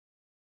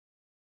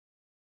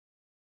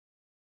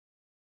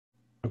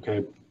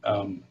Okay.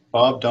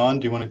 Bob, Don,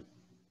 do you want to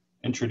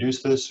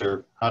introduce this,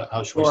 or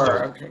how should we Sure.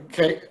 start?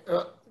 Okay.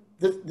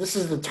 This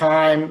is the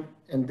time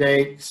and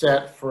date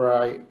set for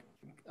a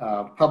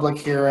public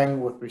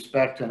hearing with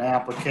respect to an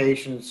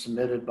application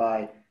submitted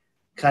by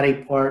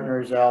Cuddy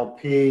Partners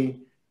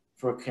LP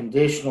for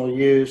conditional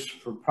use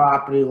for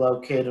property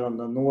located on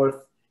the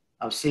north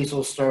of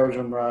Cecil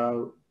Sturgeon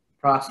Road,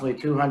 approximately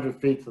 200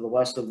 feet to the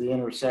west of the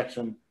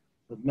intersection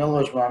with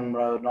Miller's Run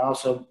Road, and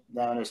also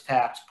known as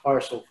tax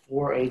parcel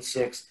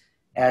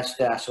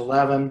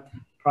 486-11.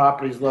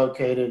 Properties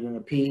located in the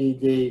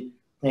PED,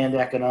 Planned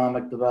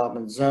Economic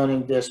Development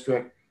Zoning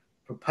District.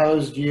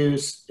 Proposed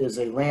use is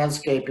a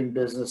landscaping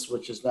business,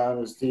 which is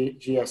known as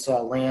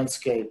GSL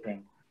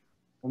Landscaping.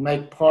 We'll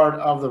make part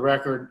of the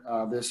record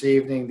this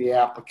evening the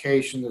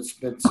application that's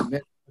been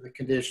submitted for the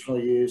conditional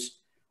use,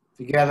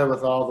 together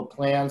with all the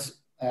plans,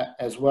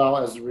 as well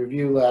as the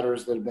review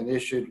letters that have been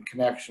issued in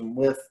connection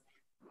with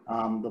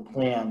the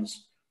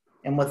plans.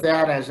 And with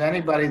that, as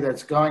anybody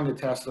that's going to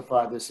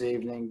testify this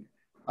evening,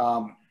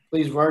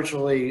 please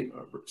virtually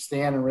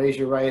stand and raise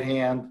your right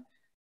hand,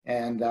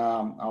 and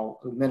I'll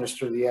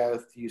administer the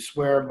oath. You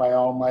swear by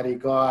Almighty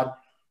God,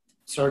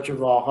 search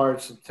of all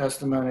hearts, the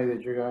testimony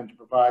that you're going to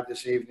provide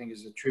this evening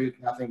is the truth,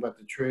 nothing but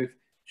the truth.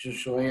 You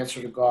shall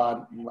answer to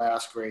God in the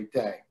last great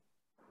day.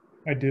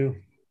 I do.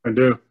 I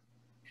do.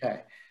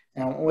 Okay.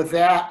 And with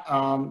that,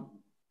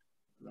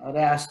 I'd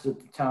ask that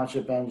the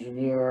township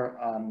engineer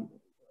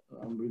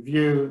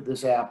review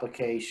this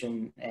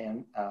application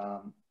and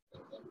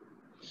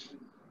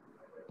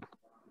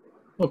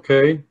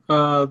Okay,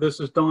 this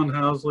is Don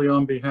Housley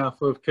on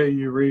behalf of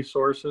KU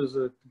Resources,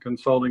 a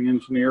consulting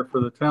engineer for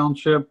the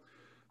township.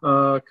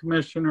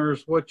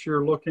 Commissioners, what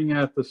you're looking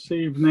at this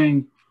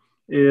evening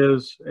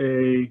is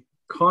a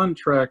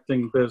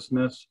contracting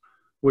business,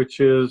 which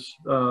is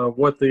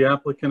what the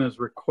applicant is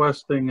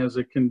requesting as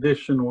a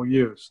conditional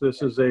use.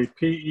 This is a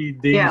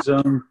PED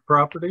zone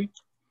property,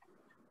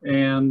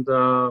 and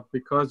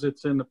because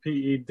it's in the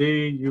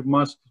PED, you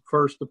must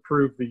first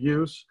approve the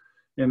use.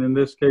 And in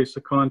this case, the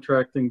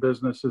contracting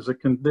business is a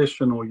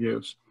conditional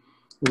use.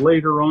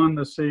 Later on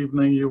this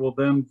evening, you will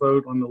then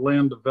vote on the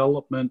land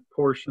development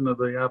portion of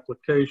the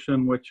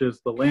application, which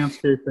is the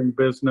landscaping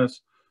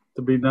business,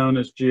 to be known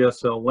as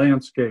GSL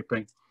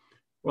Landscaping.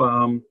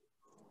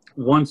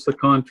 Once the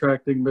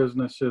contracting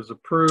business is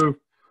approved,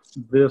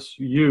 this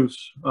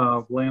use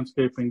of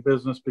landscaping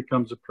business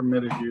becomes a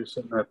permitted use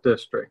in that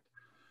district.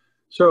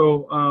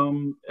 So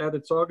at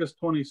its August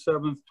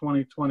 27th,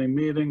 2020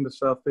 meeting, the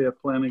South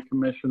Fayette Planning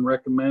Commission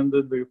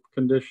recommended the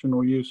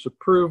conditional use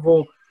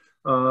approval,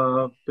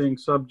 being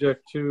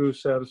subject to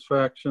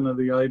satisfaction of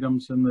the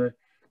items in the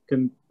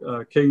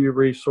KU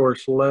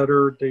resource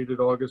letter dated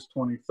August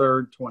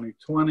 23rd,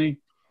 2020.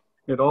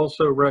 It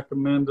also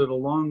recommended,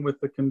 along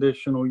with the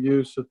conditional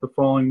use, that the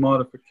following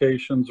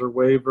modifications or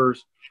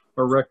waivers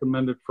are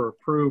recommended for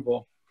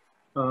approval.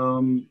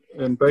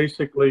 And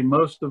basically,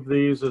 most of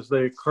these, as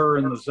they occur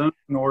in the zoning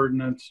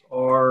ordinance,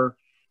 are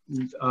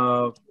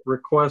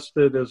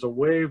requested as a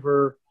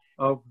waiver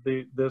of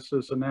this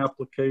is an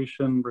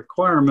application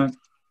requirement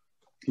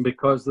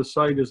because the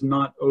site is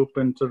not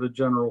open to the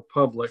general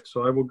public.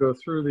 So I will go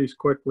through these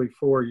quickly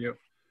for you.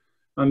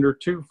 Under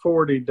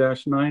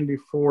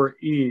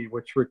 240-94E,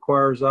 which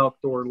requires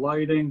outdoor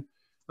lighting,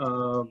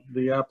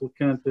 the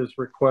applicant is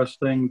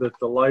requesting that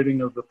the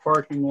lighting of the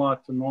parking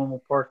lot to normal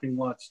parking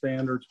lot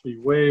standards be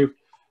waived.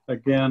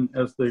 Again,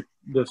 as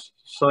this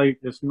site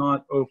is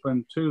not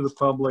open to the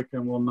public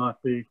and will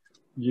not be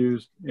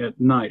used at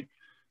night.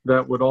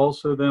 That would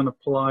also then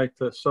apply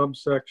to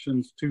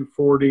subsections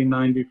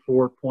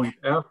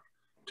 240-94.F,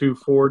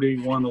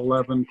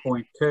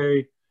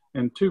 240-111.K,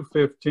 and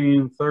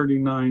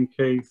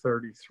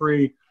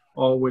 215-39K33,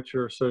 all which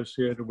are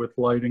associated with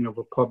lighting of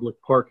a public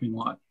parking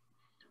lot.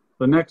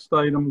 The next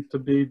item to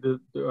be the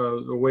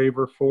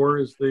waiver for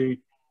is the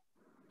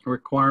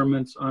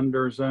requirements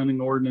under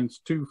zoning ordinance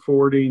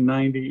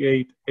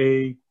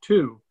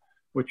 240-98A2,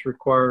 which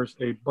requires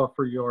a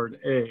buffer yard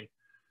A.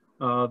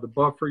 The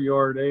buffer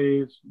yard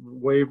A's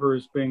waiver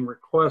is being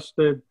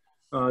requested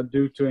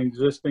due to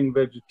existing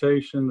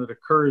vegetation that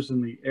occurs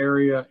in the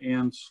area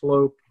and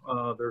slope.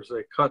 There's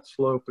a cut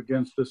slope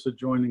against this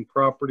adjoining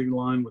property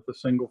line with a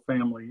single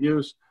family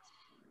use.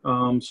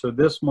 So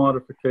this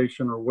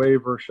modification or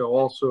waiver shall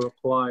also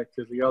apply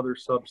to the other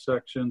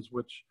subsections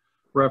which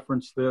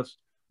reference this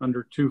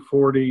under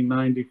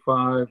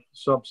 240-95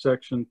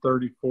 subsection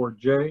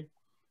 34J,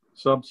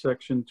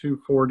 subsection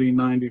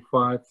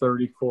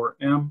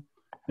 240-95-34M,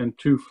 and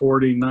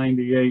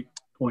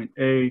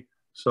 240-98.A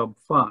sub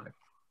 5.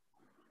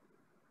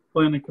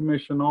 Planning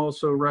Commission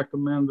also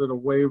recommended a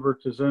waiver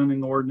to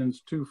zoning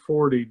ordinance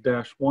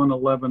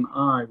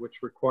 240-111I,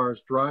 which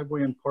requires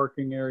driveway and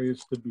parking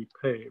areas to be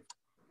paved.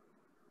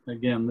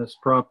 Again, this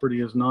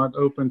property is not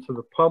open to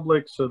the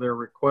public, so they're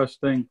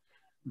requesting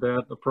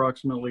that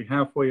approximately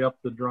halfway up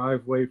the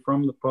driveway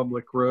from the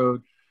public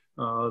road,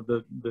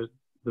 the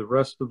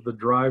rest of the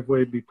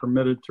driveway be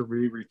permitted to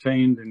be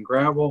retained in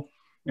gravel,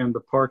 and the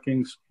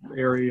parking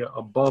area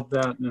above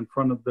that and in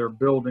front of their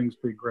buildings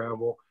be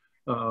gravel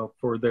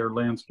for their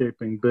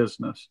landscaping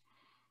business.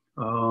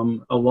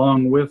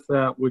 Along with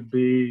that would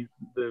be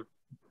the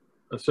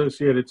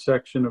associated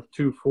section of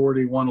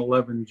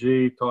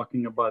 240-111G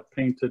talking about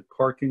painted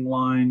parking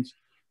lines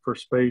for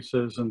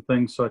spaces and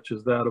things such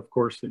as that, of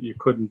course, that you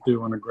couldn't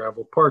do in a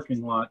gravel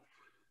parking lot.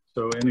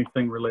 So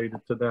anything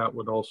related to that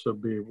would also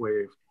be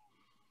waived.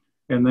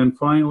 And then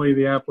finally,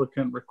 the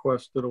applicant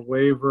requested a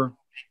waiver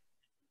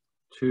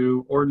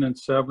to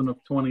Ordinance 7 of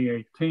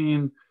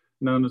 2018,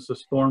 known as the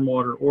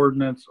Stormwater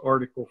Ordinance,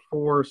 Article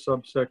 4,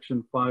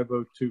 subsection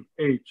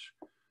 502H,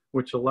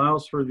 which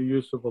allows for the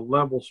use of a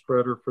level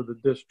spreader for the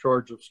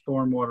discharge of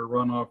stormwater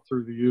runoff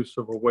through the use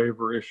of a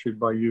waiver issued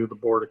by you, the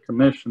Board of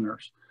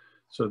Commissioners.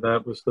 So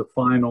that was the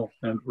final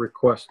and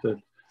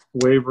requested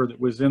waiver that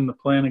was in the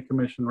Planning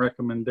Commission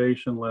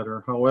recommendation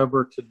letter.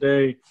 However,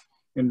 today,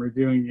 in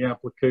reviewing the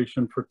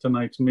application for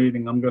tonight's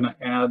meeting, I'm going to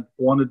add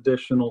one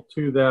additional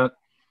to that,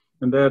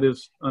 and that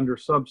is under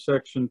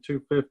subsection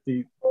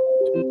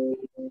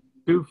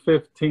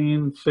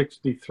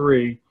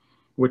 21563,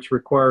 which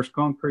requires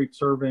concrete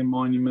survey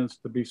monuments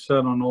to be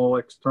set on all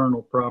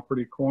external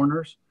property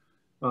corners.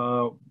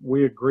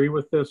 We agree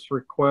with this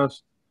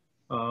request,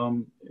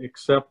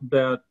 except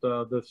that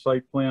the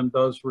site plan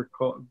does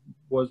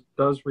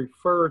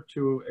refer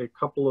to a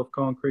couple of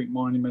concrete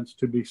monuments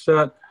to be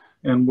set,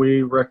 and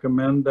we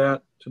recommend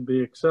that to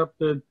be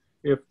accepted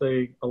if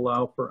they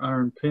allow for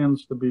iron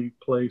pins to be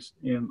placed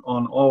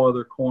on all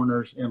other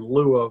corners in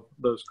lieu of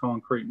those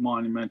concrete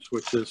monuments,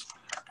 which is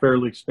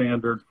fairly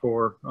standard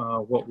for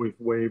what we've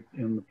waived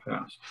in the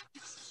past.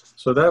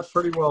 So that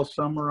pretty well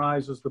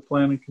summarizes the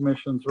Planning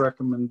Commission's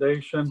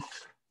recommendation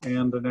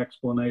and an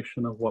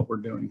explanation of what we're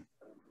doing.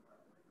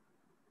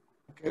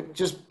 Okay,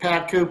 just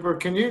Pat Cooper,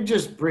 can you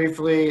just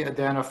briefly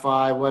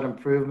identify what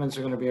improvements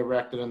are going to be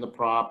erected in the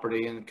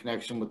property in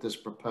connection with this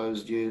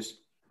proposed use?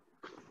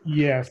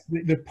 Yes,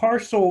 the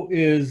parcel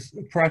is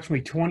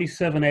approximately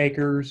 27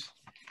 acres.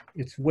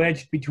 It's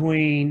wedged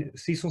between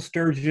Cecil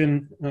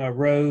Sturgeon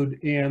Road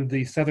and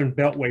the Southern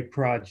Beltway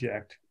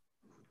project.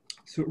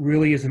 So it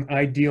really is an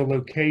ideal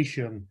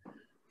location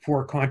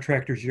for a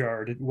contractor's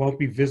yard. It won't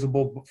be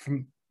visible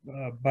from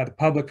by the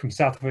public from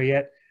South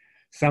Fayette.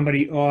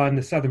 Somebody on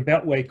the Southern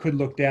Beltway could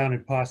look down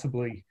and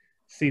possibly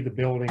see the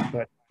building,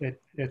 but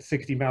at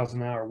 60 miles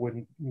an hour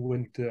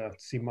wouldn't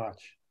see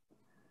much.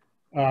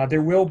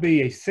 There will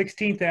be a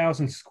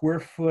 16,000 square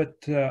foot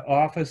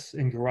office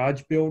and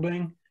garage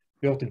building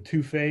built in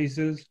 2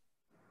 phases,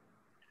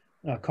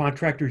 a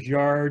contractor's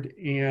yard,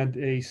 and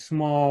a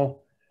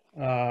small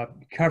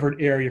covered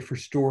area for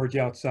storage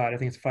outside. I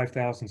think it's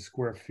 5,000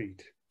 square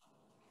feet.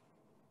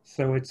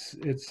 So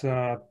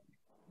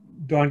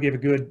Dawn gave a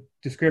good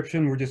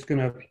description. We're just going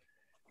to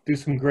do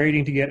some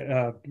grading to get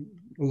a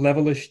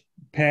levelish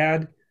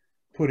pad,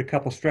 put a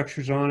couple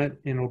structures on it,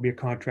 and it'll be a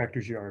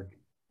contractor's yard.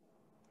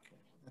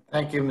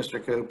 Thank you,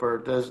 Mr. Cooper.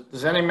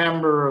 Does any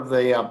member of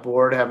the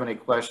board have any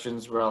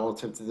questions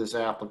relative to this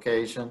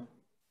application?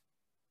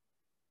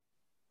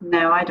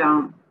 No, I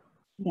don't.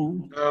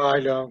 No, I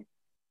don't.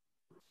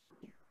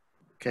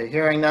 Okay,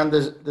 hearing none,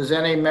 does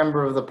any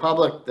member of the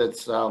public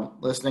that's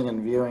listening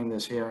and viewing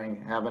this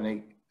hearing have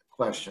any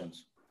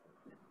questions?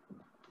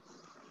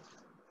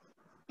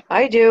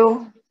 I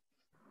do.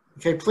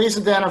 Okay, please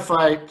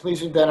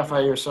identify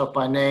yourself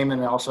by name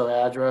and also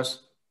address.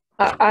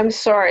 I'm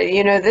sorry,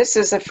 you know, this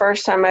is the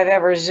first time I've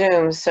ever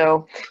Zoomed.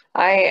 So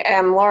I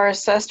am Laura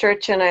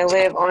Sestrich and I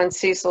live on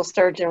Cecil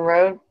Sturgeon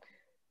Road.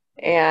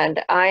 And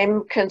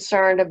I'm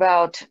concerned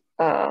about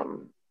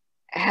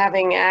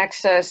having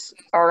access.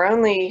 Our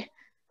only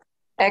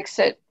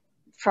exit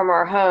from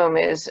our home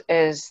is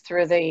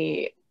through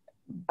the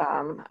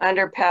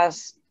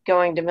underpass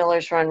going to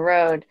Miller's Run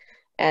Road.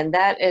 And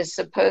that is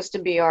supposed to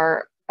be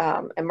our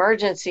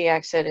emergency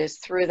exit is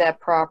through that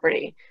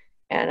property.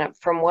 And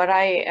from what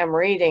I am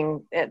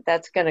reading,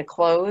 that's going to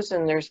close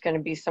and there's going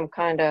to be some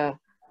kind of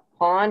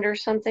pond or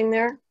something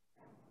there.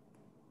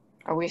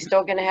 Are we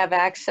still going to have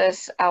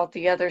access out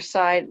the other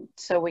side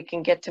so we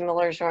can get to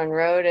Miller's Run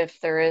Road if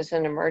there is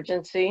an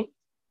emergency?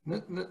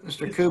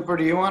 Mr. Cooper,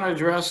 do you want to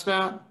address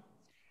that?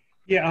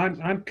 Yeah,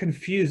 I'm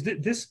confused.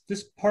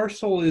 This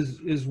parcel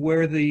is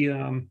where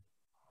the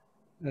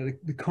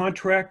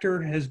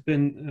contractor has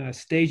been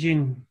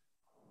staging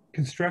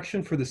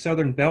construction for the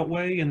Southern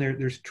Beltway, and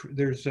there's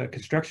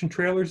construction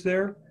trailers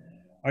there.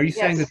 Are you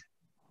saying that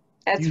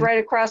that's right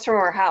across from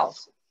our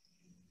house?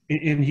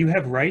 And you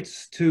have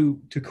rights to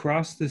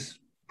cross this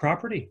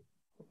property?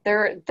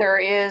 There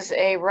is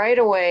a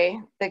right-of-way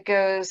that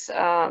goes.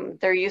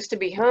 There used to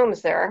be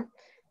homes there,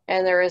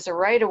 and there is a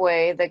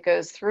right-of-way that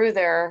goes through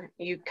there.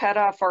 You cut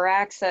off our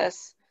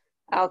access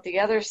out the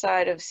other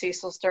side of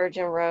Cecil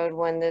Sturgeon Road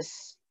when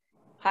this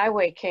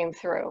highway came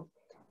through,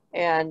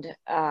 and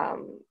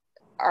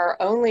our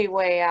only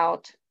way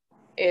out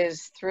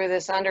is through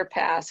this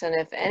underpass. And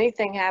if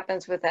anything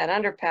happens with that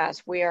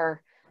underpass, we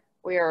are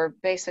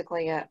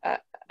basically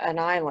an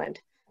island.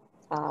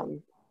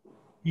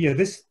 Yeah,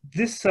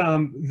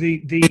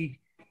 the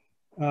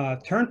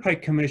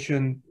Turnpike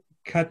Commission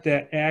cut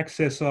that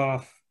access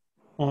off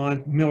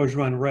on Miller's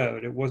Run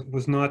Road. It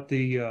was not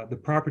the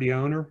property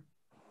owner.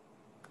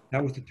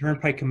 That was the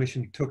Turnpike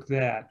Commission took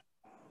that.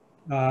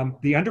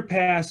 The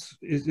underpass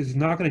is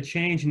not going to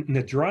change, and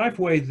the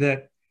driveway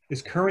that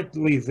is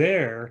currently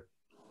there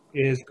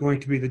is going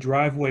to be the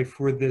driveway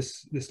for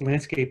this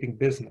landscaping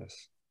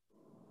business.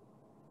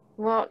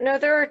 Well, no,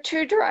 there are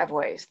two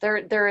driveways.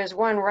 There is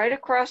one right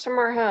across from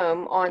our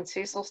home on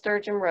Cecil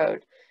Sturgeon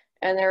Road,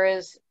 and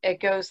it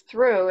goes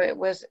through. It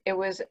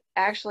was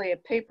actually a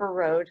paper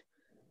road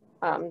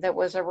that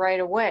was a right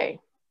of way,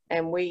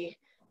 and we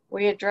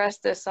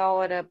addressed this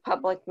all at a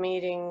public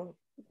meeting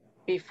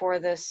before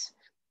this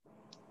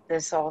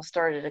all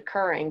started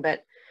occurring.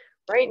 But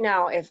right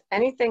now, if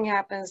anything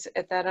happens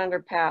at that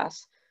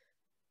underpass,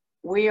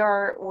 we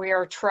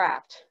are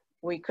trapped.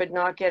 We could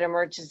not get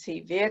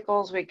emergency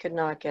vehicles. We could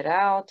not get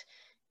out.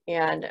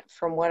 And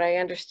from what I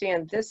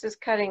understand, this is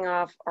cutting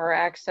off our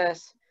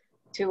access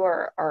to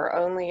our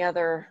only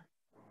other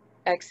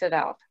exit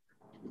out.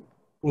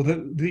 Well,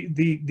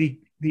 the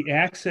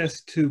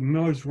access to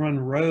Miller's Run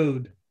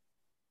Road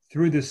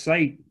through the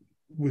site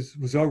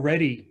was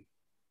already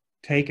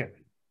taken.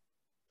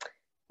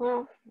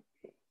 Well,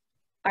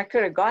 I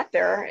could have got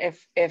there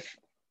if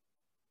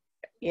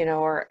you know,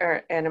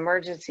 or an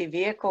emergency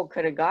vehicle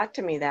could have got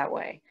to me that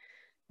way.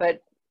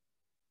 But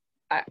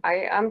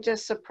I'm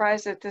just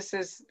surprised that this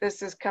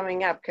is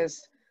coming up,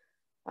 because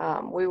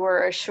we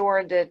were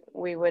assured that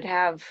we would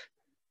have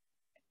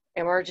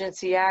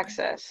emergency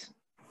access.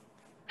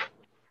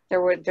 We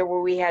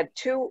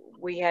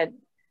had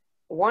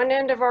one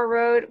end of our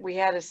road, we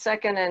had a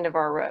second end of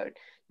our road.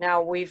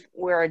 Now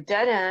we're a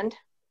dead end,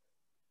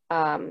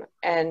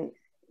 and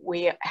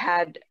we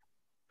had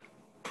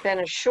been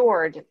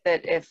assured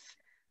that if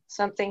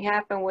something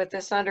happened with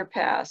this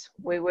underpass,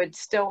 we would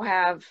still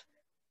have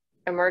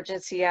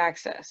emergency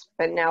access,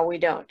 but now we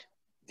don't.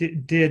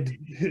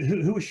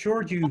 Who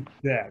assured you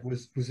that?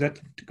 Was that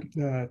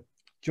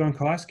John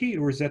Koski,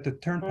 or was that the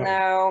Turnpike?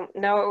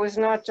 No, it was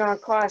not John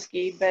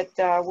Koski, but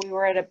we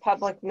were at a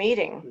public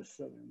meeting,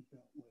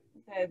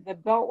 the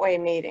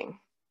Beltway meeting.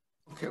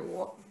 Okay,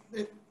 well,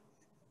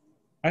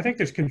 I think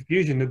there's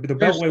confusion. The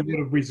Beltway would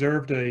have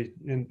reserved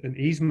an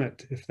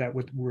easement if that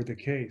were the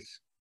case.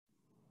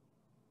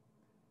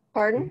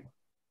 Pardon?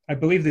 I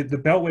believe that the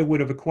Beltway would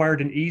have acquired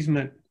an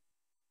easement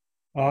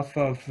off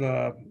of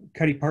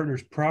Cuddy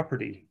Partners'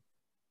 property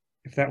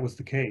if that was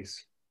the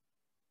case.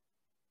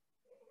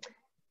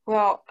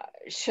 Well,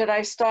 should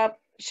I stop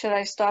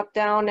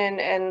down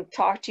and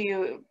talk to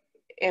you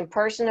in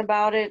person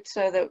about it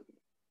so that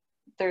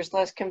there's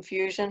less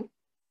confusion?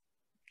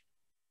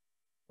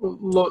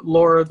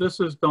 Laura, this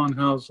is Don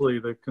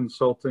Housley, the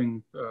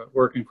consulting,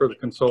 working for the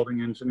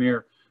consulting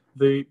engineer.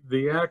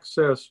 The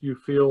access you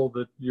feel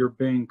that you're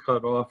being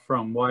cut off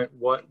from, what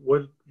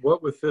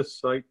with this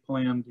site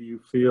plan do you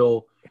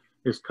feel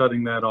is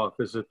cutting that off?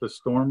 Is it the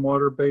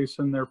stormwater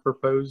basin they're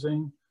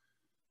proposing?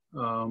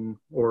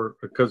 Or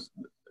because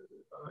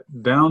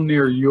down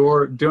near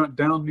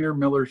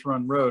Miller's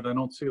Run Road, I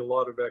don't see a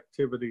lot of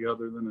activity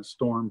other than a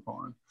storm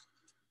pond.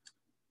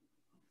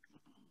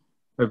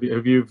 Have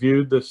you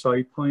viewed the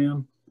site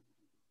plan?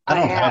 I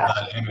don't have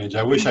that image.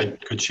 I wish I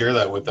could share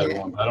that with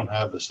everyone, but I don't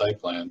have the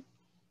site plan.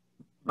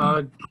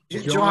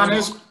 John,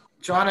 is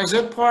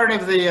it part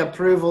of the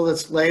approval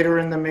that's later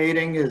in the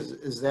meeting?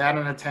 Is that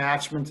an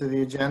attachment to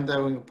the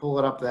agenda? We can pull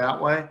it up that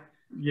way?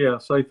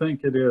 Yes, I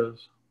think it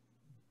is.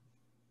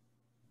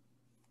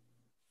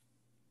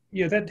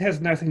 Yeah, that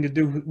has nothing to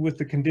do with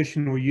the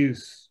conditional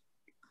use.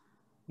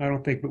 I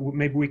don't think, but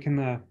maybe we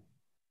can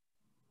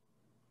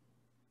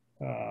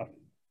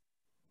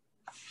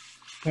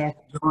John,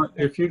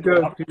 if you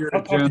go to your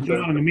I'll talk to agenda,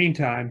 John in the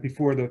meantime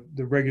before the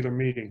regular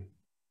meeting.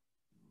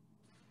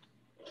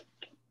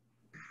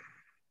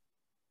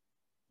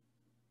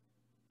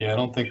 Yeah, I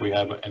don't think we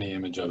have any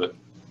image of it.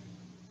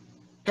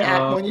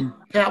 Pat,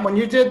 when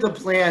you did the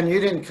plan, you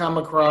didn't come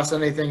across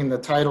anything in the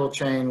title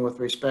chain with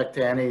respect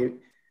to any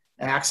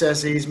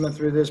access easement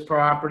through this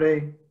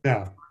property?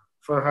 No.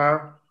 For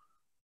her?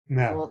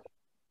 No.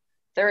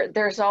 Well,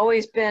 there's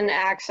always been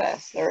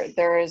access.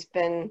 There has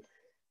been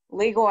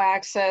legal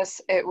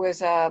access. It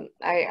was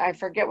I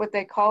forget what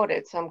they called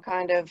it, some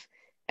kind of,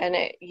 and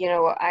it, you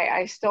know,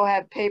 I still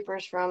have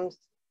papers from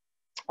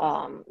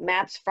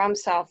maps from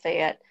South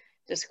Fayette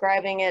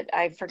describing it.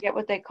 I forget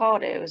what they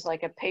called it. It was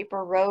like a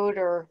paper road,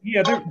 or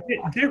Yeah,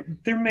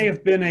 there may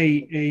have been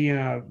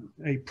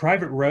a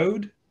private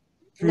road.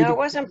 No, it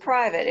wasn't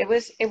private. It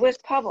was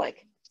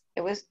public.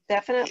 It was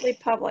definitely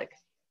public.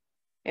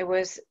 It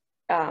was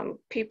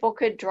people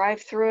could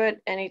drive through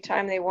it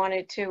anytime they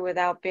wanted to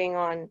without being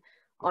on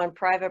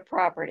private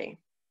property.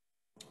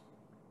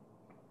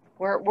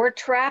 We're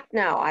trapped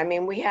now. I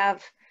mean, we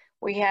have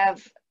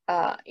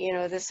you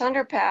know, this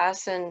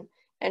underpass,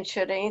 and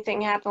should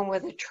anything happen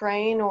with a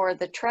train or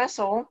the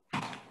trestle,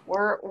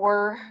 what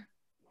are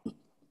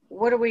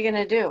we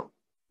gonna do?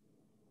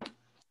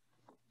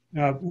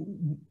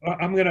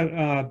 I'm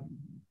gonna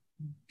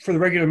for the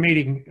regular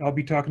meeting, I'll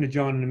be talking to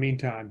John in the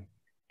meantime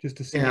just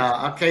to see.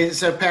 Yeah, okay,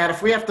 so Pat,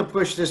 if we have to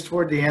push this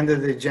toward the end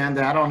of the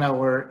agenda, I don't know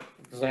where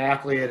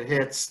exactly it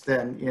hits,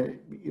 then,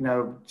 you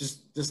know,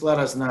 just let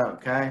us know,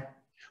 okay?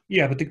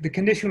 Yeah, but the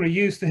conditional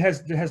use that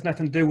has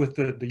nothing to do with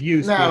the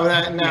use. No,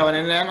 but- no,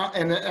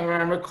 and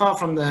I recall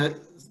from the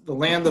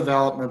land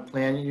development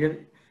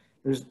plan,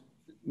 there's,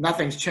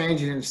 nothing's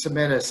changing and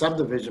submit a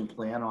subdivision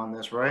plan on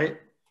this, right?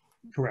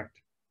 Correct.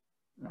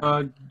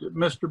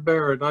 Mr.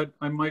 Barrett,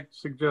 I might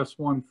suggest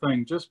one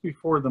thing. Just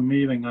before the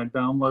meeting, I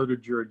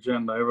downloaded your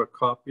agenda. I have a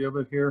copy of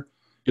it here.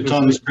 It's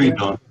on the screen,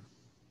 Don.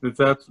 Is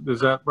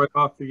that right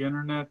off the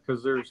internet?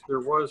 Because there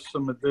was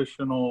some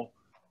additional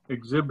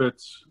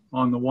exhibits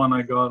on the one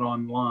I got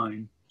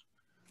online.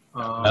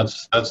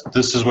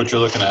 This is what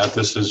you're looking at.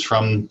 This is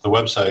from the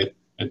website.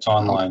 It's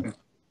online.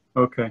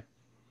 Okay.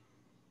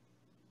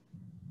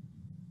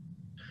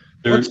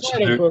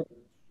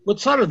 What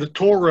side of the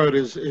toll road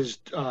is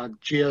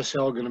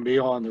GSL going to be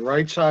on? The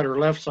right side or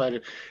left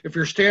side? If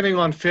you're standing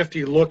on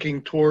 50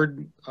 looking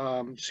toward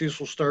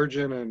Cecil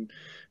Sturgeon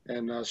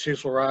and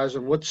Cecil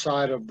Horizon, what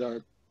side of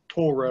the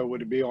toll road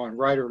would it be on,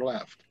 right or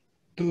left?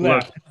 The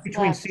left,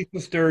 between Cecil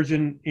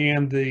Sturgeon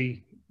and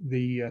the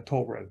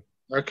toll road.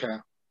 Okay.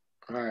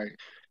 All right.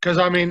 Because,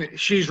 I mean,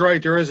 she's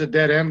right. There is a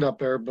dead end up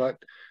there,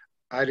 but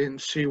I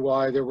didn't see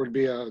why there would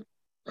be a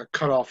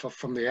cutoff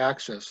from the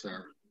access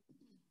there.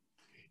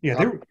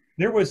 Yeah,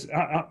 there was,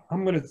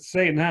 I'm going to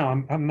say it now,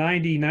 I'm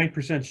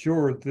 99%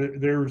 sure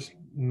that there's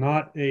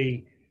not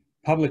a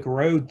public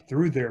road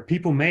through there.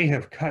 People may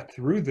have cut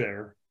through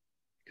there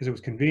because it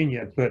was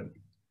convenient, but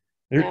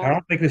I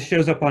don't think this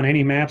shows up on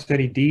any maps,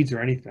 any deeds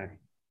or anything.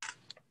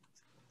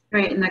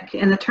 Right,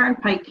 and the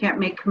turnpike can't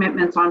make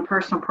commitments on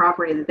personal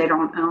property that they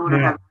don't own or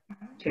have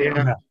to.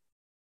 Yeah.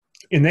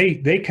 And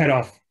they cut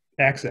off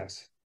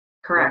access.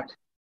 Correct.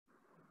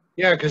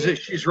 Yeah, because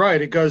she's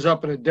right. It goes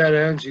up in a dead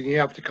ends and you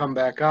have to come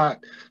back out.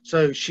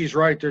 So she's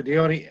right there. The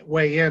only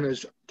way in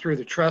is through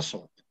the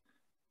trestle.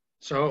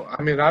 So,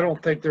 I mean, I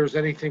don't think there's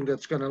anything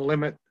that's going to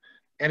limit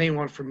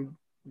anyone from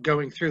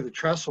going through the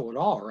trestle at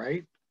all,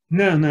 right?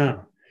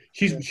 No.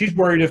 She's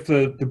worried if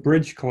the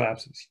bridge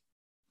collapses.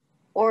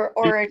 Or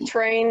a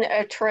train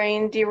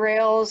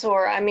derails,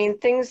 or I mean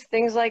things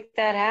like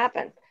that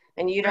happen,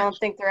 and you don't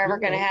think they're ever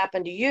going to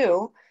happen to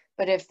you,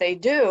 but if they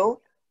do,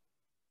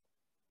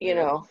 you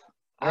know,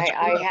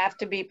 I have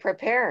to be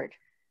prepared.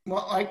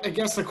 Well, I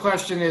guess the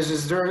question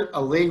is there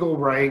a legal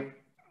right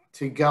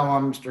to go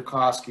on Mr.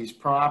 Koski's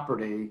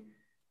property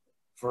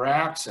for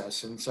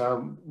access? And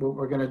so what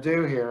we're going to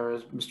do here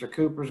is Mr.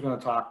 Cooper's going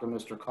to talk to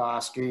Mr.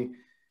 Koski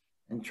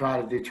and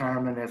try to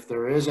determine if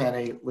there is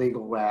any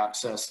legal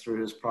access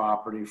through his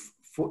property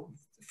for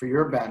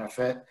your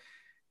benefit.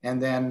 And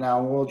then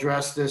we'll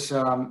address this,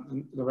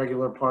 the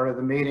regular part of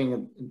the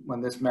meeting when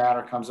this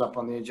matter comes up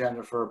on the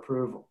agenda for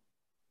approval.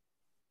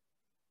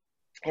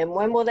 And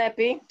when will that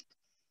be?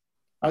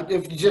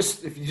 If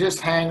you just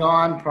hang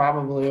on,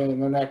 probably in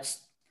the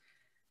next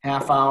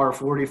half hour,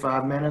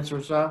 45 minutes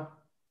or so.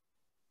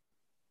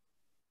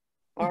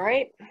 All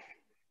right.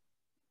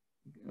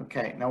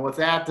 Okay, now with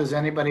that, does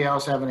anybody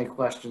else have any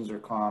questions or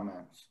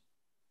comments?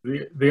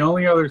 The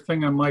only other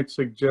thing I might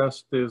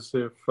suggest is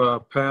if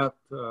Pat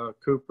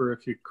Cooper,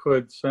 if you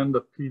could send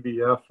a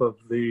PDF of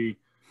the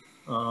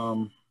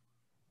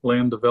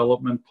land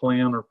development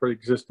plan or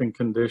pre-existing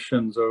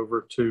conditions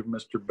over to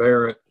Mr.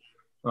 Barrett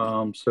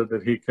so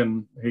that he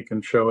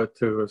can show it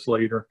to us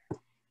later.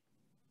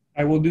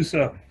 I will do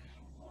so.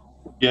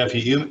 Yeah, if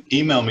you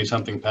email me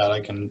something, Pat, I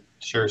can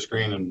share a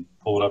screen and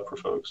pull it up for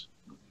folks.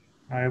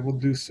 I will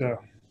do so.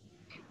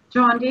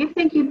 John, do you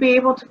think you'd be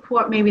able to pull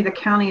up maybe the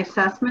county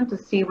assessment to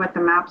see what the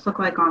maps look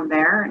like on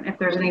there and if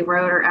there's any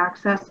road or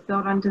access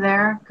built onto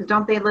there? Because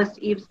don't they list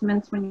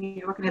easements when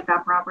you're looking at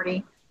that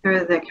property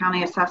through the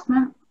county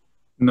assessment?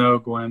 No,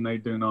 Gwen, they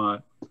do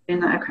not.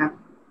 Okay.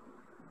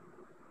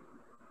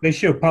 They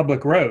show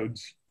public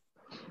roads.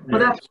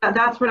 Well,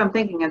 that's what I'm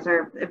thinking. Is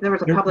there, if there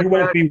was a public there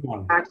won't road be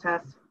one.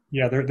 access?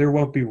 Yeah, there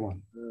won't be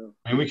one.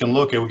 I mean, we can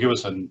look. It will give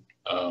us an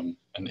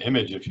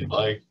image if you'd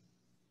like.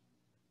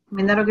 I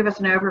mean, that'll give us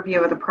an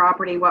overview of the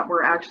property, what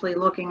we're actually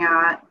looking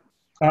at.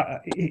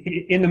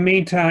 In the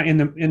meantime,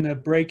 in the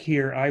break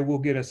here, I will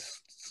get a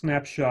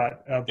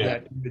snapshot of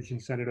that image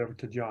and send it over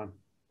to John.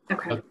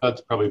 Okay.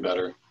 That's probably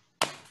better.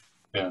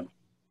 Yeah.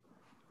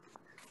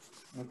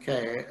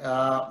 Okay,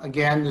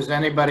 again, does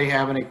anybody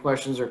have any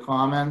questions or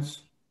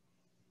comments?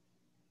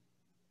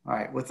 All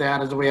right, with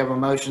that, do we have a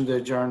motion to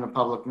adjourn the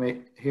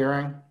public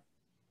hearing?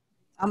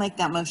 I'll make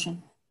that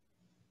motion.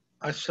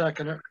 I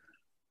second it.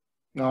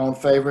 All in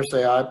favor,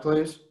 say aye,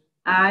 please.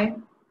 Aye.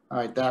 All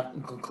right, that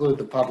will conclude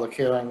the public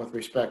hearing with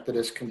respect to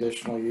this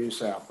conditional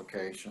use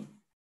application.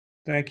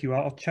 Thank you.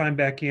 I'll chime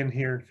back in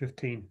here in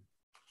 15.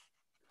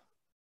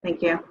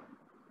 Thank you.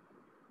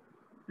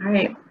 All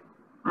right.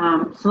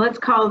 So let's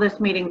call this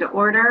meeting to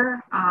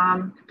order.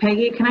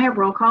 Peggy, can I have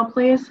roll call,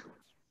 please?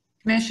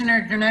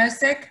 Commissioner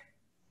Janosik?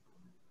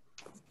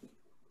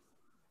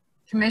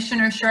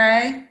 Commissioner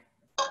Schrey?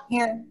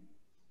 Here.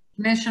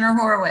 Commissioner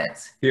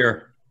Horowitz?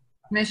 Here.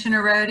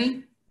 Commissioner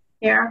Rhodey?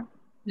 Here.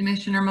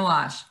 Commissioner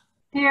Malash?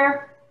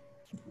 Here.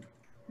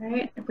 All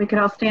right, if we could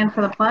all stand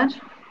for the pledge.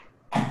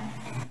 I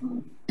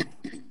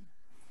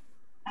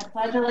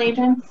pledge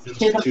allegiance to the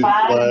To the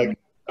flag flag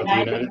of the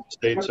United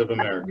States of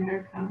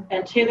America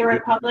and to the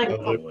republic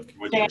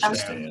which stands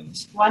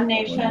stands one one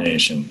nation,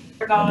 nation,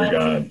 under under God,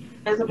 God,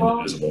 indivisible,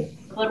 indivisible,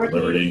 with with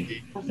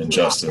liberty and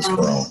justice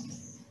for all.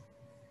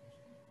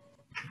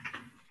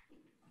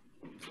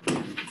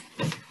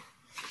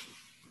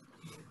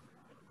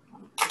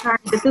 All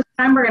right, at this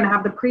time, we're going to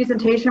have the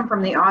presentation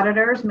from the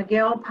auditors,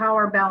 McGill,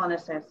 Power, Bell, and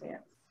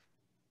Associates.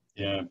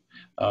 Yeah.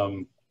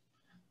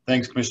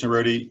 Thanks, Commissioner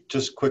Rhodey.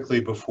 Just quickly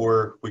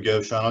before we go,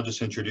 Sean, I'll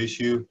just introduce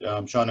you.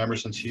 Sean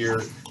Emerson's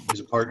here. He's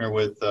a partner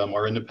with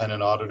our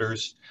independent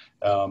auditors.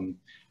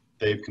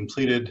 They've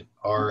completed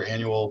our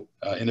annual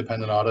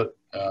independent audit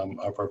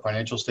of our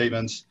financial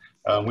statements.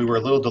 We were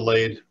a little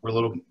delayed.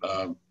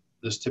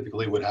 This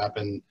typically would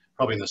happen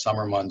probably in the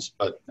summer months,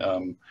 but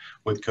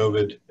with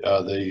COVID,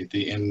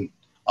 the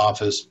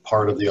in-office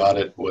part of the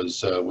audit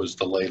was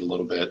delayed a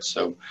little bit.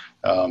 So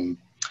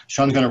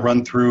Sean's going to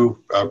run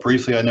through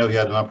briefly. I know he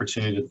had an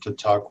opportunity to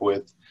talk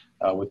with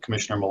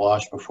Commissioner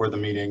Malash before the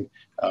meeting,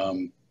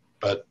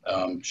 but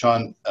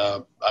Sean,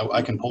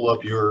 I can pull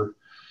up your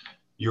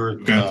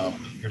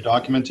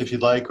document if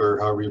you'd like, or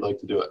however you'd like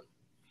to do it.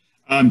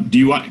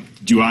 Do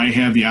I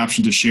have the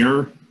option to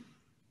share?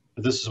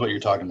 This is what you're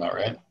talking about,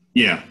 right?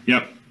 Yeah.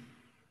 Yep.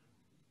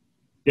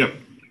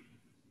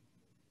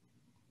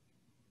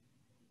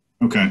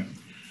 Okay.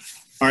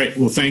 All right.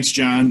 Well, thanks,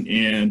 John,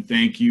 and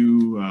thank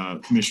you,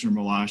 Commissioner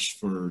Malash,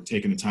 for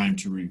taking the time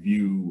to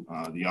review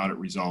the audit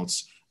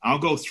results. I'll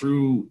go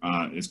through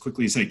as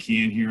quickly as I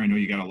can here. I know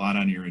you got a lot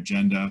on your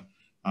agenda,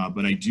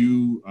 but I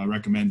do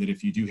recommend that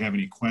if you do have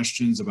any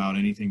questions about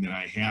anything that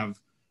I have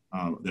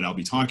that I'll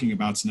be talking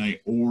about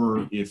tonight,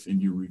 or if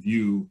in your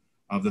review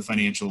of the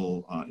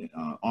financial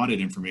audit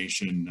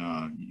information,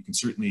 you can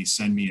certainly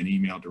send me an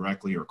email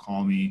directly or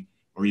call me,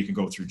 or you can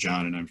go through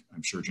John, and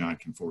I'm sure John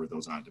can forward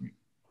those on to me.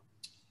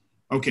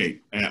 Okay,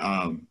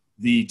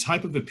 the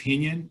type of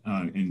opinion,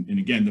 and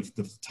again,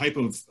 the type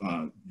of,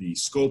 the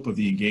scope of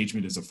the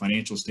engagement is a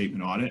financial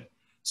statement audit.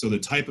 So the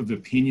type of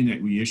opinion that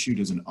we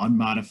issued is an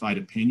unmodified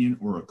opinion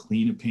or a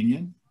clean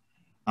opinion.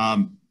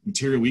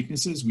 Material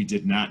weaknesses, we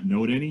did not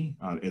note any.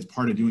 As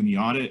part of doing the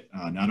audit,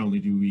 not only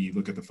do we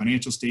look at the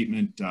financial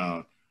statement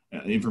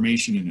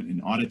information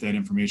and audit that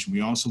information,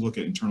 we also look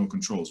at internal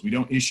controls. We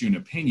don't issue an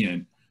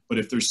opinion, but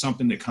if there's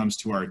something that comes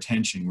to our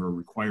attention, we're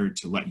required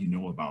to let you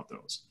know about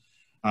those.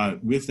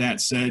 With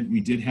that said, we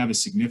did have a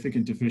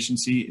significant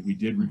deficiency. We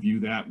did review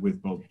that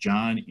with both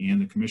John and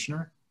the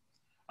Commissioner.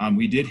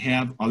 We did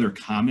have other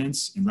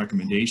comments and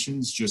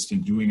recommendations. Just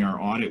in doing our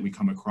audit, we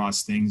come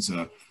across things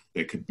that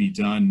could be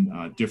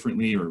done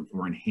differently or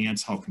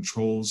enhance how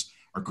controls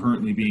are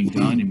currently being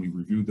done, and we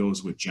reviewed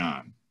those with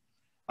John.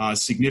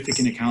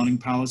 Significant accounting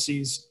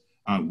policies.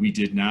 We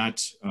did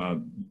not,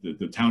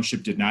 the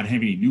township did not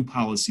have any new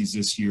policies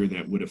this year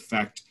that would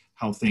affect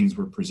how things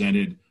were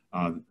presented,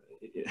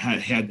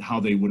 how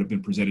they would have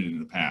been presented in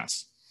the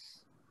past.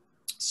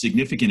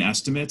 Significant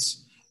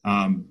estimates,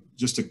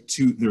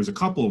 there's a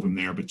couple of them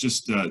there, but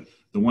just the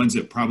ones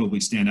that probably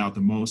stand out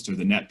the most are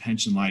the net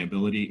pension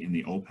liability and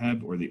the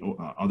OPEB, or the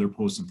other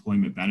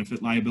post-employment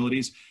benefit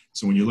liabilities.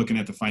 So when you're looking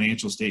at the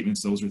financial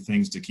statements, those are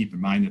things to keep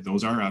in mind, that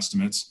those are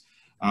estimates.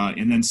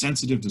 And then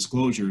sensitive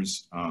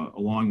disclosures,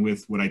 along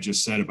with what I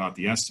just said about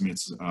the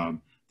estimates,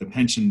 the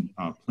pension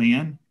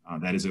plan,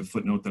 that is a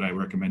footnote that I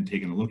recommend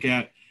taking a look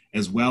at,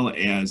 as well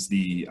as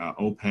the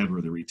OPEB, or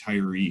the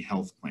retiree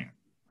health plan.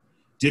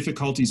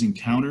 Difficulties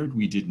encountered,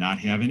 we did not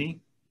have any.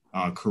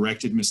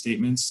 Corrected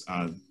misstatements,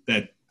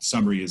 that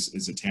summary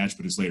is attached,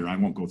 but is later. I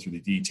won't go through the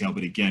detail,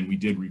 but again, we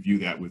did review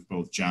that with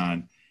both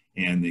John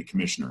and the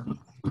Commissioner.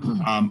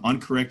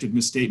 Uncorrected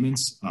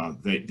misstatements,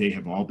 they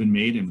have all been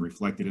made and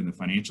reflected in the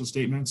financial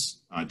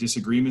statements.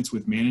 Disagreements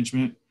with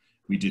management,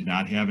 we did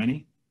not have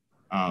any.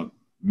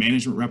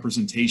 Management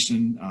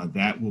representation,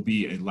 that will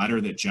be a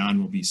letter that John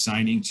will be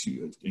signing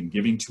to and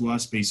giving to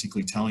us,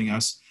 basically telling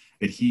us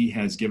that he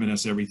has given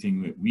us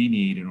everything that we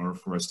need in order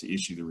for us to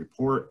issue the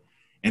report.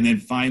 And then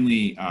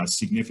finally,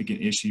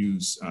 significant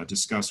issues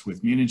discussed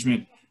with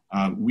management.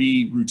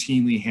 We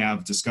routinely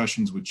have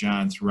discussions with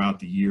John throughout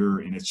the year,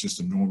 and it's just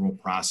a normal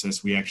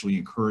process. We actually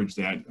encourage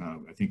that.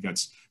 I think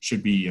that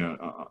should be a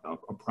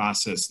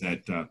process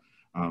that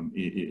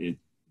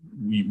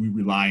we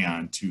rely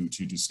on to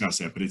discuss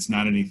that, but it's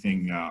not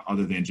anything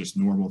other than just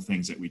normal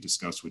things that we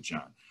discuss with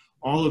John.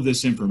 All of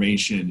this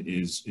information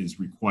is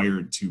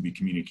required to be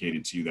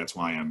communicated to you. That's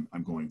why I'm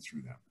going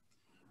through that.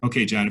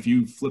 Okay, John, if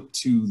you flip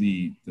to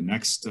the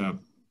next,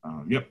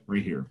 yep,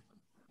 right here.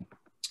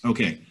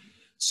 Okay,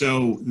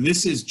 so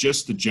this is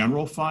just the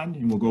general fund,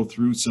 and we'll go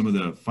through some of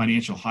the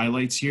financial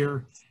highlights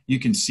here. You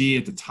can see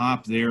at the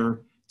top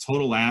there,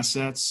 total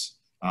assets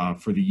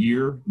for the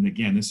year. And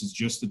again, this is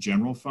just the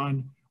general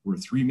fund. We're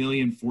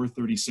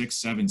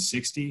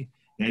 $3,436,760.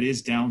 That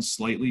is down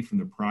slightly from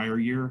the prior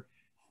year.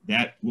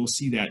 That we'll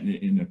see that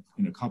in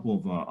a couple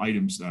of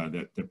items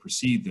that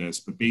precede this,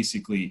 but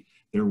basically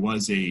there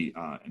was an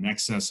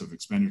excess of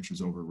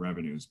expenditures over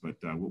revenues, but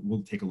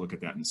we'll take a look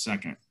at that in a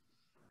second.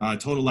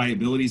 Total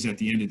liabilities at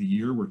the end of the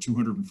year were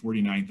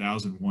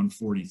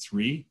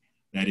 $249,143.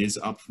 That is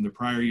up from the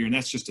prior year, and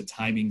that's just a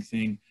timing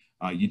thing.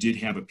 You did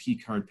have a P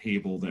card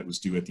payable that was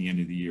due at the end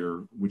of the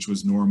year, which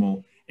was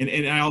normal.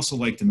 And I also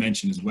like to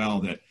mention as well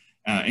that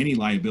any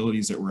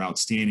liabilities that were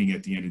outstanding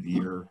at the end of the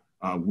year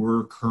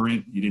were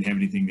current. You didn't have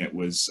anything that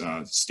was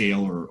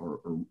stale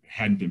or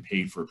hadn't been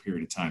paid for a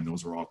period of time.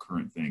 Those are all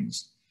current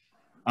things.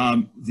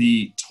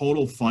 The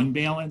total fund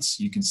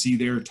balance, you can see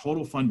there,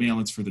 total fund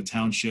balance for the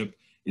township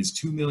is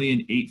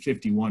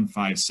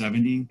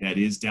 $2,851,570. That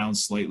is down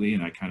slightly,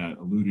 and I kind of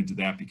alluded to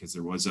that because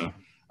there was a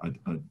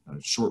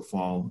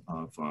shortfall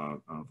of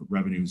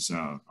revenues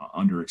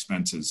under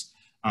expenses.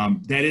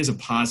 That is a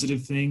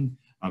positive thing.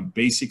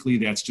 Basically,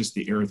 that's just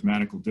the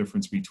arithmetical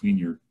difference between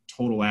your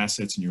total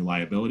assets and your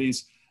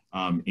liabilities,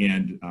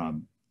 and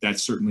that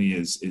certainly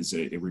is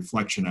a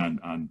reflection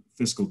on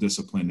fiscal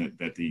discipline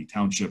that the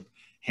township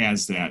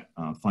has that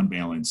fund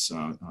balance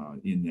at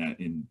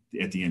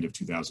the end of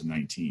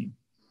 2019.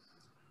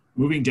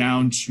 Moving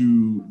down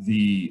to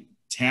the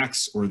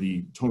tax or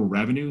the total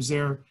revenues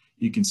there,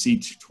 you can see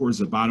towards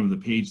the bottom of the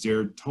page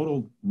there,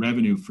 total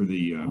revenue for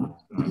the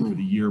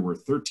year were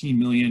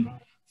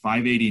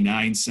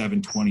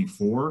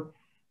 $13,589,724.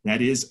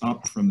 That is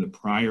up from the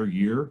prior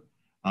year.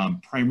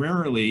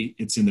 Primarily,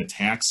 it's in the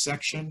tax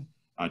section.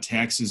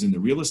 Taxes in the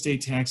real estate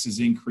taxes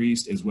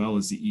increased, as well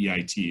as the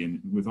EIT. And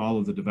with all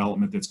of the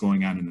development that's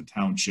going on in the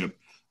township,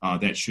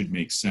 that should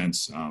make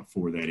sense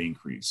for that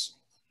increase.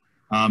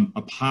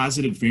 A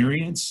positive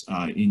variance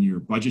in your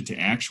budget to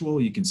actual,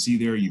 you can see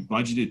there you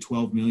budgeted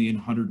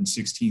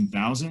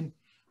 $12,116,000.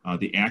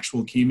 The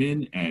actual came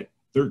in at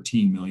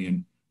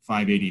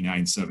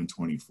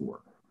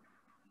 $13,589,724.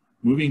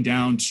 Moving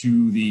down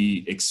to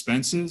the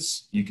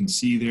expenses, you can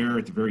see there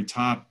at the very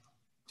top,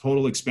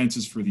 total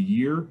expenses for the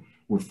year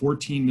were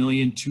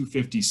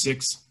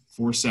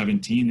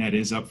 $14,256,417. That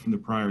is up from the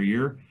prior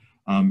year.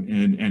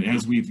 And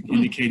as we've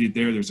indicated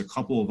there, there's a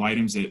couple of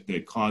items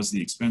that caused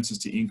the expenses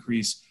to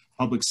increase.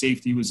 Public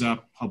safety was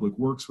up, public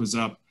works was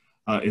up,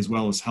 as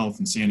well as health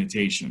and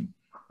sanitation.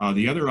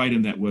 The other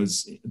item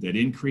that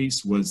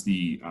increased was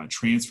the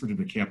transfer to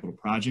the capital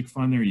project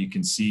fund there. You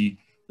can see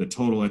the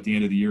total at the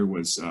end of the year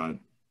was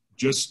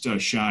just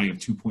shy of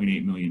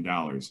 $2.8 million.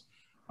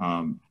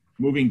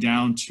 Moving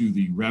down to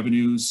the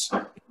revenues,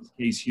 in this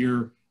case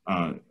here,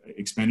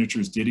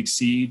 expenditures did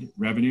exceed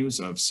revenues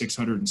of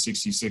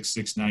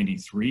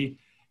 $666,693.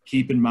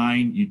 Keep in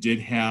mind, you did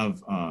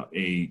have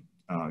a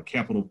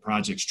capital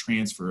projects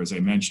transfer, as I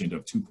mentioned,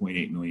 of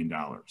 $2.8 million.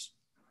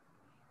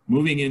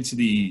 Moving into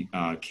the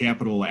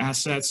capital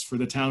assets for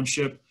the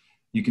township,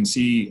 you can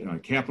see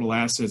capital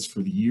assets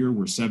for the year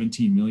were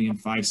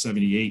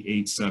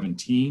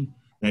 $17,578,817.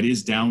 That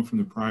is down from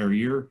the prior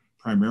year,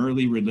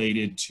 primarily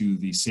related to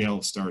the sale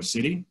of Star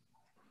City.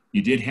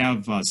 You did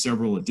have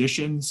several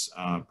additions.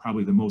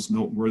 Probably the most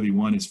noteworthy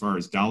one as far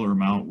as dollar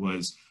amount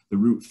was the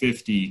Route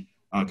 50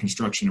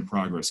 construction in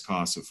progress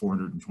costs of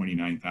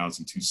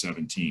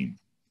 $429,217.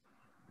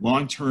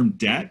 Long-term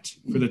debt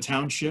for the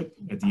township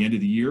at the end of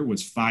the year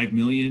was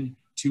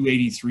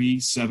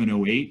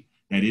 $5,283,708.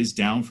 That is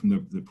down from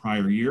the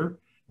prior year.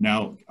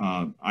 Now,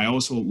 I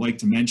also like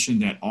to mention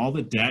that all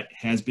the debt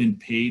has been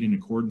paid in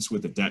accordance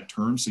with the debt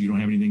terms, so you don't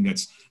have anything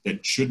that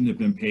shouldn't have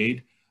been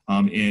paid.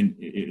 And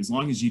as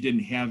long as you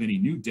didn't have any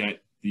new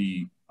debt,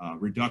 the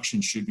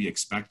reduction should be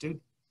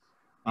expected.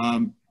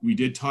 We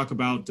did talk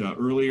about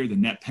earlier the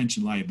net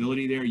pension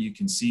liability there. You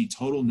can see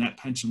total net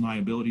pension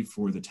liability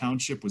for the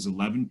township was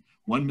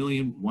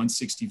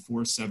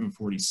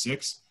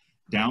 $1,164,746,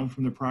 down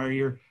from the prior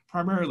year,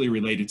 primarily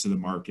related to the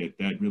market.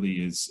 That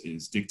really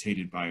is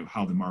dictated by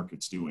how the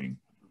market's doing.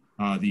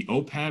 The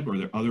OPEB, or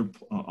the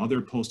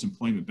other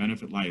post-employment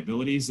benefit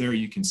liabilities there,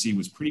 you can see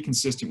was pretty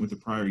consistent with the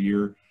prior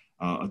year,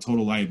 a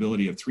total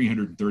liability of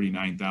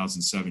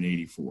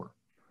 $339,784.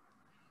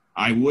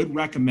 I would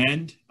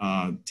recommend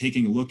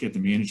taking a look at the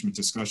management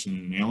discussion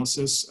and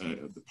analysis,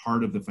 the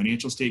part of the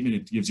financial statement.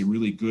 It gives you a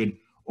really good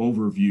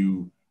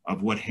overview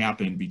of what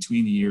happened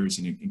between the years,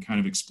 and it kind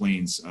of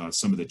explains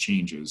some of the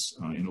changes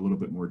in a little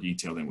bit more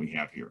detail than we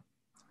have here.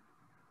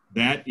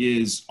 That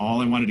is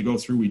all I wanted to go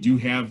through. We do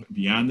have,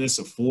 beyond this,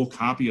 a full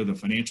copy of the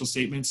financial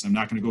statements. I'm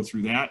not going to go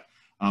through that.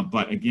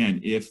 But again,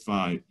 if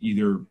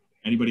either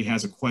anybody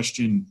has a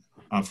question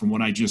from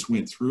what I just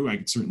went through, I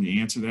could certainly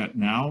answer that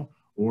now.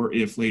 Or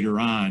if later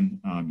on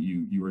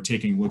you are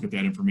taking a look at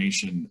that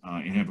information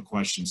and have a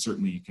question,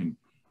 certainly you can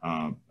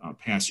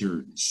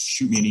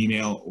shoot me an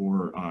email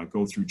or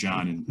go through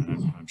John, and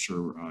I'm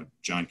sure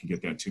John can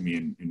get that to me,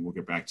 and we'll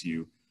get back to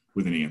you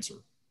with an answer.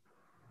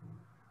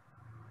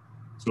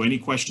 So any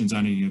questions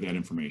on any of that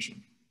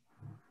information?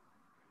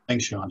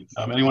 Thanks, Sean.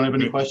 Anyone have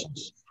any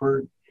questions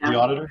for the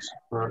auditors,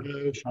 for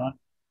Sean?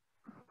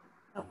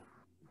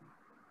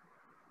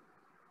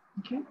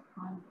 Okay.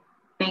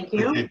 Thank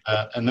you.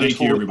 And those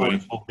full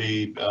reports will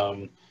be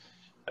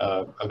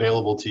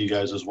available to you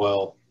guys as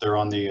well. They're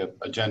on the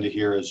agenda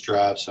here as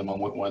drafts, and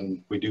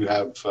when we do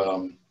have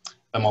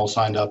them all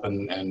signed up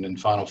and in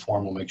final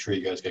form. We'll make sure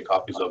you guys get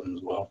copies of them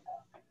as well.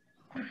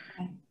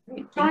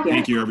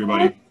 Thank you,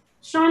 everybody.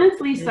 Sean, it's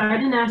Lisa. I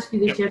didn't ask you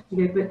this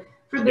yesterday, but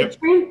for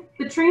the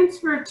the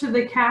transfer to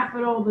the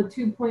capital, the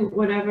 2 point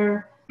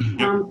whatever,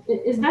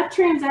 is that a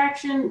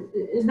transaction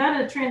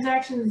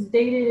that's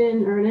dated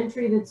in, or an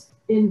entry that's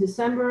in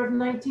December of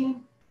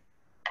 19?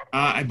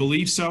 I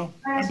believe so.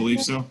 I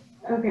believe so.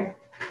 Okay.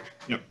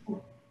 Yep.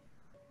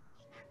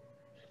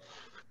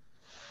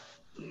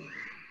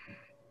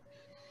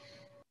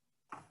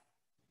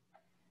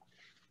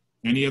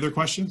 Any other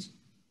questions?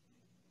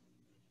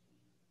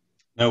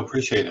 No,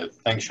 appreciate it.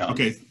 Thanks, Sean.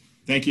 Okay.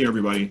 Thank you,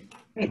 everybody.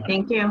 Great,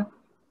 thank you.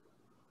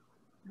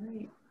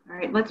 All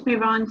right, let's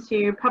move on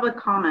to public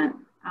comment.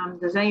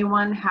 Does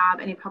anyone have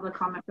any public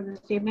comment for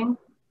this evening?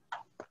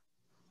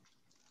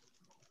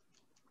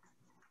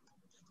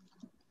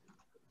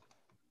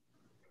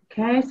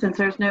 Okay, since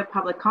there's no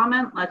public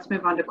comment, let's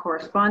move on to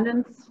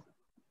correspondence.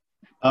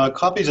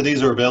 Copies of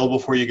these are available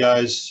for you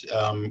guys.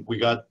 We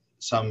got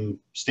some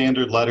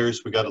standard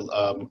letters. We got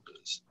a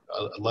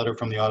letter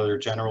from the Auditor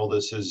General.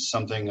 This is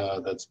something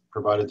that's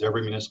provided to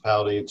every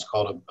municipality. It's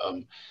called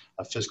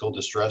a fiscal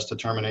distress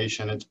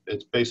determination.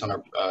 It's based on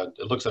our,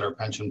 it looks at our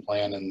pension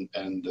plan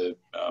and the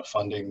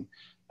funding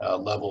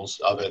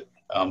levels of it.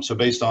 So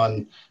based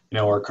on,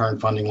 our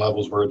current funding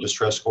levels, we're a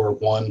distress score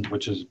of 1,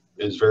 which is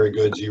very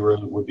good.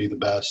 0 would be the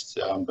best.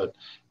 But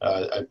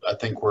I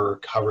think we're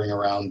hovering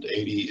around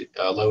 80,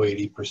 low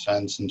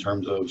 80% in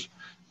terms of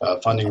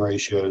funding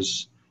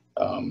ratios.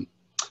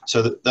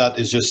 So that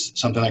is just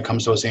something that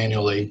comes to us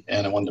annually,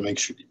 and I wanted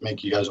to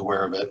make you guys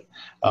aware of it.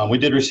 We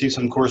did receive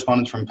some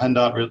correspondence from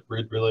PennDOT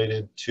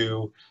related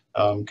to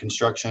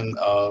construction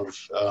of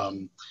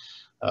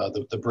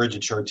the bridge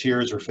at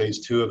Chartiers, or phase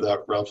 2 of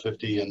that Route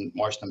 50 and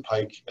Marston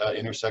Pike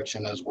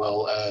intersection, as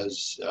well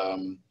as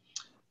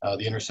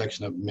the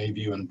intersection of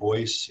Mayview and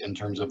Boyce, in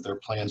terms of their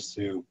plans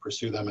to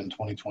pursue them in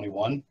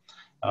 2021.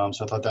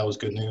 So I thought that was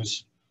good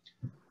news.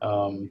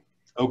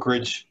 Oak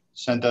Ridge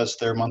sent us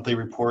their monthly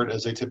report,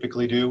 as they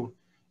typically do,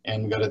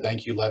 and we got a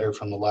thank you letter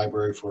from the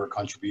library for a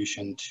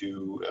contribution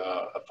to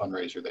a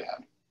fundraiser they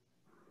had.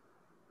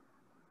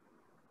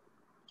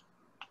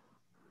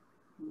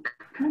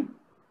 Okay.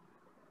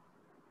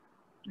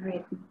 All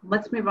right,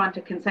 let's move on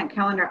to consent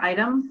calendar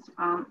items.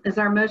 Is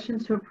there a motion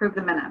to approve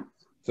the minutes?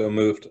 So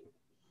moved.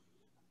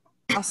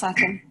 I'll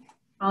second.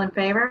 All in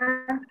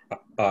favor?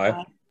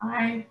 Aye.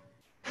 Aye.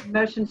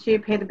 Motion to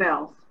pay the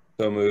bills?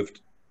 So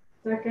moved.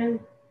 Second.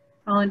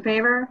 All in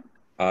favor?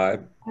 Aye.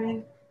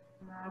 Aye.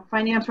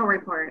 Financial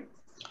reports.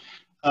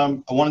 I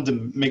wanted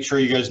to make sure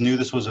you guys knew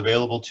this was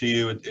available to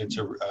you. It's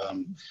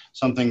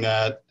something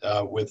that,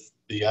 with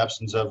the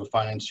absence of a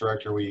finance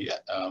director, we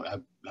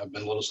have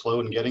been a little slow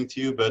in getting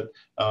to you, but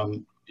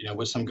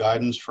with some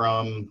guidance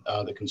from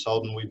the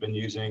consultant we've been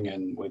using,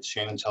 and with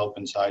Shannon's help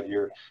inside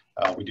here,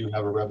 we do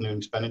have a revenue and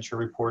expenditure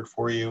report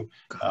for you.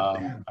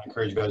 I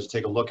encourage you guys to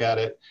take a look at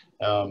it.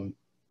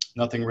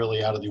 Nothing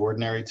really out of the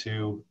ordinary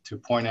to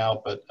point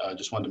out, but I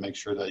just wanted to make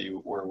sure that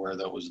you were aware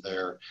that was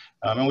there.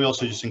 And we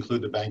also just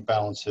include the bank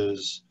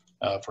balances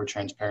for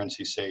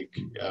transparency's sake,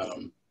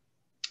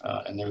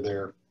 and they're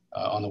there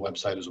on the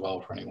website as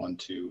well for anyone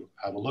to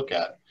have a look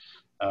at.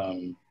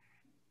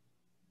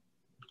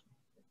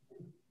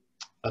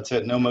 That's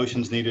it. No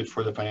motions needed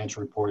for the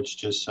financial reports,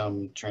 just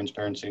some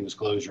transparency and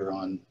disclosure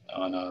on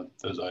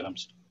those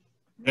items.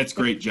 That's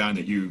great, John,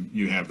 that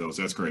you have those.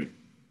 That's great.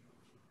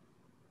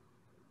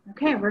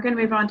 Okay, we're going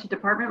to move on to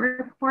department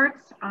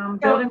reports. John,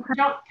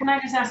 can I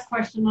just ask a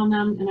question on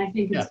them? And I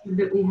think it's good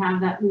that we have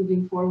that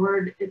moving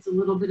forward. It's a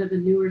little bit of a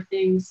newer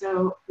thing,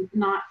 so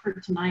not for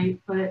tonight,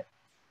 but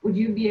would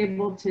you be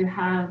able to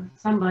have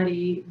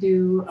somebody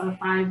do a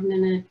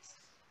 5-minute,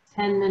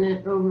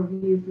 10-minute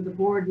overview for the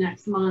board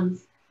next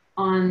month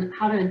on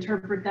how to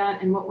interpret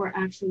that and what we're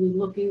actually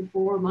looking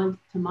for month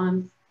to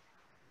month,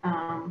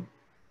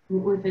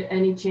 with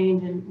any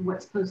change in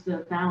what's supposed to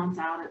balance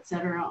out, et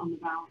cetera, on the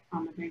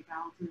bank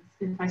balances?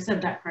 If I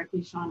said that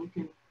correctly, Sean, you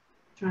can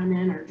chime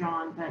in, or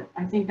John, but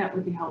I think that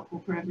would be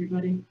helpful for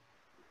everybody.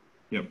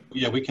 Yep.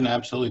 Yeah, we can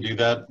absolutely do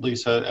that,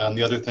 Lisa.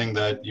 The other thing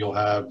that you'll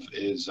have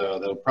is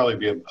there'll probably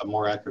be a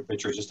more accurate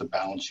picture, is just a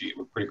balance sheet.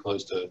 We're pretty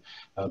close to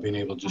being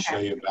able to just show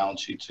you a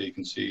balance sheet so you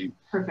can see,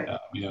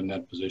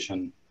 net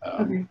position.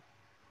 And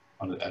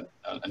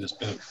it's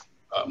been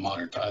a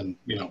modern time,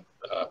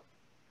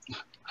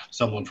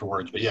 someone for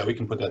words, but yeah, we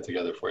can put that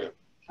together for you.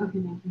 Okay,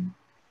 thank you.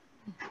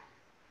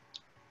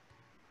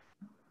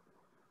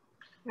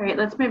 All right,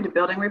 let's move to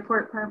building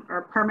report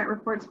or permit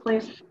reports,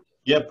 please.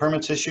 Yeah,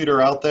 permits issued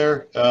are out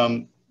there.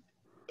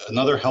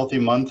 Another healthy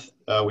month.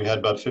 We had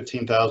about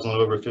 15,000, a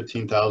little over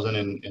 15,000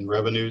 in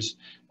revenues.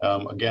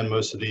 Again,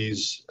 most of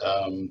these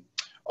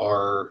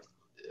are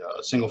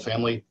single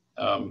family,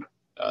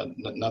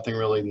 nothing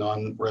really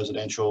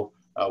non-residential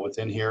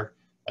within here.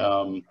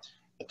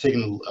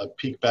 Taking a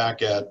peek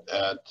back at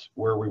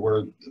where we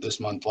were this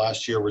month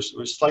last year, we're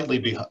slightly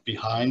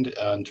behind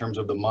in terms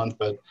of the month,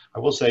 but I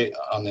will say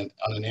on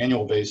an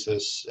annual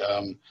basis,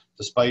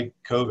 despite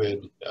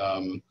COVID,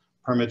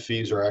 permit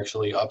fees are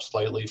actually up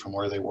slightly from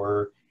where they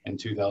were in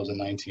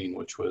 2019,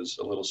 which was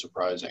a little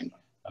surprising.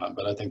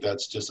 But I think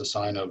that's just a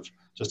sign of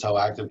just how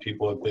active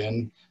people have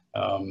been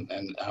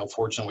and how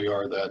fortunate we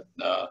are that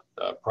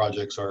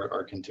projects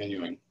are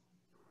continuing.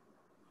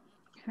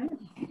 Okay.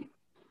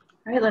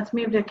 All right, let's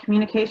move to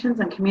communications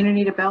and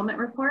community development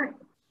report.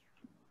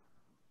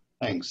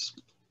 Thanks.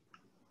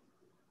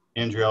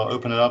 Andrea, I'll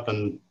open it up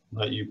and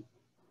let you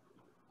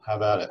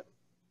have at it.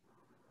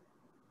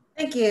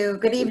 Thank you.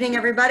 Good evening,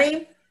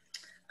 everybody.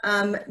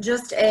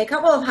 Just a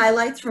couple of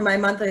highlights from my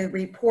monthly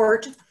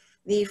report.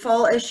 The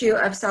fall issue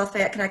of South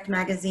Fayette Connect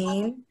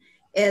magazine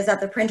is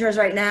at the printers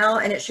right now,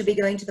 and it should be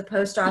going to the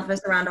post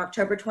office around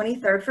October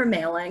 23rd for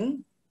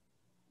mailing.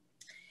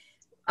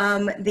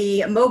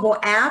 The mobile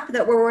app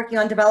that we're working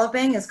on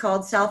developing is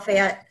called South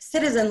Fayette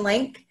Citizen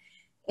Link,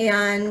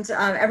 and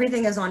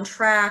everything is on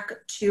track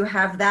to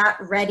have that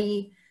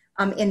ready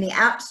in the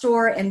App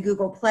Store and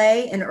Google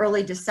Play in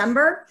early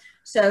December.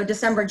 So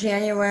December,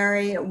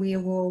 January, we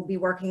will be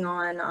working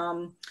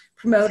on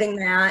promoting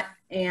that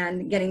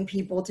and getting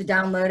people to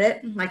download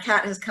it. My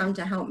cat has come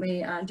to help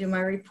me do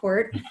my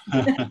report.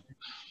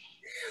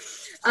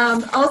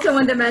 Also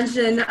wanted to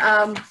mention,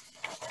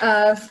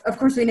 of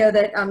course, we know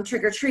that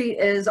Trick or Treat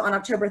is on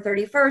October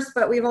 31st,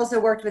 but we've also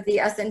worked with the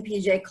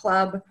SNPJ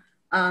Club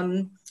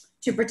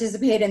to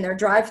participate in their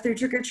drive-through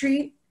Trick or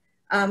Treat,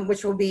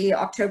 which will be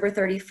October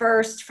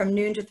 31st from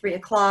noon to 3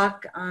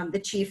 o'clock. The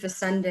chief is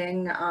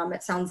sending,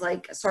 it sounds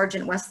like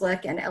Sergeant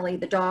Westlick and Ellie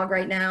the dog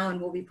right now, and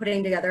we'll be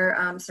putting together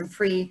some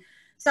free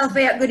South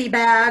Fayette goodie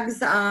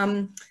bags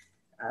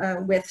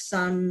with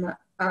some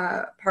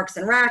Parks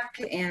and Rec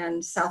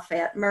and South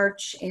Fayette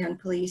merch and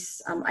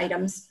police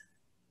items.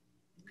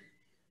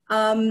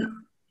 My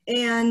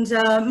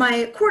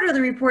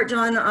quarterly report,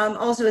 John,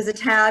 also is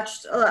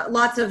attached.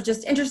 Lots of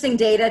just interesting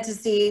data to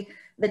see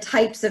the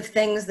types of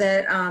things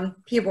that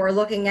people are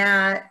looking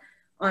at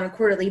on a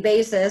quarterly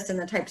basis and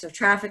the types of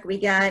traffic we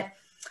get.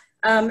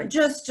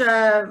 Just,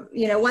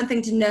 you know, one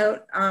thing to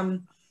note,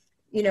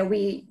 you know,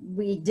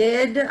 we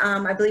did,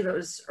 I believe it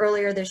was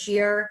earlier this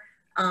year,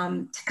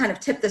 to kind of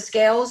tip the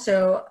scale.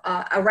 So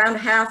around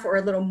half or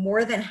a little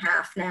more than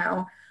half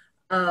now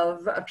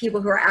of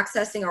people who are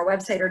accessing our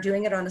website are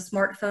doing it on a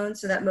smartphone.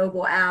 So that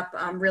mobile app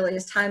really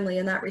is timely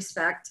in that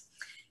respect.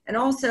 And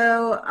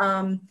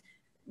also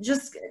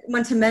just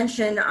want to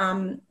mention,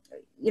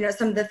 you know,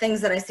 some of the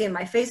things that I see in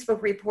my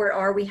Facebook report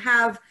are we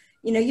have,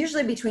 you know,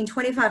 usually between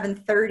 25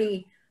 and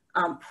 30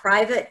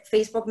 private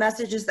Facebook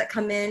messages that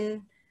come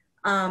in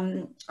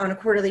on a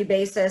quarterly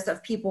basis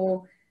of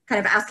people kind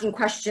of asking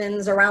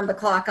questions around the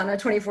clock on a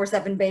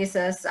 24/7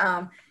 basis.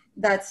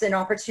 That's an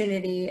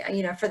opportunity,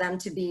 you know, for them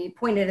to be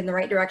pointed in the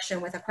right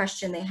direction with a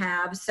question they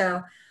have.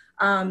 So,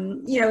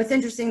 you know, it's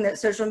interesting that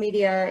social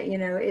media, you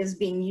know, is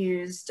being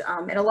used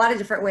in a lot of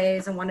different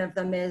ways. And one of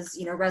them is,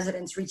 you know,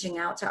 residents reaching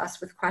out to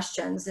us with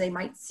questions. They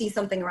might see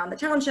something around the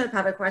township,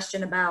 have a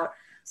question about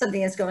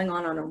something that's going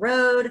on a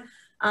road,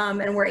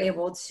 and we're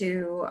able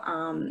to,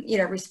 you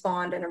know,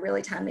 respond in a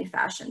really timely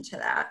fashion to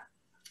that.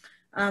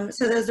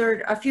 So those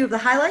are a few of the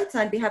highlights.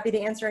 I'd be happy to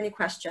answer any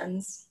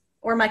questions,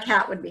 or my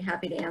cat would be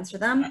happy to answer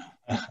them.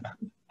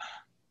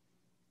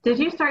 Did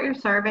you start your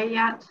survey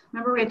yet?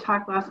 Remember we had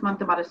talked last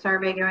month about a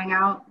survey going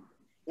out?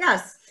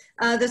 Yes,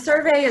 the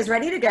survey is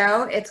ready to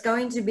go. It's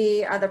going to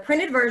be, the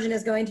printed version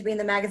is going to be in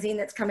the magazine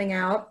that's coming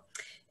out.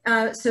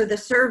 So the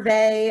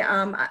survey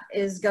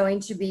is going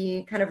to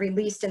be kind of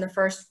released in the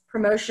first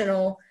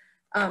promotional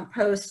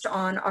post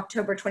on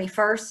October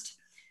 21st.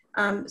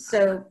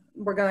 So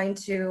we're going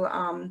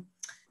to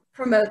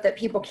promote that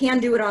people can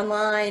do it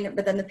online,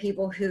 but then the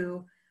people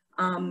who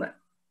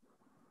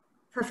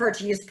prefer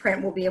to use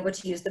print will be able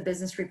to use the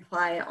business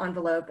reply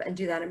envelope and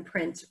do that in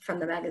print from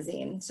the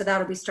magazine. So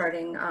that'll be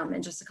starting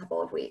in just a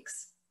couple of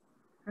weeks.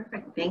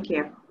 Perfect, thank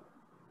you.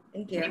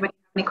 Thank you. Anybody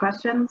have any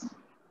questions?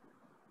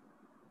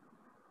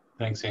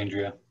 Thanks,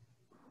 Andrea.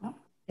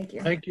 Thank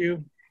you. Thank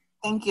you.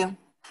 Thank you.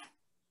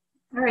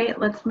 All right,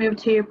 let's move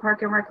to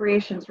Park and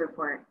Recreations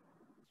report.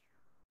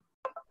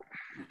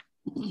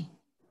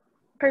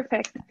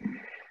 Perfect.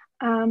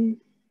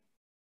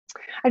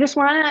 I just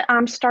want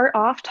to start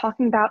off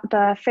talking about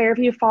the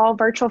Fairview Fall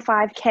Virtual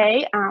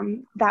 5K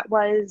that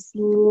was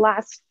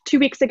 2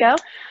 weeks ago.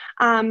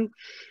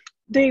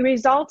 The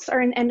results are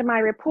in the end of my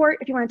report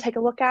if you want to take a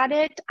look at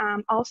it.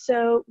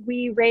 Also,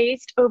 we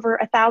raised over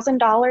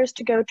 $1,000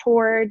 to go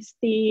towards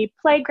the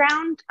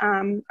playground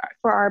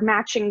for our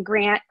matching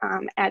grant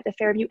at the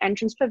Fairview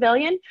Entrance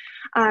Pavilion.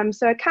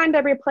 So it kind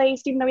of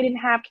replaced, even though we didn't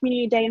have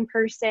Community Day in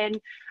person,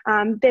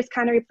 this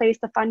kind of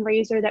replaced the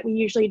fundraiser that we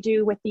usually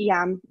do with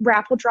the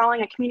raffle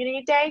drawing at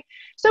Community Day.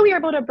 So we were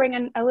able to bring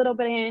in a little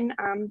bit in,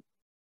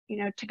 you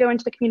know, to go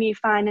into the community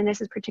fund, and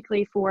this is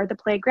particularly for the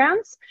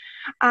playgrounds.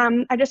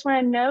 I just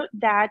want to note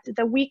that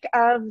the week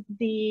of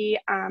the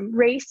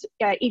race,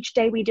 each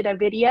day we did a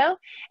video,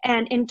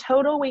 and in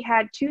total we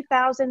had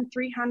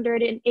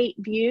 2,308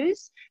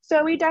 views.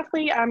 So we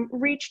definitely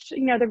reached,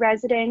 you know, the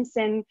residents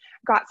and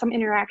got some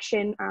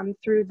interaction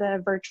through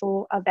the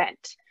virtual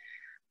event.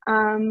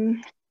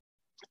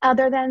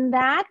 Other than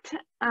that,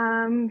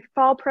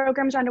 fall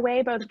programs are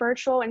underway, both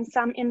virtual and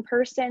some in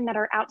person that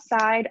are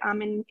outside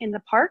in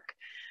the park.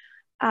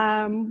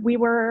 We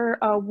were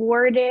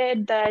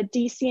awarded the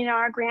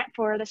DCNR grant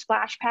for the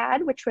splash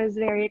pad, which was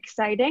very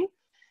exciting.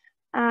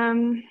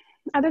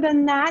 Other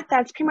than that,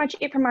 that's pretty much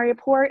it for my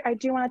report. I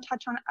do want to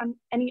touch on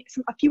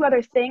a few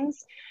other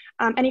things.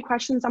 Any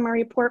questions on my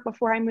report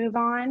before I move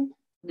on?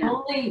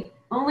 No.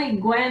 Only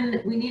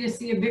Gwen, we need to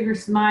see a bigger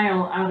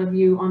smile out of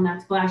you on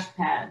that splash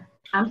pad.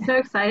 I'm so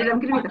excited. I'm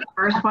going to be the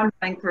first one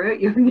running through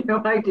it. You have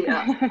no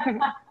idea.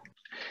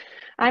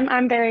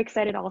 I'm very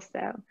excited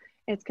also.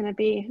 It's going to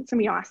be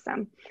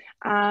awesome.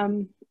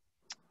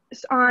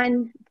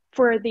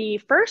 For the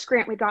first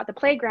grant we got, the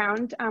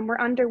playground, we're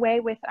underway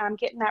with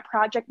getting that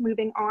project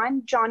moving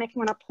on. John, if you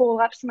want to pull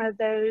up some of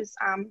those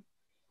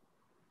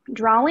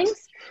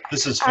drawings.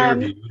 This is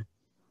Fairview.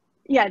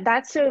 Yeah,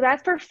 that's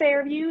for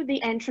Fairview,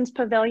 the entrance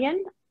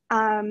pavilion.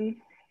 There'll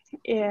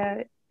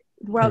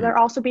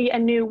also be a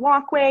new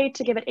walkway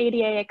to give it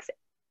ADA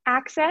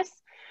access.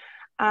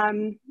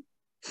 And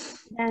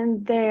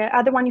the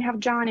other one you have,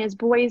 John, is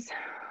Boys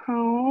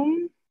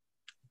Home.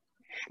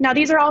 Now,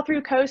 these are all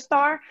through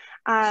CoStar,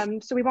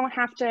 so we won't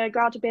have to go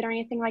out to bid or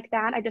anything like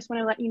that. I just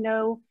want to let you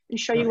know and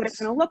show you what it's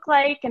going to look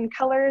like and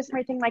colors and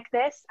everything like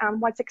this.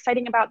 What's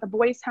exciting about the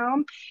Boys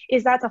Home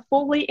is that's a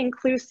fully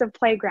inclusive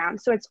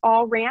playground. So it's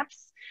all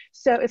ramps.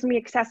 So it's going to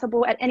be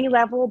accessible at any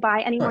level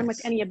by anyone with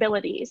any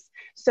abilities.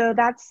 So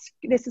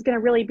this is going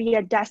to really be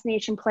a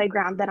destination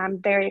playground that I'm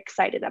very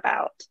excited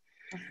about.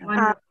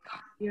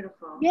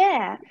 Beautiful.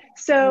 Yeah.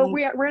 So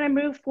we're going to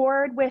move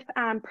forward with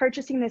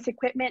purchasing this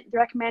equipment. They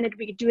recommended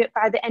we do it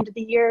by the end of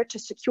the year to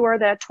secure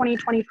the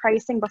 2020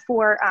 pricing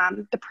before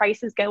the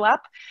prices go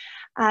up.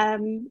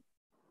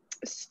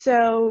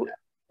 So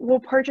we'll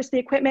purchase the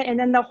equipment and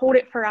then they'll hold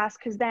it for us,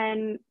 because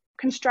then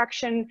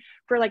construction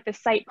for like the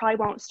site probably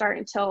won't start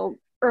until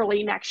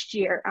early next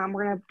year.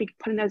 We're going to be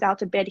putting those out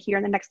to bid here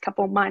in the next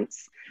couple of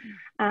months.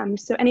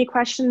 So any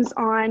questions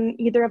on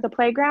either of the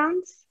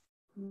playgrounds?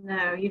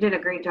 No, you did a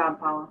great job,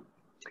 Paula.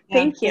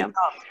 Thank you.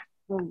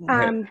 One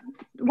other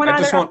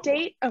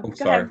update. Oh, I'm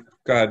sorry.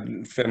 Go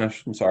ahead,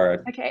 finish. I'm sorry.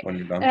 Okay. When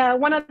you're done.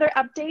 One other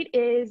update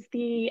is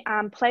the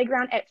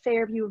playground at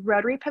Fairview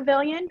Rotary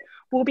Pavilion.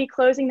 We'll be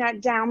closing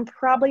that down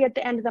probably at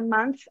the end of the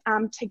month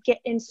to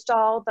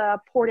install the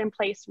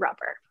poured-in-place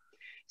rubber.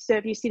 So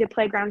if you see the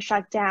playground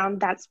shut down,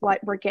 that's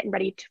what we're getting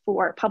ready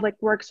for. Public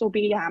Works will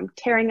be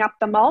tearing up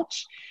the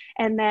mulch,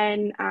 and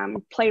then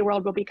Play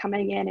World will be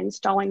coming in and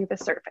installing the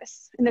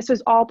surface. And this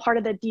was all part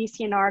of the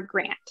DCNR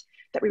grant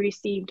that we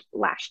received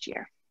last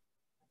year.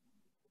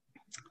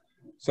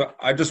 So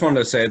I just wanted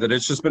to say that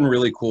it's just been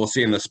really cool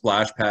seeing the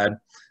splash pad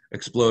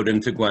explode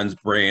into Gwen's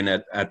brain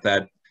at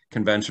that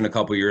convention a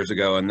couple years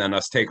ago, and then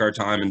us take our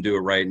time and do it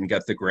right and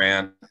get the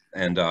grant.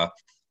 And I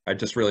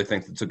just really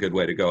think it's a good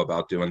way to go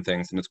about doing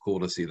things, and it's cool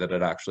to see that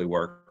it actually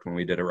worked when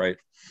we did it right.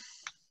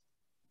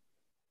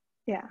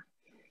 Yeah.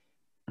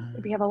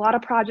 We have a lot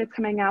of projects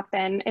coming up,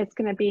 and it's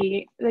going to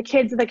be, the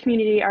kids of the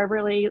community are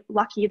really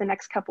lucky the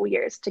next couple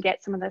years to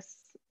get some of this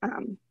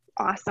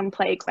awesome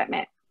play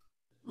equipment.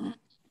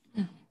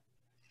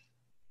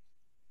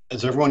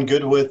 Is everyone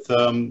good with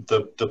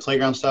the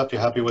playground stuff? You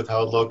happy with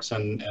how it looks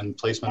and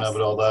placement of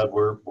it, all that?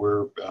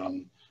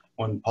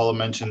 When Paula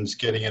mentions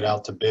getting it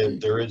out to bid,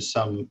 there is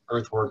some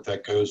earthwork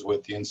that goes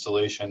with the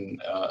installation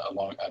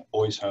along at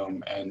Boys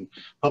Home, and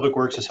Public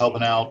Works is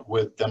helping out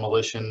with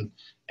demolition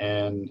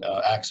and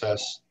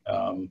access.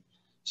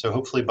 So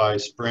hopefully by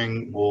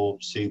spring, we'll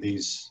see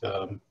these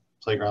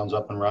playgrounds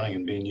up and running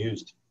and being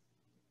used.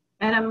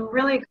 And I'm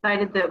really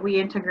excited that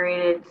we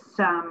integrated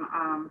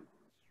some,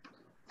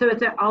 so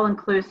it's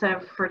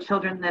all-inclusive for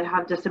children that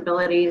have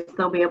disabilities.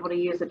 They'll be able to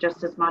use it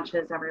just as much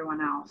as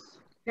everyone else.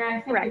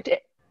 Yeah, I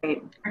think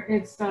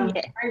it's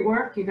great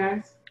work, you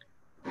guys.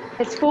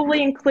 It's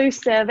fully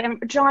inclusive.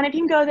 And John, if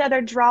you can go to the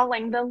other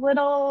drawing, the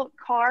little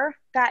car,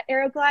 that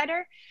aero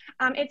glider,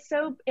 it's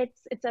a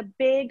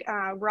big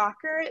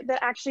rocker that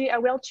actually a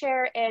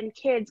wheelchair and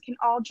kids can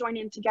all join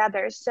in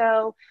together.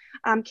 So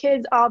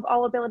kids of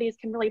all abilities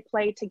can really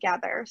play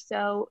together.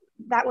 So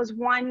that was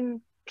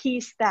one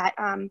piece that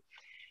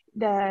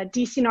the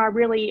DCNR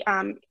really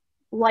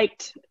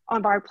liked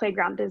on our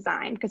playground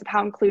design because of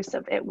how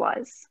inclusive it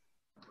was.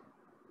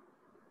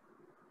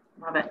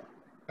 Love it.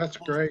 That's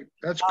great.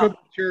 That's good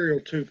material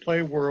too.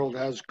 Play World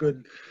has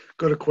good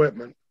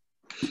equipment.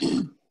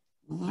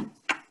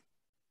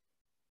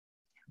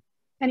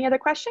 Any other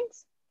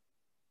questions?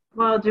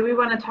 Well, do we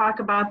want to talk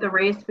about the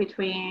race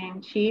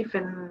between Chief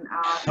and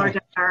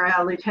Sergeant or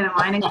Lieutenant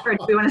Lining, or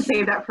do we want to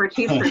save that for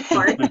Chief's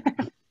report?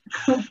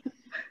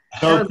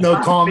 No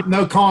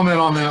comment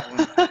on that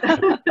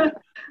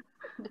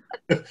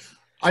one.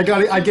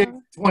 I gave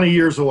 20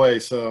 years away,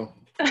 so.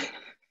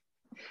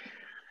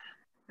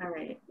 All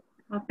right.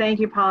 Well, thank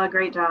you, Paula.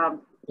 Great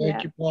job.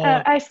 Thank you,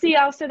 Paula. I see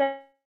also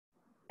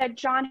that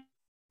John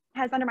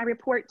has under my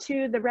report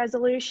too the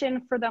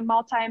resolution for the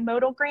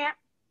multimodal grant.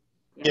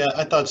 Yeah,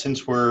 I thought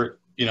since we're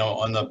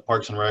on the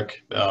Parks and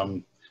Rec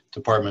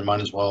department,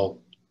 might as well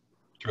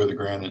throw the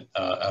grant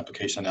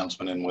application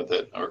announcement in with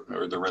it,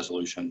 or the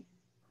resolution.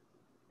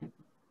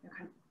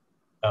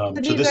 So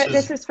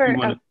this is for,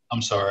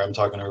 I'm sorry, I'm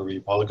talking over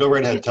you, Paula. Go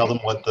right ahead. Tell them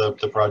what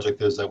the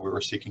project is that we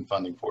were seeking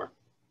funding for.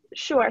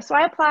 Sure. So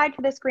I applied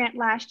for this grant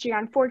last year.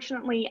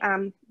 Unfortunately,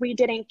 we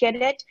didn't get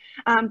it,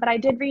 but I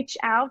did reach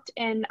out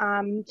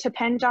to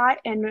PennDOT,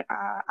 and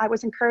I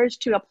was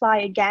encouraged to apply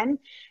again.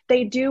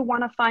 They do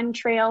want to fund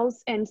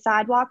trails and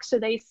sidewalks, so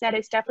they said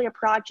it's definitely a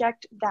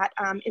project that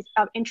is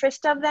of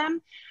interest of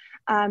them.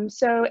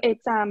 So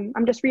it's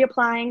I'm just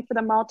reapplying for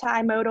the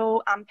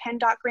multimodal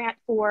PennDOT grant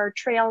for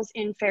trails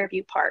in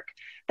Fairview Park.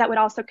 That would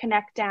also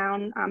connect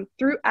down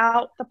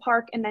throughout the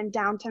park and then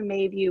down to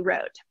Mayview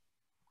Road.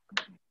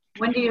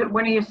 When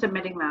are you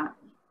submitting that?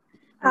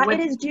 It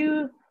is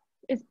due.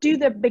 It's due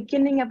the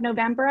beginning of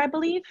November, I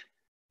believe.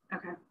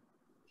 Okay.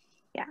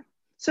 Yeah.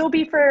 So it'll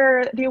be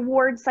for the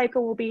award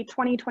cycle will be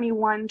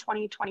 2021,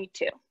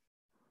 2022.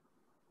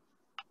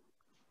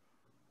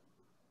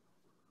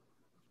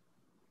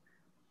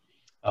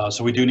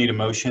 So we do need a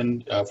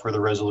motion for the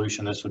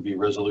resolution. This would be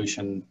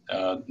resolution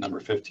number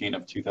 15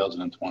 of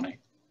 2020.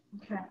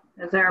 Okay.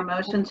 Is there a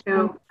motion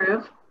to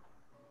approve?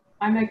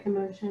 I make the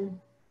motion.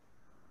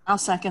 I'll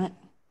second it.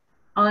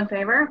 All in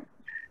favor?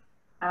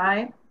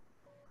 Aye.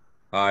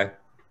 Aye.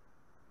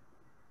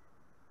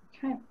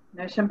 Okay.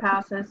 Motion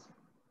passes.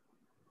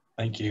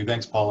 Thank you.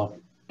 Thanks, Paula.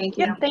 Thank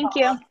you. Yep, thank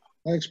you.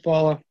 Thanks,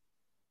 Paula.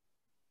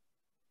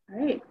 All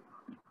right.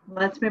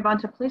 Let's move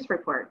on to police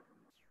report.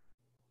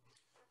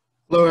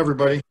 Hello,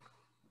 everybody.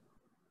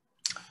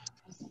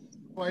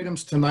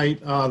 Items tonight.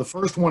 The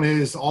first one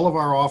is all of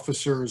our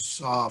officers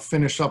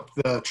finished up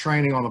the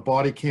training on the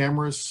body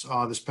cameras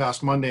this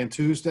past Monday and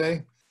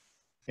Tuesday.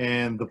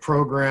 And the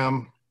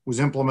program was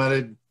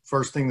implemented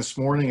first thing this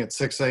morning at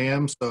 6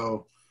 a.m.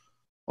 So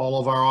all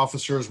of our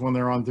officers, when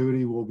they're on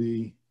duty, will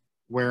be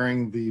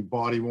wearing the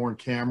body-worn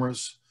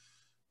cameras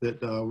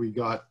that we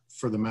got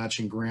for the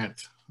matching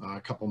grant a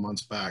couple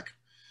months back.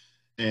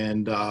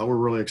 And we're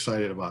really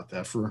excited about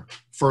that for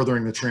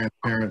furthering the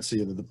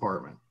transparency of the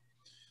department.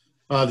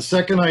 The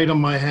second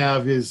item I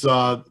have is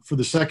for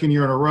the second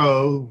year in a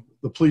row,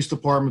 the police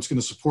department's going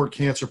to support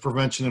cancer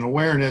prevention and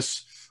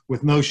awareness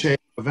with No Shade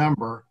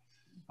November.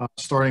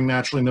 Starting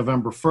naturally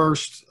November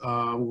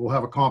 1st, we'll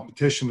have a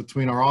competition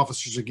between our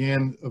officers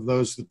again of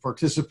those that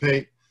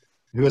participate,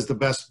 who has the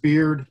best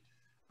beard.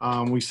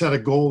 We set a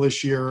goal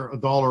this year, a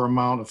dollar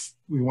amount of,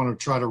 we want to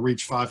try to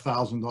reach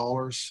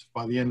 $5,000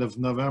 by the end of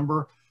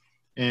November.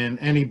 And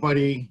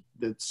anybody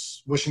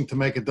that's wishing to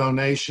make a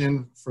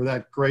donation for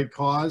that great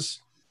cause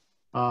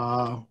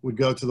would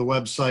go to the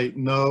website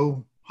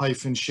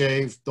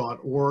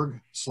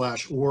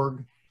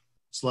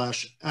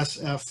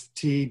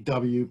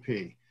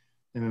no-shave.org/SFTWP.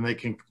 And then they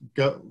can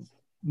go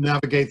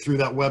navigate through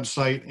that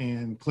website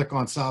and click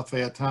on South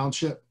Fayette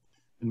Township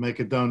and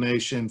make a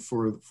donation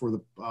for the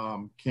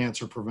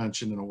cancer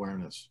prevention and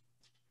awareness.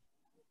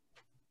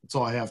 That's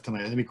all I have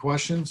tonight. Any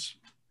questions?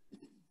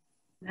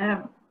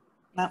 No.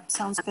 That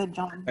sounds good,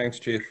 John. Thanks,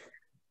 Chief.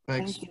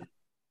 Thanks. Thank you.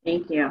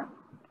 Thank you.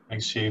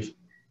 Thanks, Chief.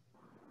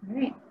 All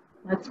right.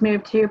 Let's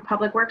move to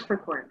Public Works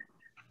report.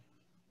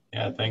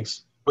 Yeah,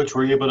 thanks. Butch,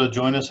 were you able to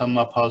join us? I'm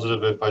not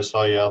positive if I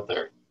saw you out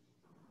there.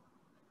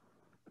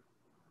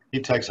 He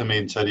texted me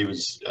and said he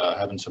was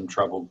having some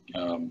trouble.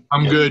 I'm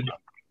good.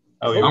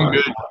 Oh, you I'm are?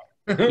 good.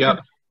 Yep.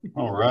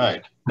 All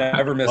right.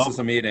 Never misses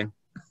a meeting.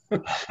 Yeah,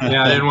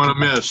 I didn't want to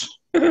miss.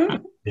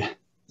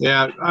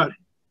 Yeah,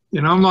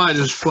 you know, I'm not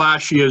as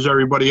flashy as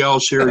everybody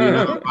else here, you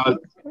know, about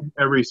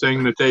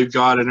everything that they've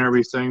got and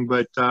everything,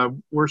 but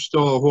we're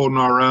still holding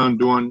our own,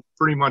 doing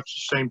pretty much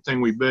the same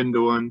thing we've been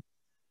doing.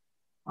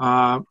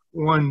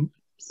 One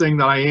thing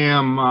that I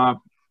am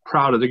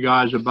proud of the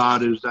guys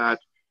about is that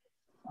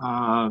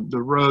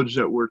the roads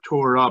that were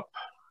tore up,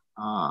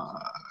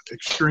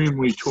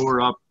 extremely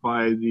tore up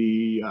by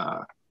the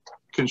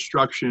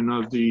construction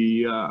of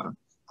the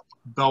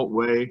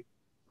Beltway,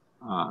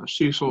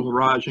 Cecil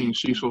Rising,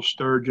 Cecil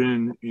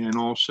Sturgeon, and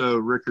also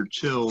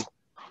Rickards Hill.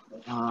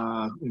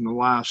 In the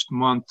last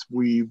month,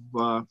 we've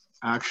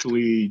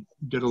actually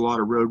did a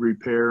lot of road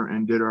repair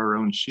and did our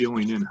own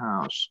sealing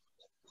in-house.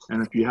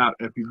 And if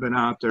you've been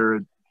out there,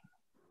 if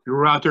you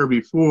were out there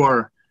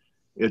before,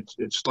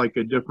 it's like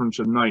a difference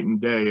of night and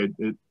day.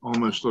 It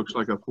almost looks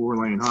like a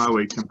 4-lane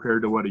highway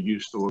compared to what it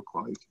used to look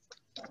like.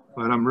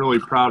 But I'm really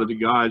proud of the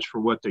guys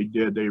for what they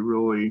did. They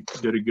really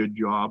did a good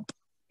job.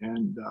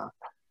 And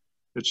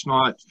it's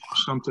not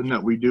something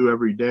that we do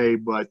every day,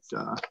 but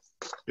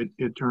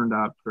it turned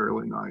out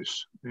fairly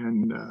nice.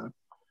 And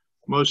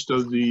most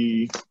of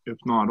the, if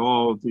not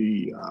all of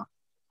the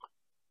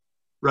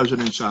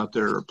residents out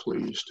there are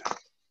pleased.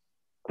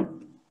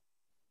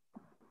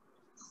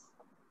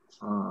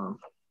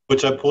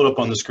 Which I pulled up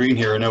on the screen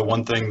here. I know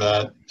one thing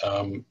that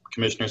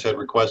commissioners had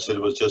requested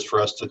was just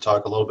for us to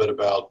talk a little bit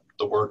about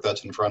the work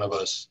that's in front of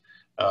us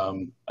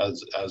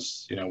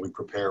as you know, we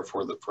prepare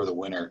for the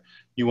winter.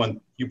 You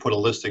put a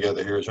list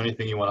together here. Is there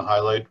anything you want to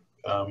highlight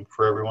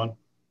for everyone?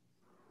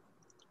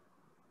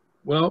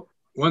 Well,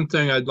 one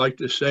thing I'd like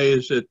to say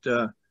is that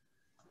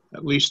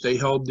at least they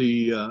held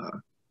the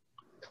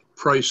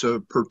price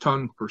of per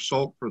ton for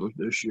salt for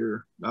this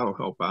year. That'll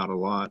help out a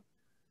lot.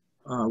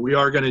 We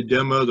are going to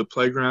demo the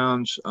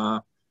playgrounds.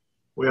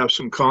 We have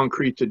some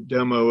concrete to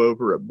demo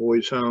over at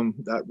Boys Home.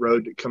 That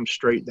road that comes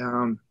straight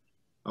down,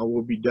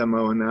 we'll be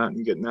demoing that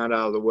and getting that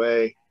out of the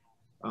way,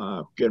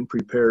 getting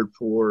prepared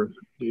for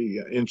the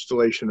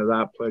installation of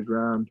that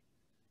playground.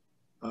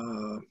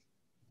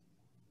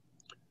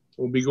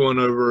 We'll be going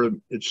over,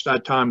 it's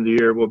that time of the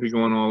year, we'll be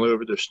going all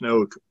over the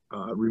snow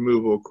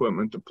removal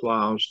equipment, the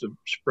plows, the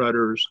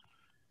spreaders,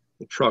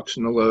 the trucks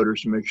and the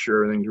loaders to make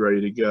sure everything's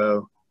ready to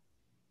go.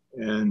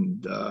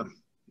 And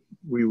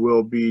we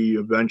will be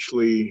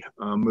eventually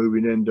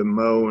moving in to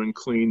mow and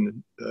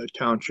clean the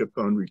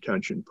township-owned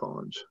retention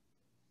ponds.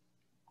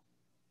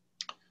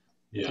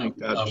 Yeah.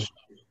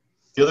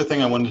 The other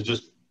thing I wanted to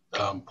just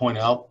point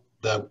out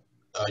that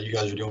you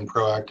guys are doing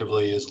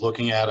proactively is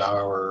looking at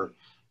our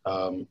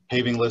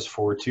paving list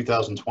for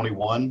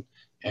 2021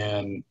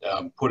 and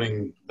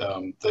putting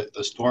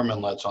the storm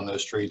inlets on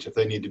those streets, if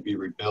they need to be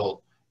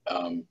rebuilt,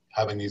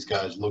 having these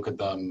guys look at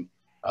them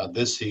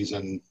this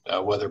season,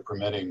 weather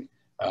permitting,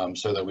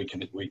 so that we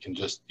can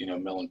just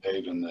mill and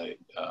pave in the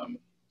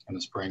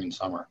spring and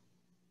summer.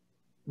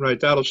 Right,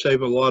 that'll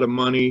save a lot of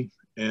money,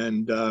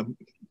 and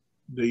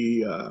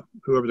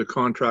whoever the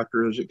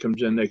contractor is that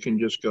comes in, they can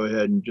just go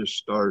ahead and just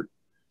start,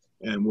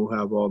 and we'll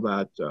have all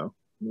that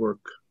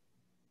work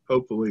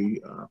hopefully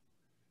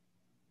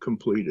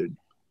completed.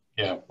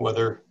 Yeah,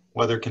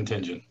 weather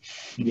contingent.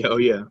 Yeah, oh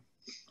yeah.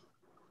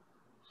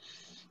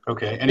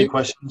 Okay, any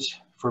questions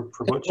for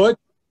Butch? Butch?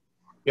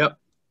 Yep.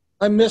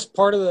 I missed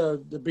part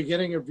of the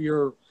beginning of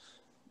your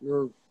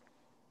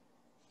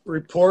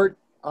report,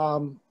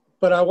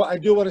 but I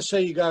do want to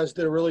say you guys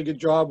did a really good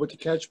job with the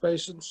catch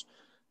basins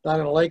down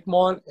in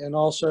Lakemont, and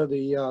also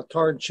the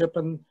tar and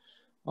chipping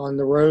on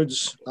the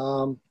roads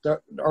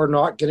that are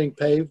not getting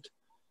paved.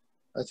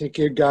 I think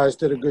you guys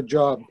did a good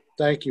job.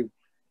 Thank you.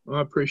 Well,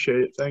 I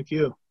appreciate it. Thank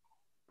you.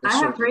 I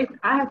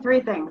have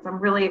three things I'm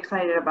really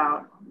excited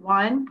about.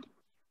 One,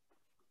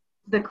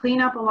 the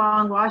cleanup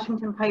along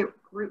Washington Pike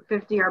Route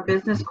 50, our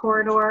business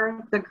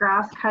corridor, the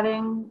grass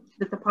cutting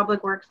that the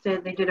Public Works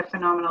did, they did a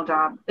phenomenal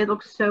job. It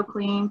looks so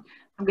clean.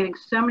 I'm getting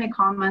so many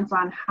comments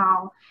on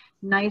how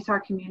nice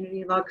our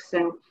community looks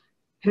and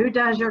who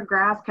does your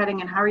grass cutting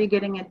and how are you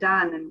getting it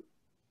done. And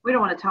we don't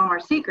want to tell them our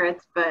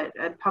secrets, but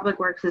Public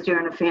Works is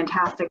doing a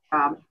fantastic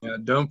job. Yeah,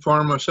 don't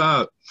farm us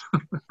out.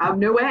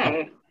 No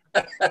way.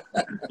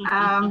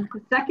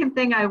 The second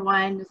thing I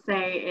wanted to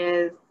say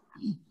is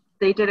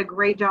they did a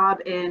great job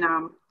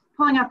in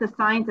pulling out the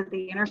signs at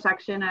the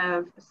intersection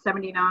of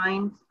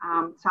 79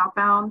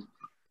 southbound,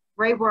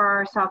 right where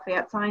our South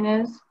Fayette sign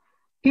is.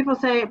 People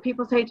say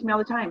to me all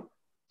the time,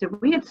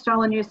 did we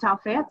install a new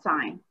South Fayette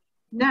sign?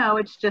 No,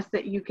 it's just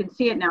that you can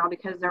see it now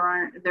because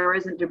there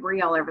isn't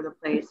debris all over the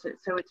place.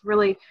 So it's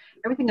really,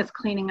 everything is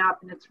cleaning up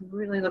and it's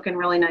really looking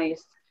really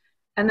nice.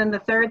 And then the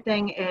third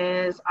thing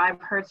is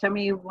I've heard so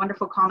many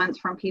wonderful comments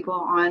from people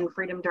on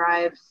Freedom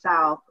Drive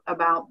South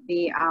about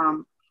the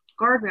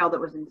guardrail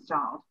that was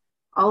installed.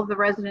 All of the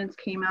residents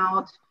came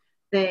out.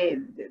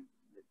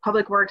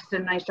 Public Works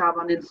did a nice job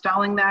on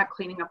installing that,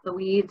 cleaning up the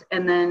weeds,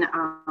 and then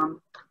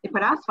they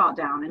put asphalt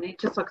down, and it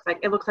just looks like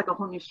a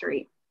whole new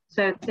street.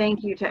 So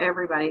thank you to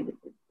everybody.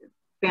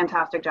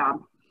 Fantastic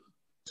job.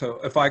 So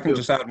if I can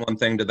just add one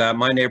thing to that,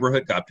 my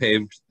neighborhood got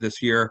paved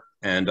this year,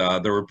 and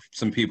there were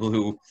some people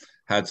who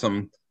had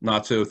some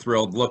not so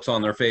thrilled looks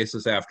on their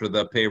faces after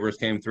the pavers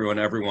came through, and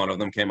every one of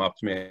them came up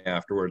to me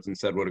afterwards and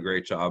said what a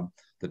great job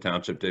the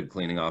township did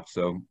cleaning up.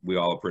 So we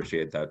all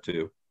appreciate that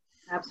too.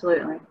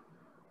 Absolutely.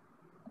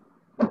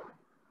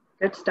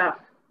 Good stuff.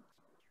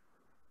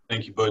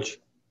 Thank you, Butch.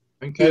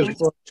 Thank you.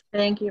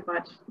 Thank you,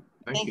 Butch.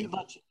 Thank you,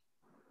 Butch.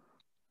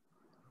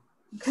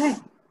 Okay,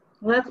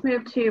 let's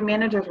move to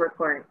manager's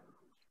report.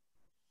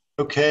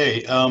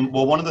 Okay,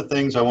 well, one of the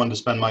things I wanted to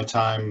spend my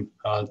time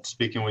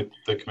speaking with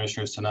the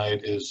commissioners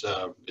tonight is,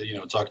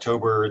 it's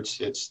October, it's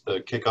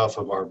the kickoff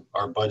of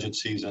our budget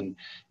season.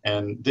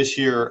 And this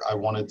year I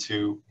wanted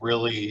to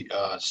really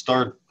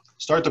start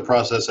the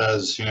process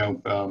as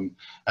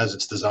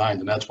it's designed,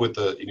 and that's with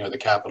the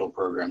capital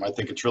program. I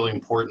think it's really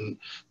important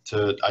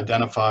to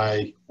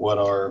identify what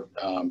our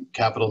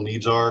capital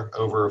needs are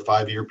over a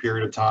 5-year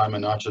period of time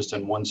and not just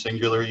in one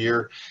singular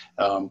year,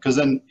 because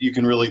then you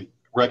can really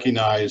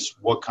recognize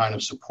what kind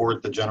of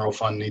support the general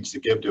fund needs to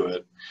give to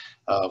it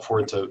for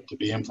it to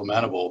be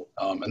implementable.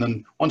 And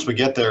then once we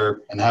get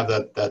there and have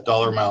that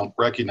dollar amount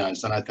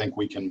recognized, then I think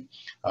we can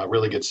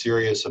really get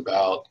serious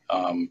about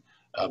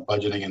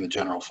budgeting in the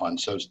general fund.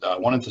 So I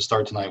wanted to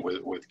start tonight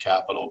with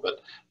capital, but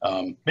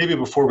maybe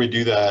before we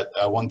do that,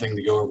 one thing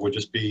to go over would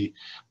just be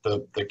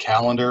the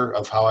calendar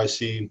of how I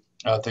see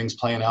things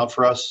playing out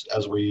for us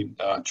as we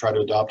try to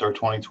adopt our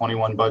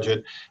 2021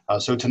 budget.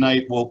 So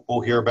tonight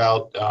we'll hear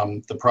about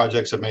the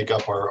projects that make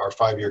up our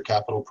 5-year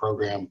capital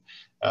program.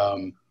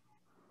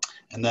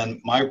 And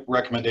then my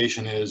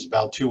recommendation is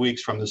about 2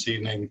 weeks from this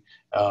evening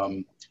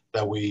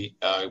that we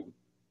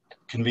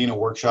convene a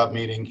workshop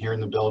meeting here in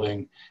the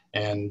building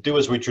and do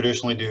as we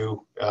traditionally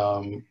do,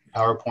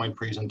 PowerPoint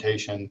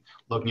presentation,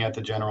 looking at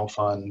the general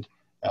fund,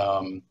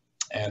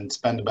 and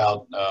spend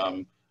about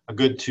a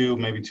good 2,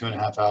 maybe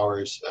 2.5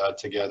 hours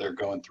together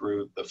going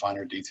through the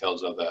finer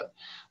details of that.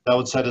 That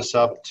would set us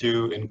up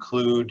to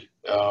include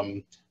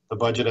the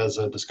budget as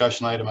a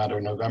discussion item at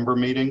our November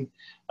meeting,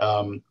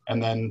 and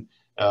then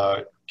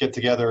get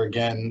together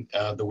again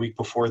the week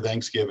before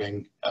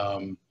Thanksgiving,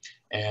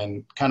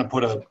 and kind of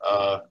put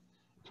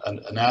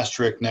an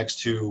asterisk next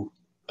to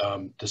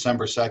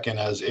December 2nd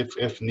as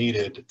if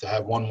needed to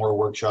have one more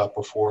workshop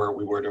before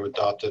we were to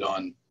adopt it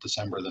on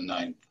December the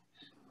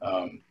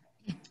 9th.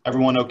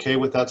 Everyone okay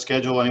with that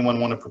schedule? Anyone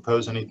want to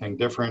propose anything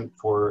different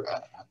for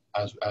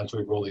as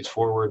we roll these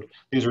forward?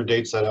 These are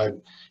dates that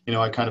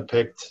I kind of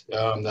picked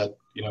that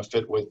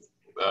fit with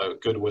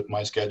good with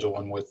my schedule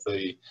and with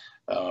the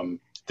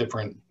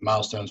different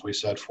milestones we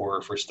set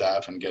for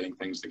staff and getting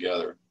things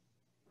together.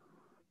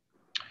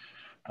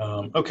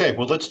 Okay,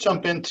 well, let's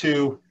jump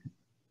into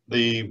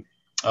the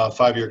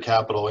 5-year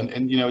capital,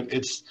 and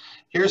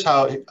here's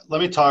how.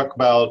 Let me talk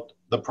about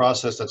the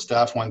process that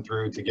staff went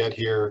through to get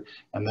here,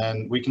 and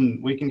then we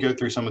can go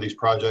through some of these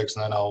projects,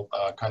 and then I'll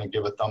kind of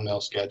give a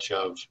thumbnail sketch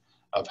of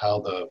how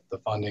the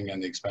funding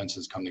and the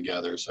expenses come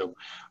together. So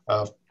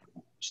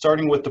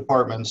starting with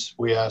departments,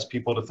 we asked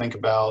people to think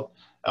about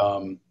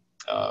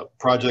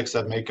projects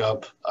that make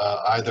up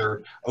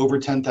either over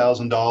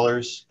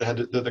 $10,000. They had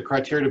the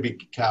criteria to be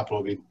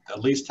capital be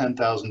at least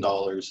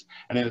 $10,000,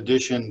 and in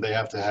addition, they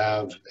have to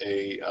have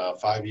a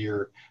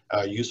 5-year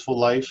useful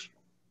life,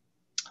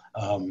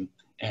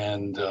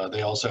 and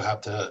they also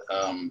have to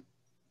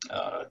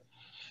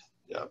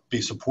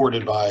be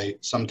supported by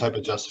some type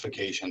of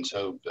justification.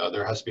 So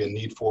there has to be a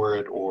need for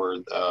it, or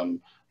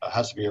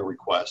has to be a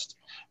request.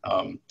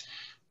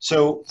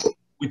 So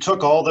we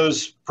took all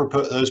those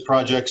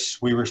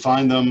projects, we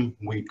refined them,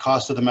 we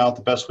costed them out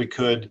the best we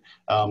could.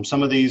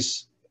 Some of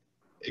these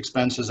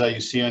expenses that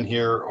you see on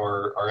here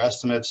are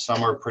estimates,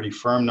 some are pretty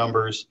firm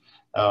numbers.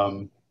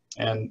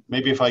 And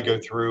maybe if I go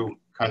through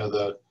kind of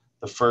the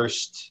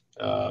first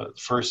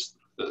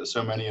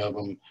so many of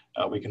them,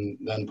 we can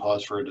then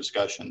pause for a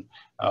discussion.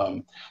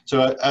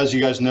 So as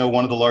you guys know,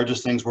 one of the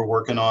largest things we're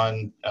working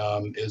on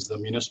is the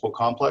municipal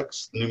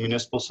complex, the new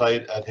municipal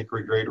site at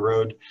Hickory Grade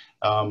Road.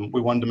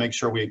 We wanted to make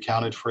sure we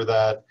accounted for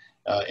that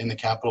in the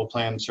capital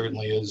plan.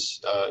 Certainly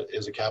is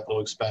a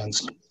capital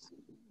expense.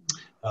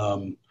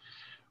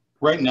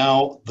 Right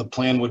now, the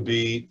plan would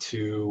be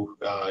to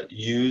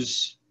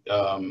use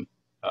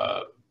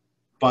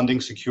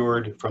funding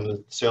secured from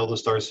the sale of the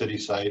Star City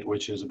site,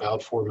 which is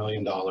about $4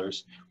 million,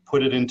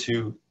 put it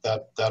into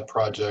that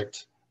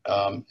project,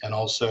 and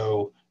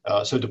also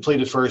so deplete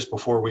it first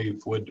before we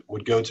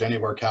would go to any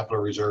of our capital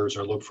reserves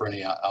or look for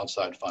any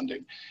outside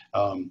funding.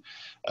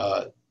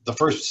 The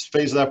first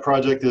phase of that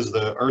project is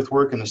the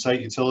earthwork and the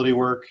site utility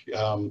work.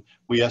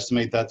 We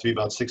estimate that to be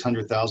about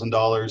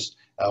 $600,000.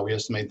 We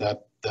estimate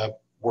that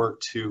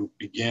work to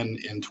begin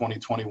in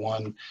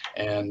 2021,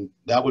 and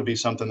that would be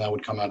something that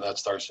would come out of that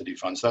Star City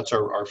fund. So that's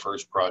our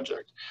first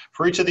project.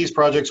 For each of these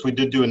projects, we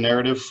did do a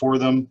narrative for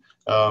them,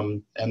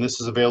 and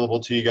this is available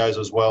to you guys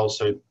as well.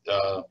 So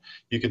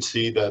you can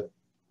see that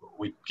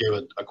we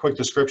gave a quick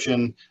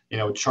description,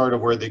 a chart of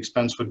where the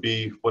expense would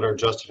be, what our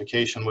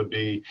justification would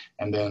be,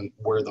 and then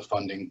where the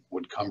funding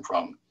would come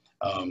from.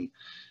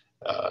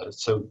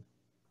 So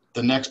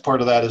the next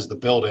part of that is the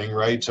building,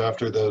 right? So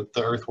after the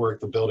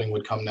earthwork, the building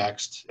would come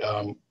next.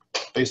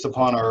 Based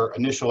upon our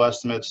initial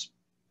estimates,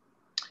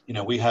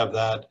 we have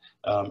that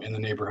in the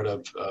neighborhood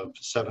of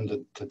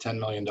 $7 to $10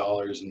 million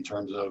in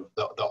terms of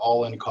the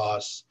all-in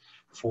costs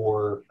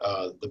for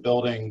the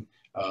building,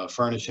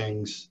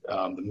 furnishings,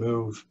 the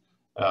move.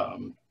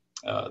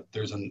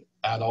 There's an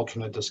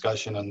alternate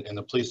discussion in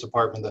the police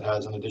department that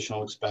has an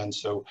additional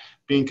expense. So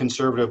being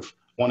conservative,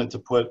 wanted to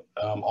put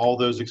all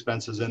those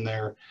expenses in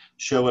there,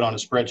 show it on a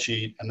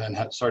spreadsheet, and then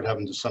start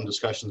having some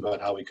discussions about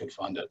how we could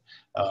fund it.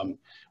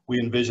 We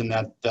envision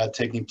that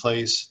taking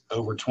place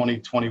over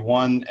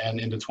 2021 and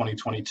into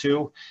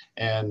 2022,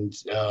 and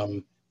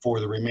for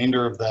the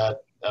remainder of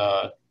that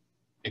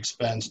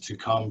expense to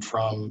come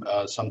from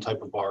some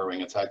type of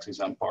borrowing, a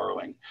tax-exempt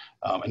borrowing.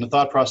 And the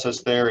thought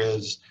process there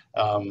is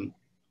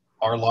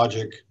our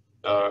logic,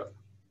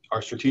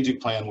 our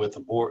strategic plan with the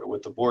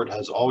board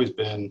has always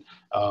been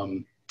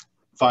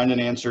find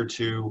an answer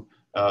to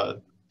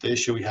the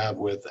issue we have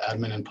with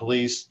admin and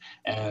police.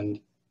 And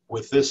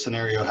with this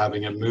scenario,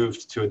 having it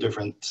moved to a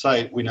different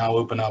site, we now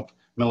open up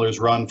Miller's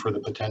Run for the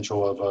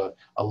potential of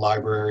a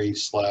library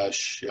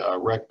 /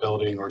 rec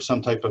building, or some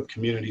type of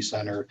community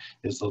center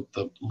is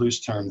the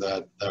loose term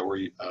that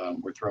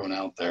we're throwing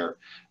out there.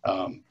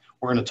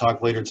 We're going to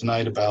talk later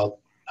tonight about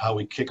how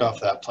we kick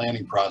off that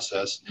planning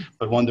process,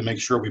 but wanted to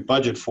make sure we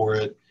budget for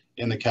it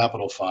in the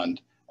capital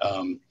fund.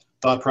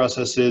 Thought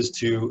process is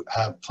to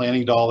have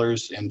planning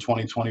dollars in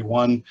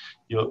 2021.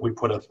 We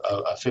put a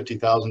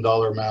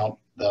 $50,000 amount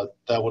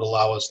that would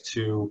allow us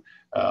to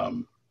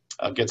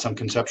get some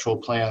conceptual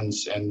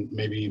plans and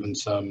maybe even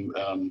some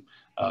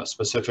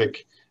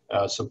specific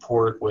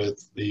support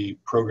with the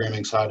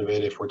programming side of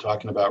it if we're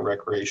talking about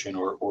recreation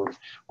or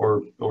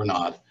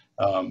not.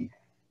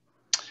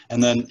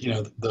 And then, you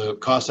know, the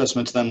cost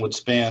estimates then would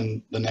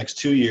span the next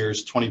 2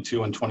 years,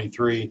 22 and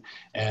 23.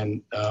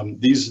 And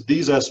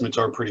these estimates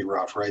are pretty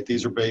rough, right?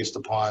 These are based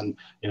upon,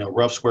 you know,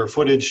 rough square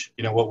footage,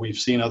 you know, what we've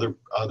seen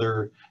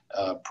other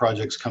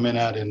projects come in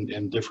at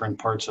in different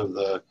parts of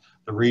the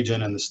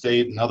region and the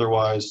state and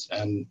otherwise.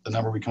 And the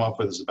number we come up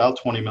with is about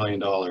 $20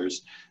 million.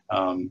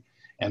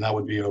 And that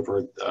would be over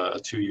a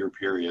 2-year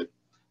period.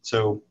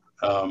 So,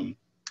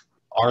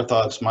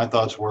 my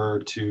thoughts were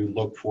to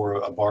look for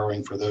a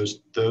borrowing for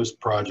those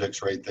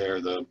projects right there,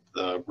 the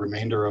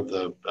remainder of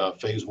the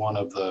phase 1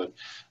 of the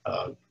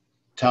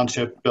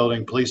township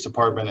building, police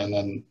department, and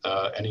then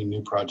any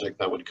new project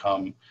that would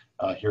come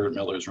here at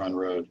Miller's Run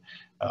Road.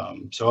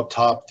 So up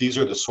top, these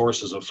are the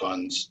sources of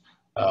funds.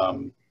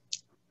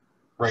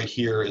 Right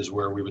here is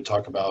where we would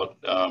talk about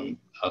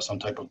some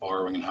type of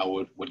borrowing and how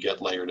it would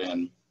get layered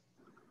in.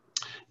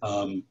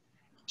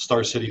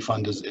 Star City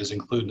Fund is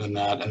included in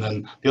that. And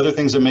then the other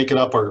things that make it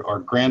up are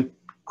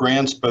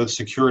grants, both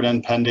secured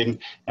and pending,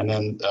 and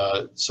then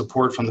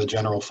support from the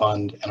general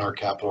fund and our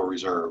capital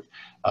reserve.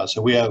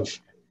 So we have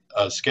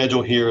a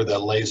schedule here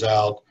that lays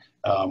out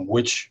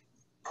which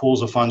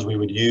pools of funds we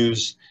would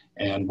use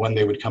and when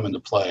they would come into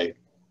play.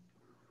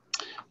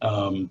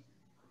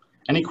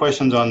 Any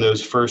questions on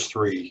those first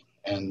 3?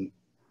 And,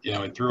 you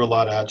know, I threw a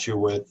lot at you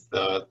with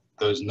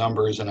those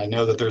numbers, and I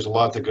know that there's a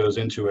lot that goes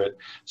into it.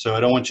 So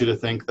I don't want you to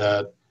think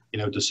that, you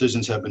know,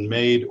 decisions have been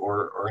made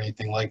or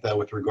anything like that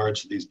with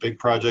regards to these big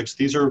projects.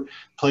 These are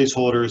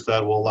placeholders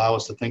that will allow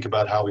us to think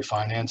about how we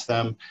finance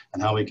them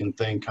and how we can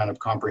think kind of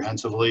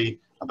comprehensively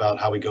about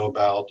how we go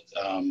about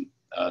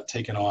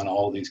taking on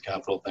all of these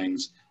capital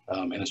things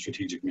in a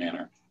strategic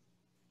manner.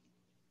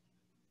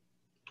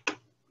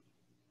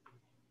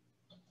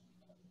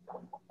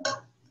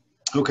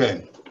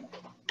 Okay,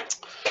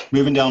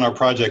 moving down our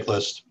project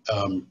list.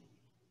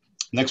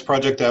 Next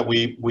project that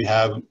we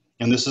have,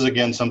 and this is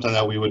again something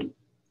that we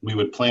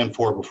would plan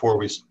for before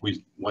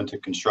we went to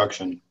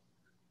construction.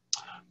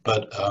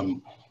 But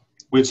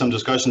we had some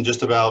discussion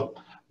just about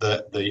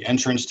the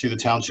entrance to the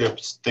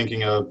townships,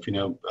 thinking of, you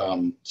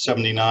know,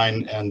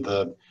 79 and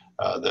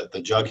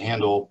the jug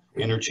handle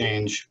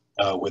interchange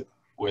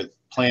with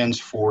plans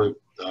for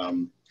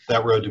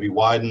that road to be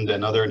widened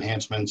and other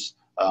enhancements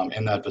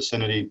in that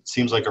vicinity.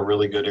 Seems like a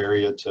really good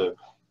area to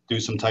do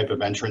some type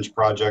of entrance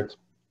project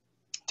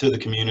to the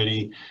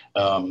community.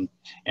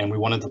 And we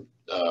wanted to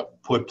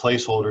put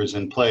placeholders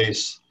in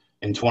place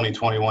in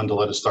 2021 to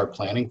let us start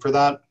planning for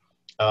that.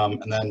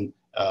 And then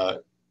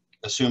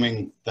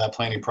assuming that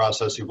planning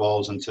process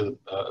evolves into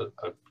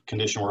a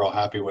condition we're all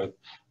happy with,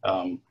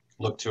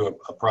 look to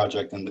a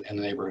project in the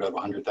neighborhood of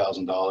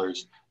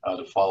 $100,000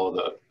 to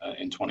follow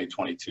in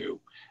 2022.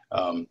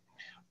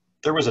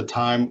 There was a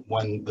time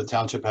when the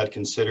township had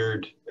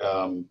considered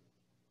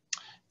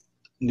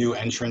new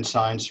entrance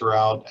signs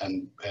throughout,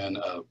 and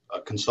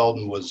a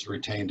consultant was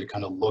retained to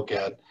kind of look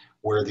at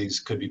where these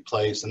could be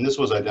placed. And this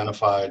was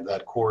identified,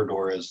 that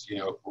corridor, as, you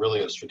know, really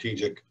a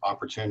strategic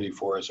opportunity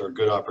for us, or a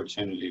good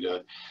opportunity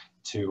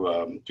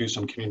to do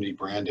some community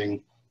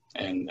branding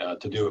and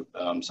to do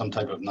some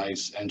type of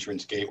nice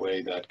entrance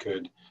gateway that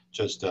could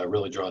just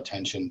really draw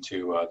attention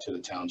to the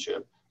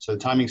township. So the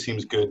timing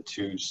seems good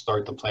to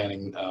start the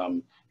planning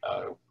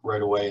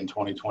right away in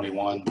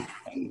 2021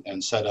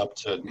 and set up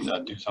to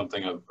do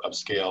something of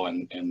scale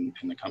in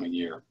the coming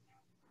year.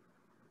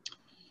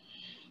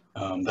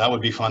 That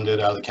would be funded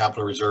out of the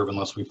capital reserve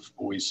unless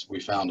we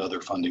found other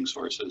funding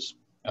sources.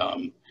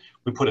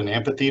 We put an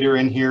amphitheater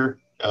in here.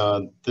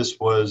 This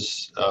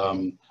was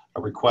a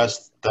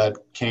request that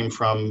came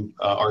from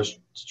our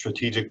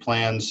strategic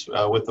plans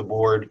with the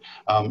board.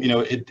 You know,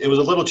 it was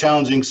a little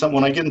challenging.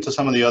 When I get into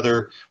some of the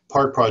other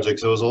park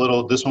projects, this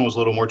one was a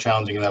little more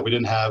challenging in that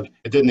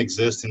it didn't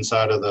exist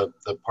inside of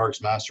the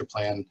parks master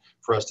plan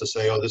for us to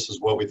say, oh, this is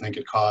what we think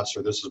it costs,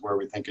 or this is where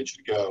we think it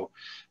should go.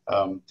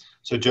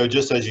 So Joe,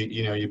 just as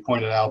you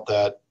pointed out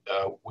that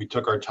we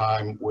took our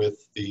time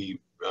with the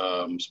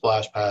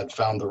splash pad,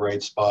 found the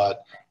right spot,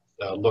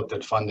 looked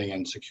at funding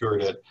and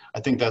secured it. I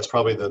think that's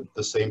probably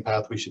the same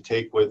path we should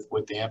take with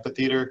the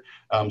amphitheater.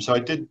 So I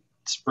did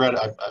spread.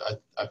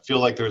 I feel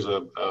like there's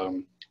a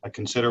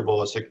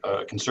considerable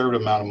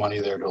conservative amount of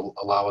money there to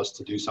allow us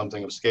to do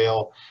something of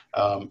scale.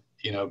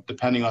 You know,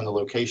 depending on the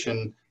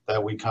location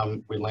that we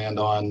land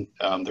on,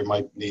 there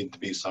might need to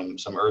be some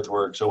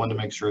earthwork. So I wanted to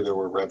make sure there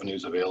were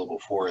revenues available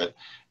for it.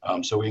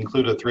 So we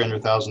included a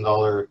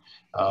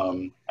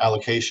 $300,000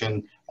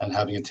 allocation and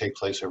having it take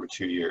place over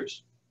 2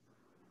 years.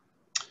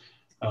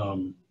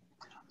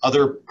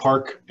 Other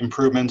park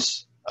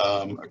improvements,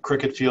 a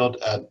cricket field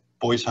at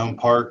Boys Home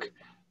Park,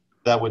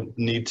 that would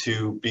need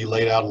to be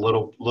laid out a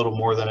little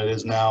more than it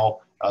is now.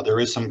 There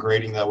is some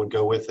grading that would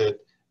go with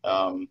it.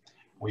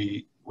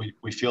 We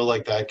feel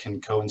like that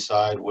can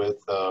coincide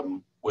with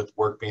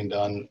work being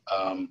done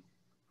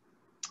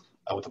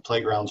with the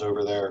playgrounds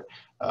over there.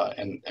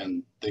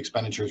 and the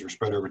expenditures were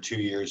spread over 2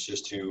 years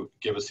just to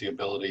give us the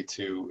ability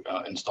to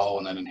install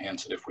and then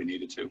enhance it if we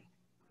needed to.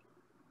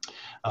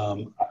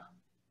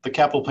 The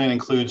capital plan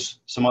includes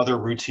some other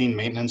routine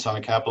maintenance on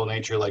a capital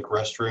nature, like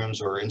restrooms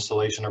or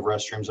installation of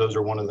restrooms. Those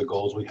are one of the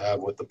goals we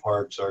have with the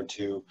parks, are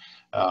to,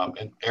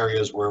 in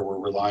areas where we're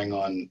relying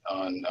on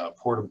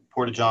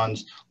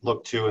porta-johns,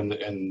 look to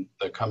in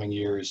the coming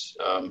years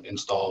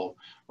install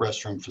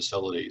restroom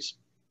facilities.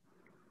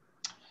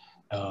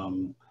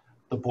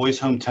 The Boys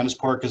Home Tennis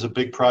Park is a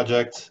big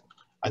project.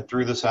 We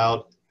threw this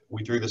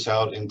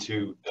out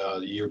into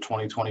the year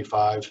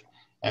 2025.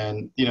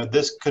 And, you know,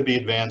 this could be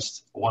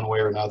advanced one way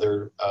or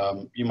another.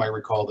 You might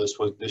recall this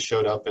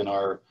showed up in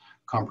our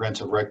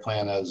comprehensive rec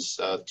plan as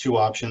 2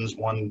 options.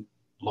 One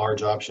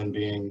large option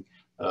being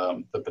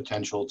the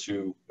potential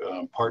to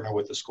partner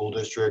with the school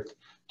district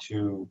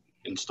to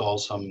install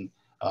some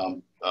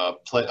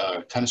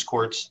tennis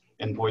courts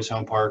in Boys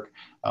Home Park.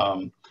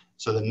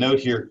 So the note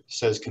here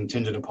says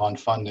contingent upon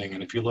funding.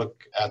 And if you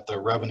look at the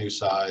revenue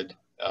side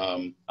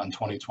on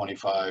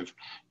 2025,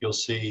 you'll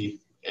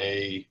see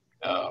a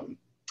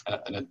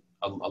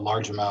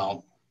large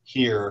amount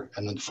here,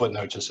 and then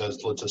footnote just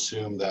says, let's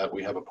assume that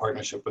we have a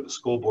partnership with the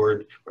school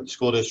board or the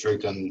school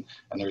district, and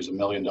there's $1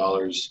 million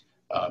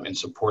in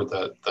support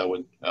that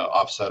would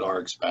offset our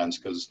expense.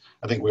 Because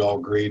I think we all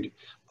agreed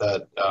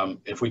that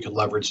if we could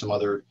leverage some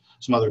other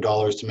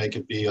dollars to make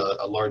it be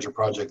a larger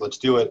project, let's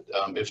do it.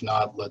 If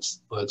not,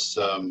 let's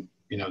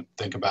you know,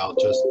 think about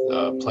just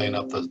playing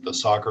up the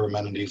soccer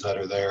amenities that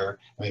are there,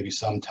 maybe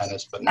some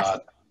tennis, but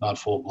not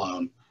full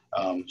blown.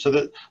 So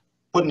that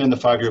putting in the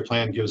 5-year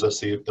plan gives us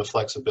the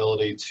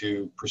flexibility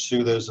to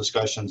pursue those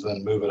discussions,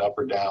 then move it up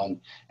or down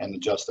and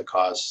adjust the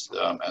costs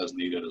as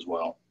needed as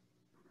well.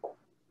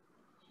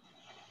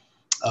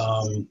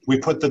 We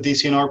put the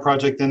DCNR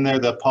project in there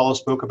that Paula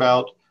spoke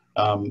about.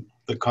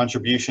 The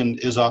contribution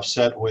is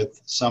offset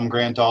with some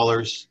grant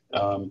dollars.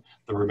 The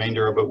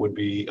remainder of it would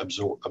be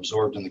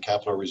absorbed in the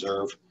capital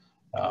reserve,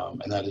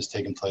 and that has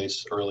taken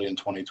place early in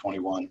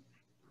 2021.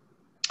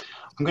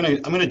 I'm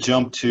gonna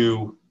jump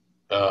to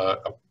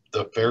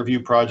the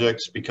Fairview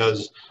projects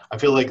because I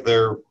feel like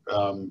they're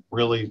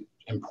really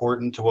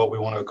important to what we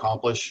want to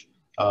accomplish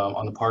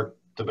on the park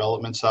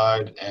development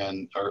side,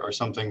 and are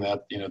something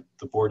that, you know,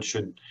 the board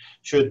should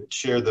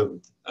share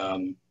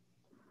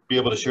be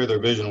able to share their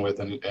vision with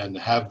and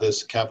have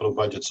this capital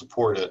budget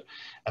support it.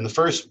 And the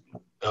first,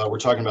 we're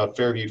talking about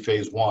Fairview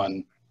Phase 1.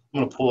 I'm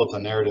going to pull up the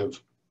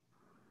narrative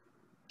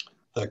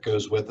that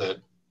goes with it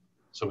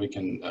so we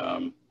can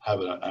have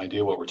an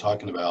idea what we're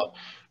talking about.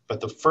 But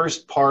the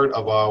first part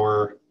of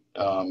our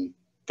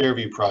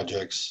Fairview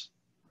projects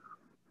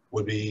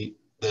would be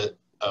the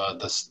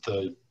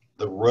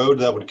road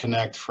that would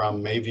connect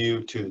from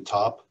Mayview to the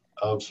top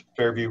of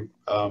Fairview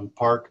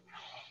Park,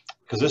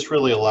 because this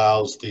really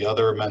allows the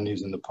other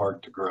amenities in the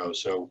park to grow.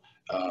 So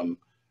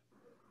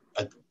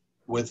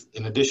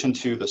in addition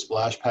to the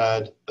splash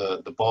pad,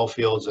 the ball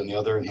fields, and the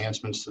other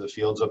enhancements to the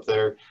fields up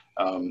there,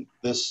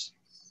 this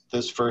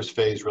first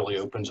phase really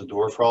opens a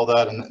door for all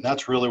that. And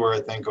that's really where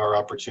I think our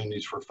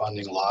opportunities for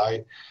funding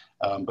lie.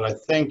 But I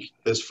think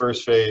this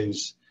first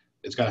phase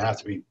is going to have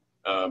to be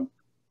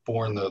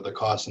borne the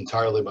cost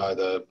entirely by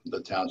the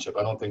township.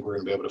 I don't think we're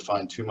going to be able to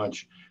find too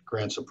much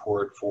grant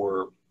support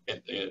for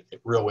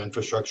real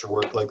infrastructure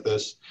work like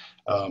this.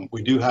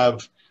 We do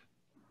have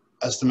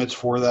estimates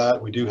for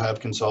that. We do have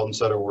consultants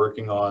that are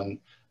working on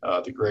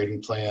the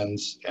grading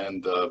plans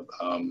and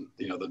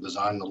you know, the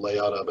design and the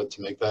layout of it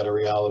to make that a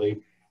reality.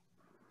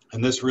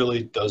 And this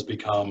really does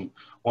become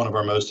one of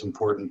our most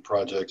important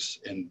projects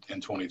in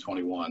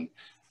 2021.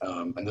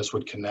 And this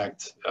would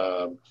connect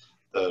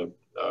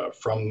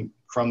from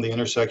the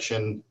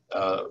intersection,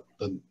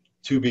 the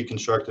to-be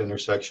constructed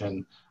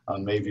intersection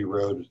on Mayview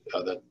Road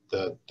that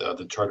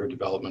the charter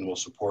development will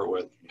support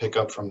with, pick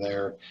up from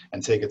there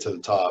and take it to the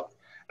top.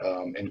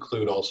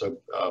 Include also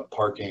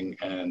parking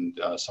and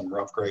some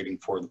rough grading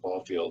for the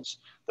ball fields.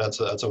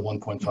 That's a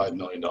 $1.5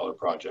 million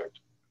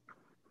project.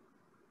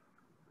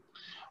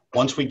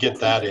 Once we get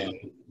that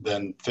in,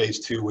 then phase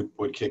 2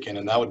 would kick in,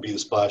 and that would be the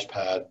splash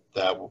pad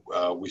that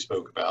we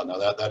spoke about. Now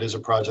that is a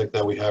project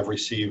that we have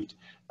received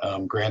a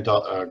grant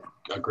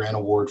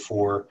award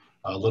for,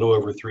 a little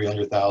over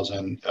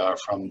 $300,000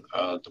 from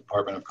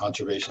Department of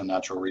Conservation and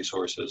Natural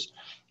Resources.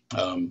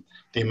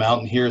 The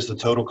amount here is the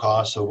total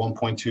cost, so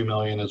 $1.2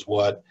 million is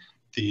what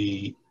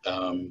the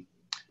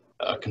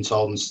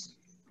consultants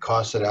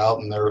costed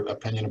out in their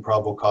opinion of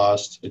probable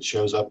cost. It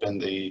shows up in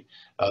the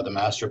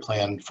master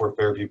plan for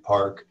Fairview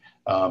Park.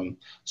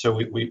 So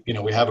we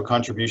have a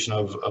contribution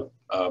of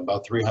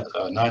about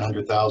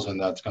 $900,000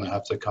 that's going to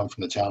have to come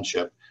from the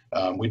township.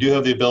 We do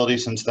have the ability,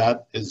 since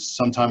that is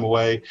some time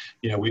away,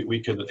 we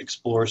could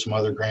explore some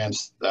other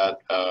grants that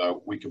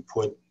we could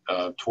put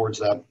towards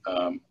that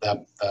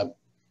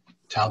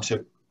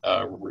township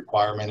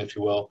requirement, if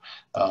you will.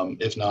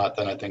 If not,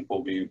 then I think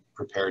we'll be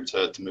prepared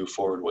to move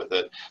forward with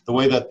it. The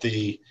way that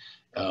the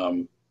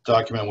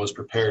document was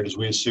prepared is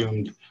we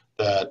assumed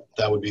that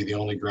would be the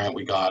only grant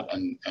we got,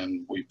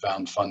 and we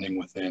found funding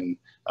within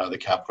the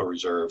capital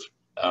reserve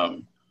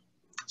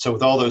So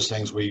with all those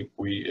things,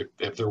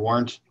 if there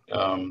weren't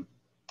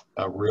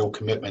real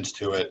commitments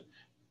to it,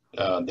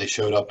 they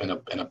showed up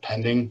in a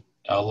pending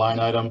line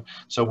item.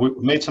 So we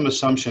made some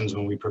assumptions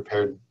when we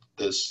prepared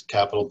this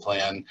capital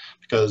plan,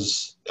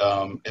 because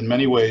in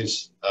many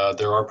ways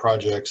there are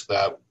projects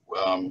that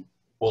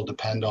will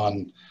depend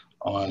on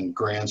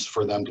grants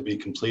for them to be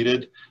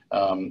completed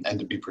and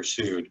to be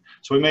pursued.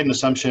 So we made an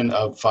assumption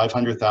of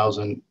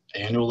 500,000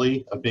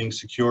 annually of being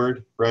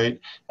secured, right?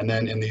 And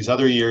then in these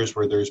other years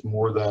where there's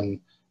more than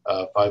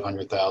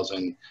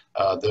 500,000,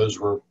 those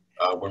were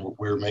when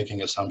we were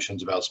making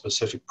assumptions about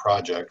specific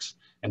projects.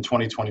 In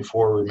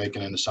 2024, we're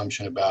making an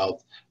assumption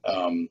about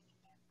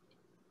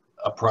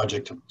a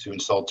project to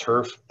install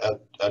turf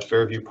at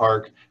Fairview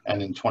Park,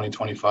 and in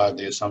 2025,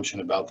 the assumption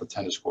about the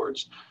tennis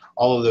courts.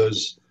 All of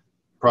those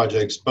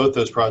projects, both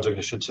those projects,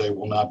 I should say,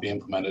 will not be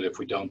implemented if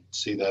we don't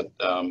see that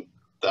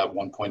that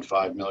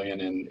 1.5 million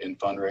in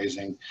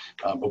fundraising.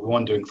 But we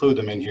wanted to include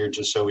them in here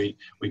just so we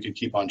could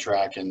keep on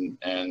track and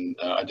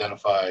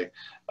identify,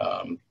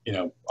 you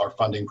know, our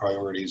funding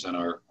priorities and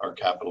our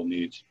capital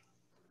needs.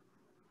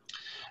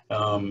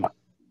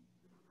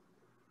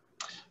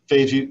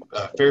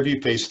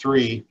 Fairview Phase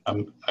 3,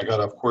 I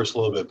got off course a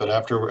little bit, but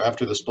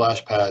after the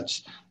splash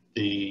pads,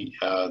 the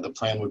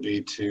plan would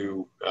be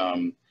to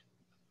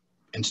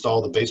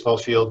install the baseball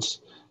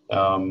fields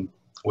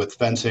with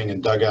fencing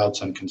and dugouts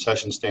and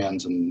concession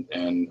stands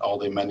and all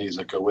the amenities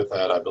that go with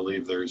that. I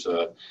believe there's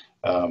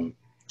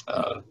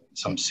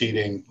some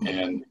seating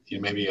and, you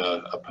know, maybe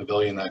a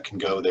pavilion that can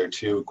go there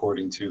too,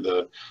 according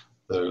to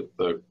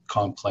the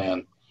comp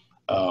plan.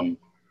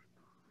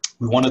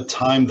 We want to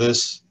time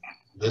this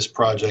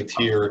project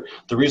here.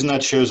 The reason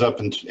that shows up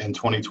in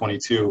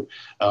 2022,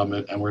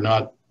 and we're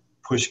not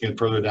pushing it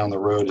further down the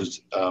road,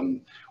 is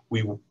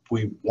we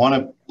want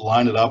to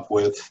line it up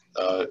with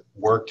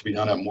work to be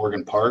done at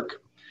Morgan Park.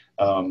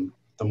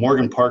 The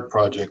Morgan Park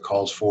project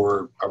calls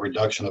for a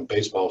reduction of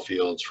baseball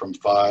fields from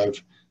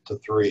 5 to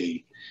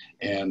 3.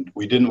 And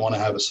we didn't want to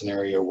have a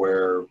scenario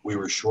where we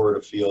were short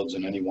of fields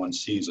in any one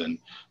season.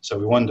 So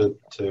we wanted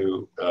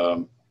to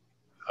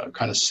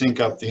kind of sync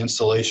up the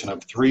installation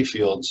of 3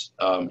 fields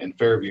in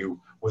Fairview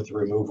with the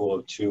removal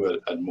of 2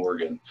 at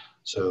Morgan.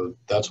 So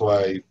that's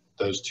why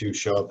those 2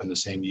 show up in the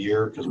same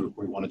year, because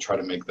we want to try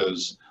to make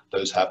those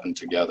happen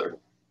together.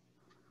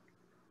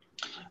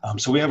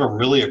 So we have a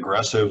really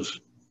aggressive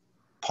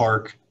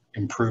park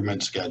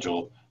improvement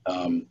schedule.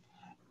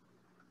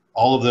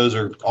 All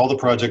the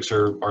projects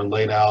are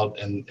laid out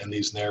in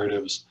these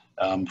narratives.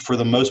 For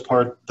the most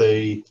part,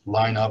 they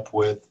line up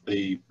with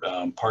the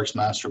Parks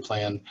Master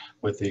Plan,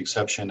 with the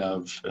exception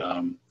of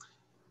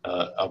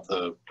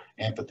the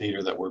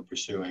amphitheater that we're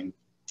pursuing.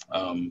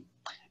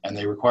 And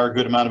they require a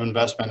good amount of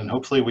investment, and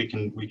hopefully we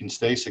can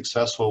stay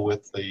successful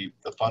with the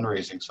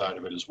fundraising side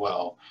of it as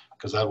well,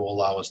 because that will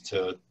allow us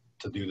to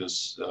do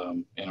this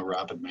in a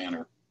rapid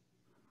manner.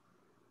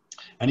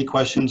 Any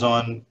questions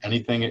on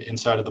anything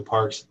inside of the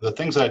parks? The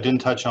things that I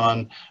didn't touch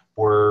on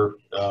were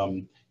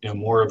you know,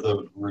 more of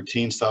the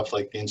routine stuff,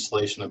 like the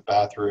installation of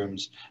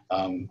bathrooms,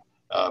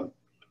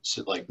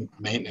 so like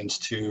maintenance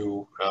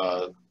to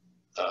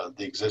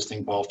the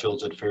existing ball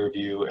fields at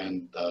Fairview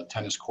and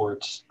tennis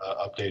courts,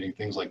 updating,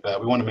 things like that.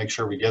 We want to make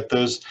sure we get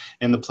those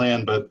in the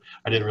plan, but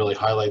I didn't really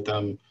highlight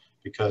them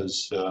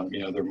because you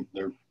know,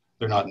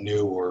 they're not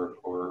new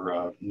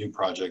or new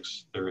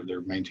projects.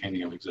 They're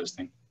maintaining of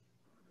existing.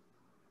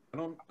 I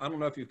don't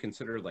know if you've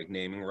considered like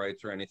naming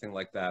rights or anything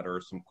like that,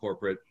 or some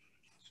corporate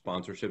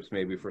sponsorships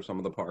maybe for some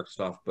of the park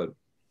stuff, but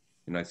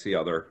you know, I see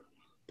other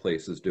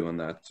places doing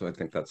that, so I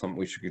think that's something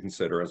we should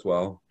consider as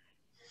well.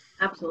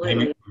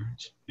 Absolutely.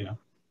 Yeah.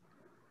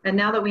 And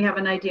now that we have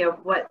an idea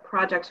of what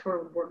projects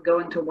we're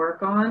going to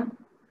work on,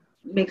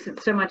 it makes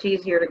it so much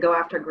easier to go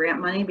after grant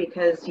money,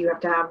 because you have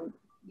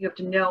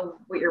to know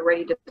what you're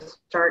ready to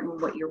start and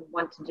what you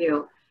want to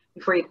do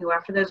before you can go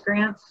after those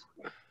grants.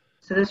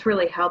 So this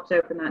really helps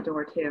open that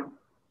door too.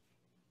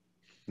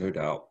 No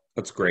doubt.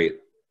 That's great.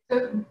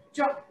 So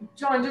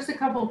John, just a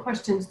couple of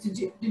questions. Did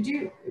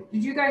you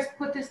guys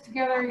put this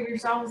together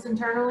yourselves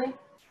internally?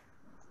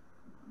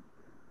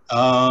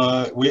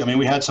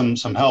 We had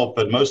some help,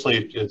 but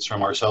mostly it's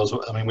from ourselves.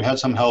 I mean, we had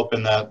some help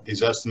in that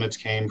these estimates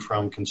came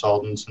from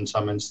consultants in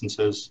some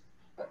instances.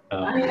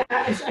 I mean,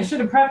 I should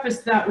have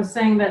prefaced that with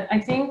saying that I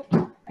think,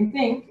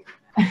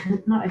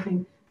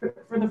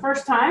 for the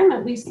first time,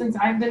 at least since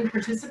I've been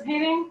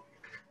participating,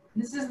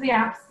 this is the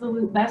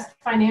absolute best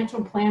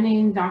financial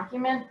planning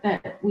document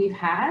that we've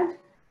had,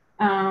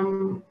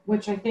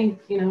 which I think,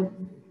 you know,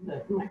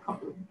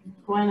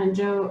 Glenn and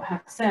Joe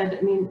have said.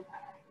 I mean,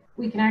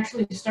 we can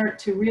actually start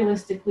to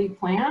realistically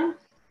plan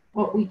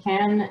what we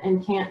can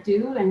and can't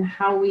do, and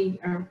how we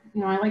are,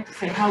 you know, I like to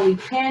say how we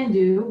can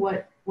do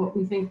what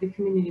we think the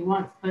community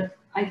wants. But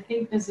I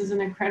think this is an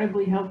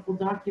incredibly helpful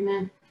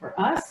document for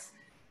us.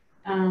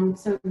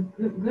 So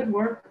good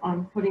work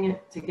on putting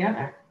it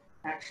together,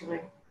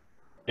 actually.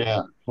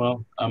 Yeah,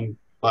 well, I'm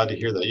glad to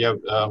hear that. Yeah,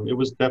 it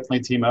was definitely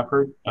a team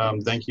effort.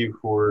 Thank you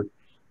for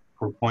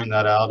pointing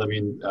that out. I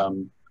mean,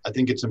 I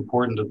think it's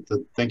important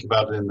to think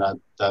about it in that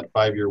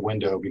 5-year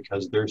window,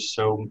 because there's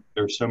so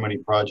many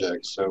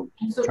projects. So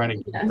trying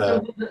to get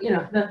that. So, you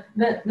know,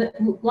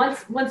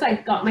 once I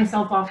got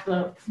myself off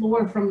the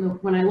floor from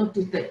when I looked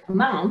at the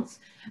amounts,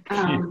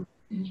 and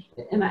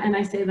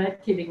I say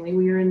that kiddingly,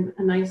 we are in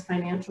a nice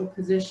financial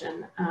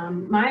position.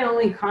 My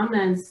only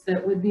comments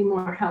that would be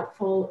more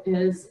helpful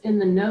is in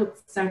the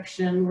notes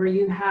section where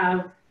you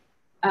have,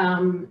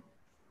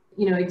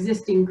 you know,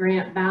 existing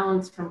grant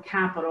balance from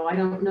capital. I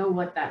don't know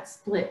what that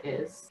split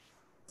is.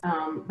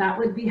 That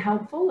would be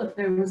helpful if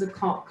there was a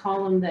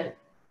column that,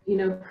 you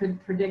know,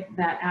 could predict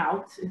that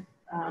out.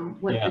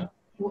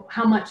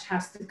 How much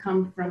has to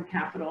come from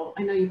capital.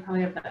 I know you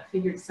probably have that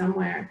figured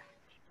somewhere.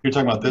 You're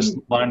talking about this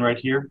line right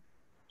here?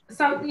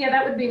 Yeah,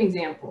 that would be an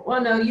example.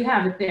 Well, no, you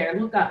have it there.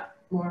 Look up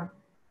more.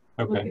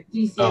 Okay. Look at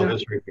DC. Oh,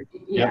 this right here.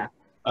 Yeah. Yep.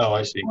 Oh,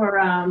 I see. Or,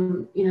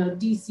 you know,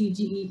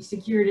 DCGE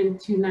secured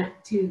into,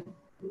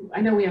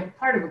 I know we have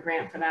part of a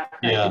grant for that.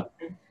 Yeah.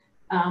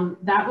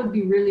 That would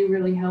be really,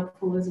 really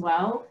helpful as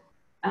well.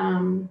 I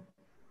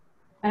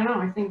don't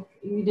know, I think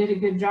you did a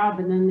good job,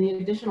 and then the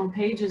additional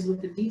pages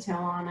with the detail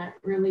on it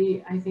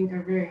really, I think,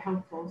 are very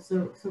helpful.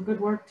 So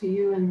good work to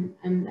you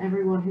and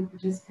everyone who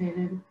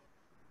participated.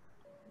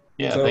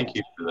 Yeah, thank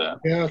you for that.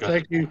 Yeah,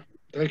 thank you.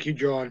 Thank you,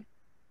 John.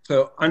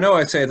 So I know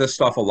I say this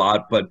stuff a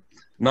lot, but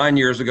 9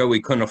 years ago,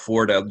 we couldn't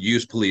afford a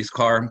used police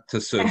car.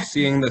 So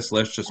seeing this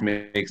list just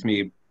makes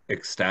me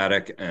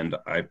ecstatic, and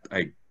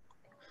I'm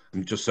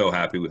just so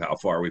happy with how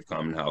far we've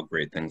come and how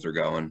great things are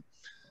going.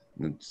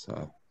 It's,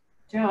 Joe,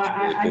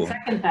 really cool. I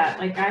second that.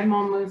 Like, I'm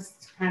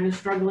almost kind of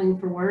struggling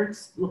for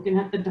words, looking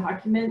at the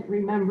document,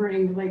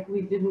 remembering like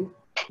we didn't,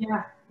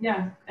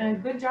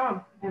 good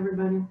job,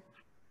 everybody.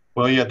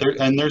 Well, yeah,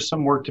 there's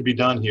some work to be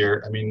done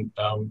here. I mean,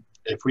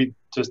 if we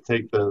just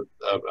take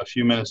a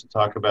few minutes to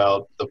talk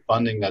about the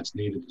funding that's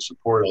needed to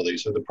support all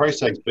these. So the price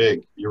tag's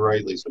big, you're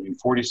right, Lisa. I mean,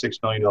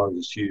 $46 million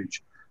is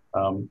huge.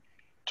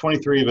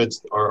 23 of it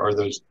are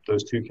those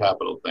two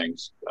capital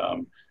things.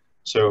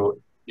 So,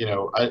 you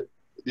know,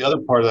 the other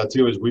part of that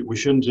too is we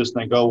shouldn't just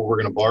think, oh, we're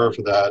going to borrow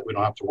for that. We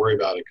don't have to worry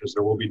about it, because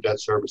there will be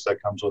debt service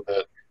that comes with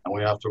it, and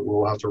we'll have to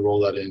roll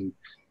that in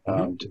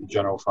to the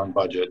general fund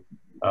budget.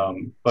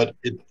 But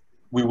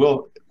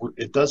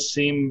it does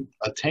seem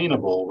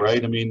attainable,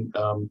 right? I mean,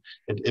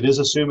 it is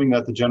assuming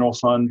that the general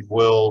fund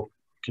will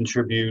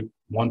contribute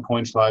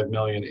 $1.5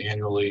 million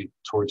annually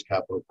towards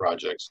capital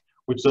projects,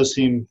 which does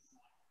seem,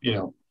 you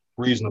know,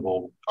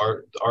 reasonable.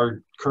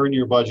 Our current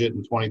year budget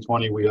in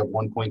 2020, we have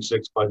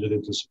 1.6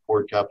 budgeted to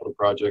support capital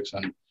projects,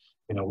 and,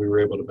 you know, we were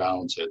able to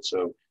balance it.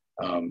 So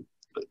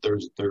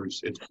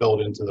it's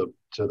built into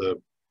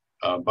the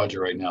budget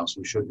right now,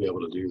 so we should be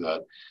able to do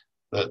that.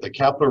 The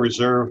capital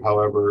reserve,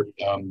 however,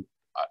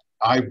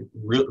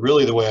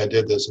 really the way I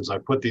did this is I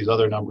put these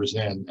other numbers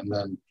in, and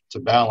then to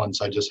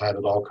balance, I just had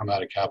it all come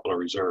out of capital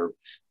reserve.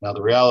 Now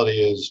the reality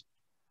is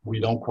we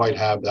don't quite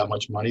have that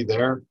much money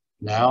there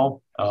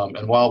now,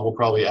 and while we'll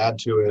probably add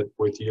to it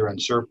with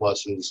year-end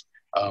surpluses,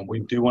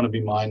 we do want to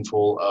be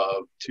mindful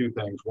of two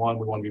things. One,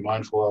 we want to be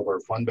mindful of our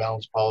fund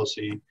balance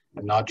policy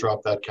and not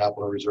drop that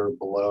capital reserve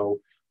below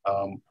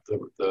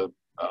the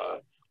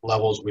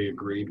levels we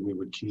agreed we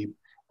would keep.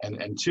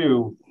 And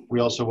two, we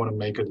also want to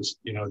make a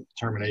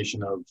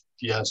determination of,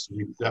 yes,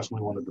 we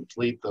definitely want to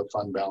deplete the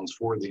fund balance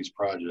for these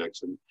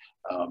projects. And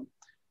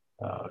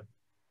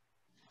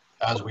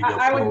as we go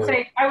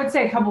forward, I would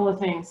say a couple of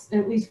things,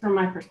 at least from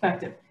my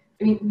perspective.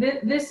 I mean,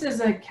 this is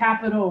a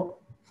capital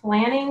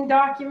planning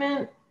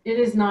document. It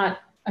is not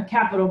a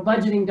capital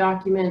budgeting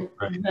document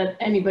that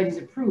anybody's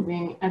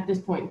approving at this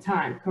point in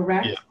time,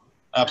 correct? Yeah,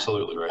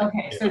 absolutely right.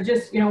 Okay, yeah. So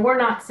just, we're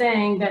not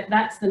saying that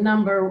that's the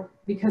number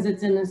because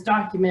it's in this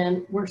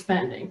document we're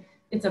spending.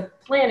 It's a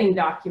planning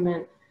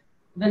document.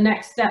 The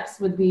next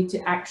steps would be to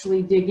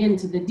actually dig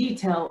into the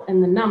detail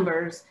and the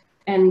numbers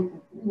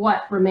and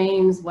what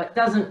remains, what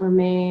doesn't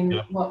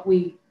remain,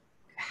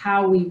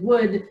 how we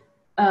would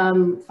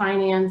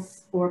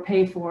finance or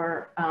pay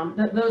for.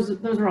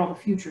 Those are all the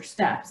future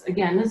steps.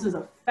 Again, this is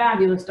a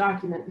fabulous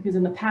document because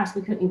in the past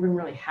we couldn't even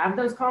really have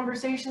those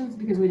conversations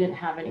because we didn't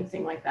have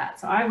anything like that.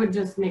 So I would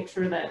just make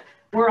sure that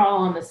we're all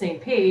on the same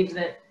page,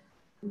 that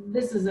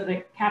this is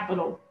a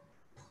capital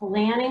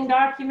planning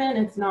document.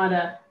 It's not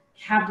a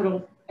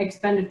capital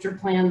expenditure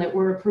plan that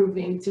we're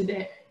approving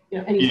today.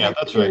 Yeah,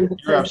 that's right.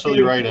 You're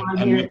absolutely right.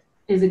 And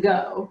is a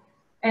go.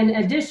 And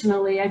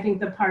additionally, I think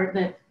the part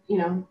that,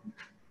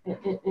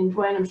 and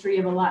Gwen, I'm sure you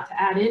have a lot to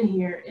add in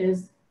here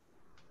is,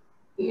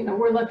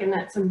 we're looking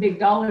at some big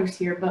dollars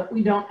here, but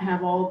we don't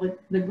have all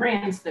the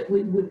grants that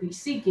we would be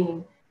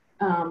seeking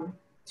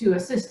to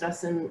assist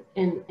us in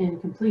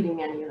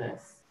completing any of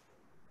this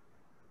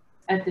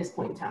at this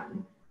point in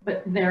time.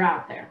 But they're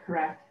out there,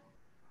 correct?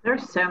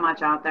 There's so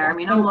much out there. I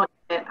mean, I'm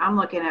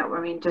looking at,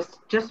 I mean,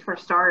 just for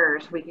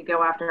starters, we could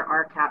go after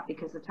RCAP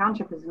because the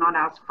township has not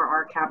asked for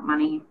RCAP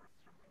money.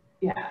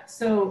 Yeah,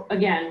 so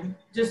again,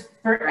 just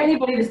for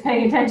anybody that's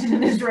paying attention to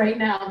this right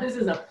now, this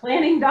is a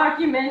planning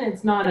document.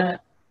 It's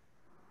not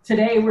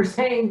today we're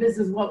saying this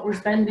is what we're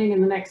spending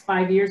in the next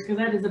 5 years, because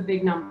that is a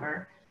big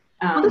number.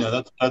 No,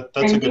 that's a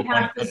And we good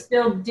have point. to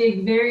still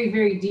dig very,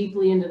 very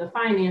deeply into the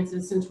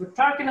finances. Since we're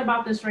talking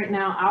about this right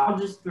now, I'll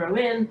just throw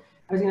in,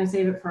 I was going to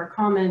save it for our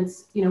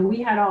comments. You know,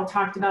 we had all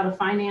talked about a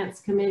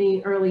finance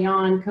committee early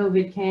on.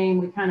 COVID came,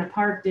 we kind of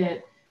parked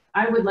it.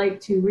 I would like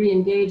to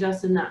re-engage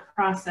us in that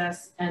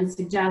process and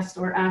suggest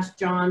or ask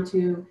John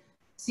to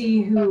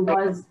see who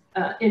was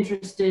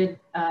interested,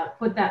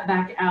 put that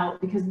back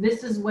out, because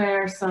this is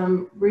where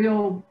some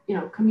real, you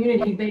know,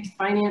 community-based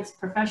finance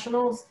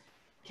professionals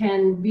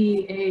can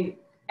be a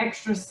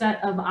extra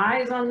set of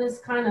eyes on this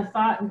kind of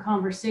thought and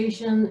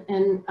conversation,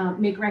 and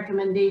make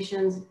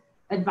recommendations,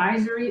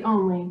 advisory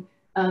only,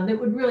 that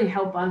would really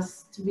help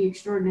us to be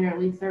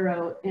extraordinarily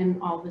thorough in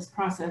all this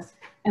process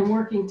and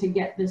working to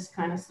get this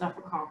kind of stuff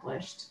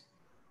accomplished.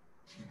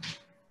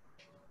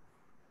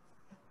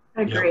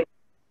 Agreed.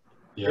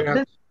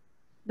 Yeah.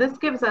 This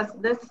gives us,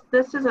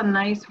 this is a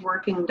nice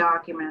working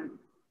document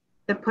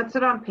that puts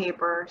it on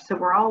paper. So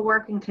we're all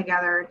working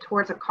together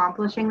towards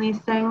accomplishing these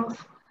things.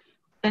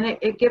 And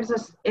it gives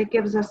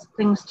us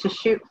things to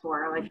shoot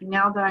for. Like,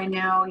 now that I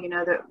know, you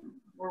know, that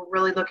we're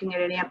really looking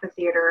at an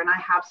amphitheater and I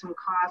have some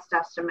cost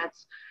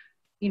estimates,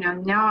 you know,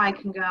 now I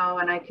can go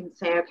and I can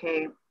say,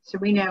 okay, so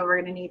we know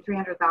we're going to need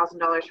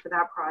 $300,000 for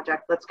that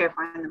project. Let's go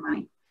find the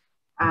money.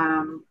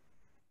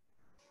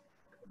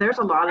 There's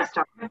a lot of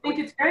stuff. I think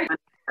it's great.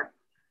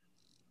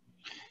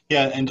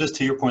 Yeah, and just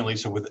to your point,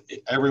 Lisa, with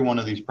every one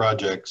of these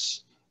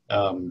projects,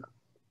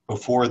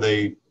 before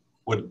they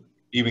would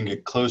even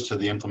get close to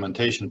the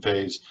implementation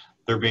phase,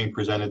 they're being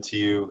presented to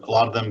you. A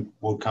lot of them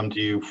will come to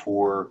you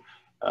for,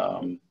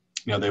 you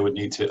know, they would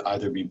need to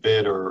either be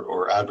bid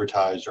or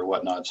advertised or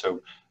whatnot.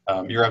 So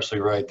you're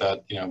absolutely right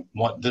that, you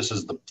know, this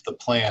is the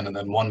plan, and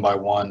then one by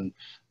one,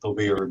 there'll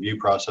be a review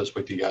process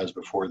with you guys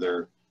before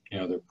they're, you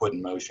know, they're put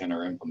in motion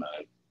or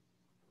implemented.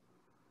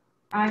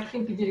 I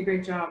think you did a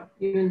great job,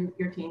 you and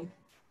your team.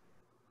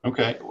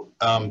 Okay.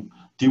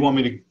 Do you want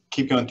me to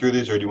keep going through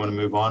these, or do you want to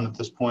move on at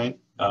this point?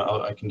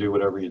 I can do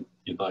whatever you'd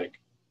like.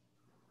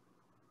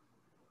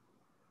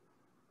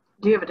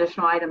 Do you have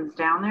additional items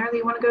down there that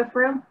you want to go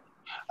through?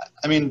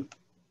 I mean,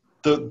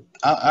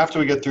 after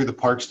we get through the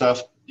park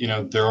stuff, you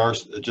know, there are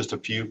just a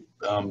few.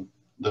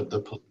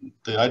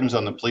 The items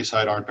on the police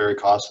side aren't very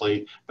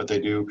costly, but they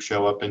do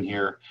show up in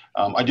here.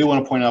 I do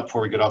want to point out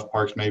before we get off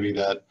parks, maybe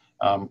that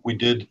we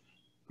did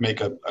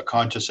make a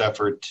conscious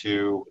effort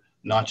to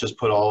not just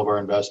put all of our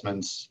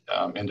investments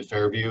into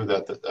Fairview,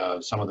 that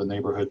some of the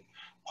neighborhood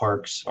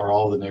parks, or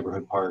all of the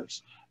neighborhood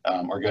parks,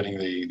 are getting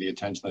the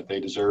attention that they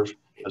deserve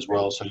as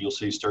well. So you'll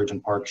see Sturgeon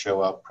Park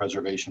show up,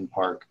 Preservation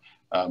Park,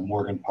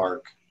 Morgan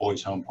Park,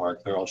 Boys Home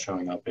Park, they're all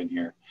showing up in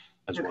here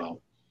as well.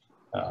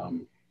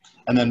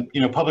 And then,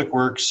 you know, Public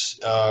Works,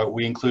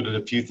 we included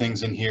a few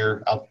things in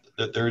here.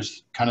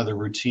 There's kind of the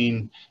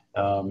routine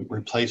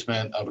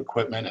replacement of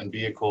equipment and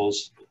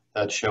vehicles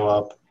that show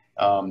up.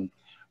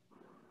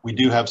 We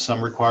do have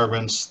some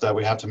requirements that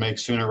we have to make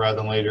sooner rather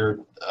than later.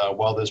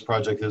 While this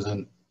project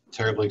isn't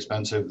terribly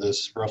expensive,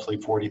 this roughly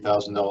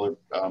 $40,000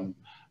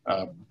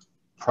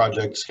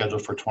 project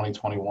scheduled for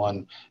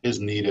 2021 is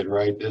needed,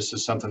 right? This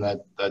is something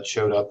that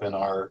showed up in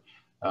our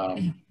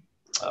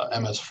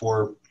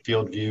MS4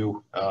 field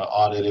view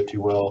audit, if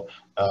you will.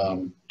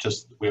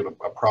 Just we have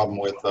a problem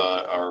with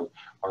our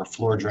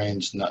floor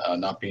drains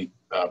not being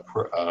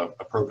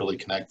appropriately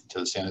connected to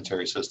the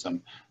sanitary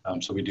system.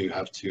 So we do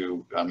have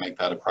to make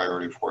that a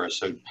priority for us.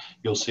 So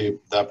you'll see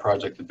that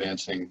project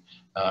advancing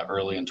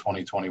early in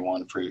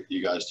 2021 for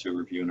you guys to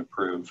review and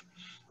approve.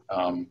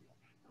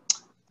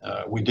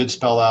 We did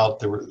spell out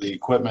the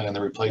equipment and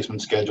the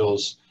replacement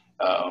schedules.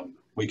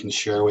 We can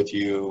share with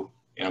you,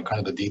 you know, kind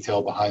of the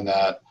detail behind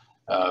that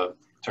in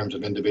terms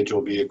of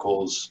individual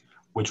vehicles,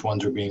 which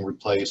ones are being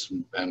replaced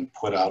and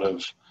put out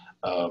of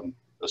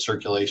the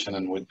circulation,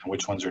 and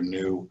which ones are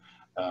new.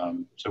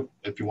 So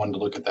if you wanted to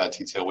look at that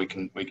detail, we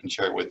can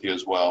share it with you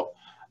as well.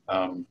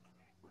 I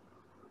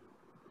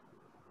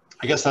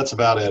guess that's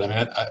about it. I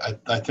mean,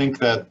 I think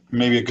that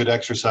maybe a good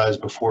exercise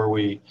before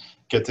we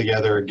get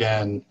together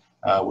again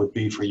would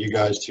be for you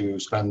guys to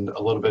spend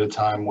a little bit of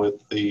time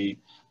with the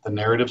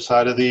narrative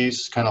side of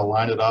these, kind of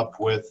line it up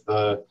with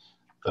the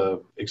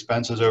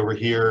expenses over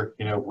here,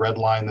 you know,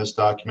 redline this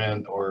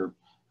document or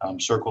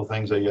circle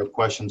things that you have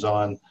questions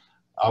on.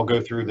 I'll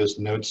go through this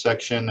notes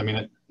section. I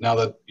mean, now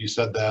that you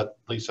said that, at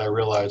least I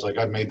realize, like,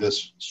 I've made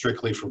this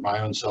strictly for my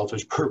own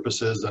selfish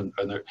purposes, and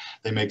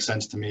they make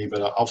sense to me,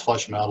 but I'll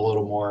flesh them out a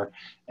little more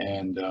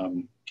and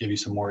give you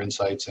some more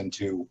insights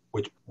into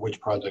which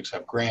projects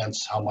have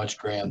grants, how much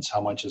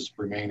is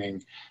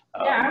remaining.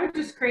 Yeah, I would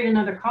just create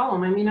another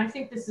column. I mean, I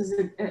think this is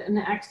an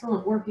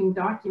excellent working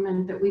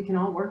document that we can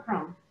all work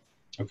from.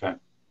 Okay.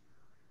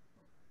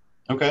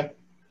 Okay.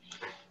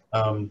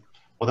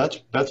 Well,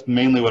 that's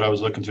mainly what I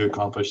was looking to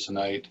accomplish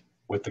tonight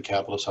with the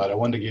capital side. I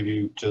wanted to give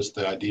you just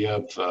the idea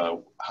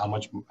of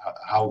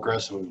how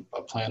aggressive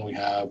a plan we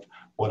have,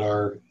 what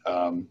our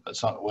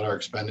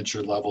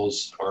expenditure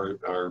levels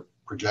are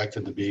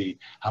projected to be,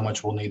 how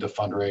much we'll need to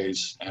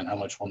fundraise, and how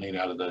much we'll need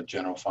out of the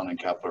general fund and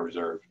capital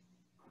reserve.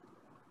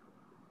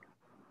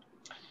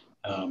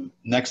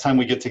 Next time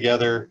we get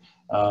together,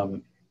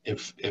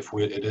 if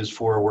it is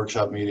for a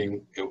workshop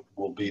meeting, it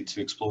will be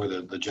to explore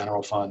the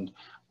general fund.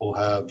 We'll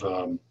have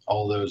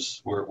all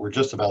those, we're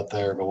just about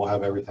there, but we'll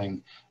have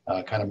everything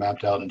kind of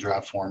mapped out in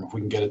draft form. If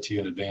we can get it to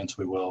you in advance,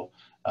 we will.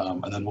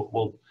 And then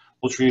we'll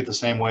treat it the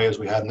same way as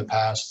we had in the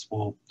past.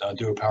 We'll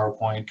do a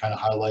PowerPoint, kind of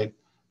highlight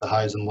the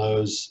highs and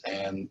lows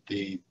and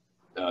the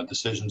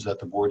decisions that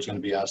the board's going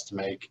to be asked to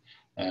make.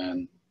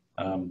 And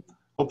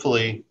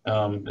hopefully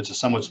it's a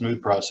somewhat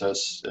smooth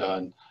process.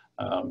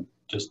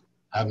 Just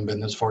haven't been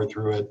this far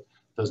through it.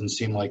 Doesn't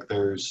seem like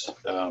there's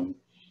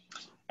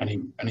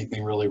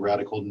anything really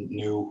radical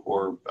new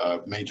or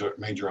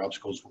major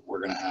obstacles we're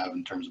going to have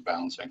in terms of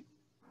balancing.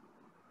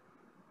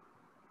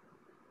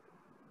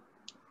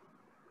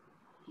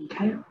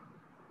 Okay.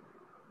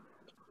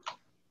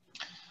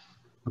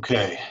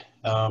 Okay.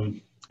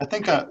 I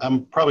think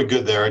I'm probably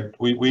good there.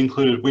 We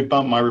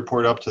bumped my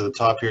report up to the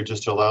top here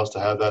just to allow us to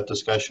have that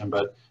discussion,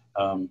 but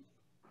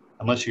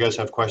unless you guys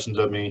have questions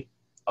of me,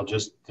 I'll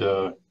just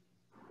let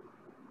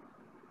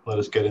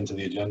us get into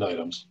the agenda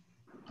items.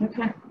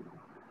 Okay.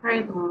 All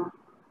right.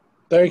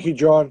 Thank you,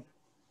 John.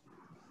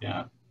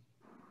 Yeah.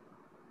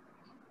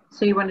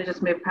 So you want to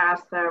just move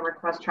past the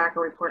request tracker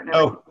report?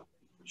 Oh,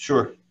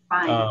 sure.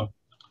 Fine.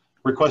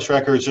 Request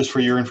tracker is just for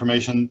your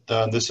information.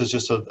 This is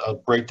just a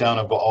breakdown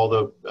of all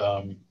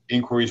the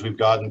inquiries we've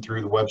gotten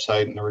through the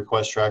website and the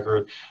request tracker.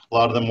 A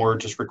lot of them were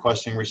just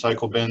requesting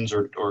recycle bins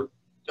or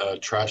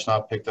trash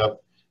not picked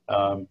up,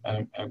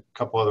 and a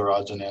couple other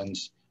odds and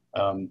ends.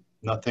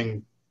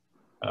 Nothing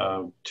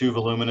too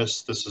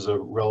voluminous. This is a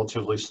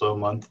relatively slow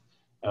month.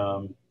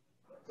 Yeah,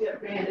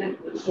 man,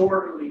 it's a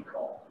disorderly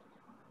call.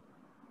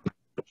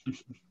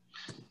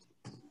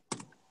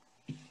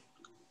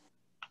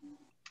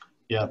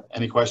 Yeah,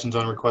 any questions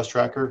on request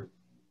tracker?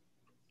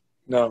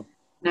 No.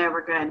 No,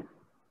 we're good.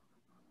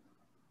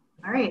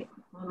 All right,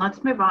 well,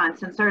 let's move on.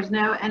 Since there's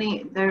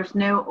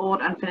no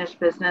old unfinished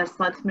business,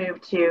 let's move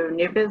to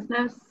new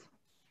business.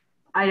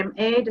 Item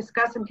A,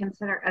 discuss and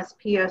consider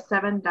SPO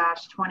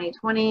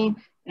 7-2020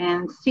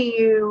 and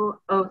CU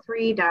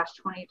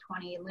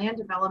 03-2020 land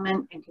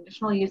development and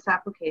conditional use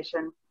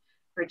application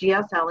for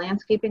GSL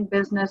landscaping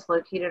business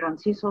located on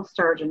Cecil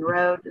Sturgeon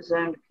Road,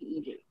 zoned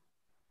PED.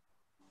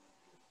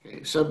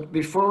 Okay, so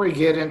before we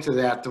get into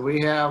that, do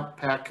we have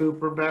Pat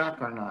Cooper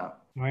back or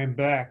not? I am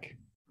back.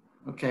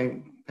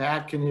 Okay,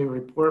 Pat, can you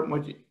report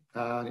what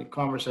your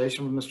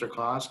conversation with Mr.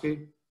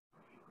 Klosky?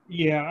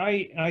 Yeah,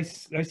 I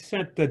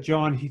sent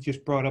John, he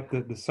just brought up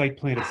the site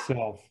plan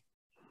itself.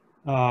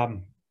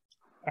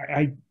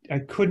 I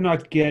could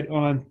not get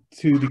on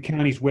to the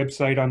county's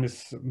website on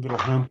this little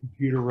home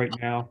computer right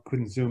now,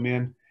 couldn't zoom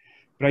in.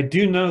 But I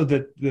do know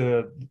that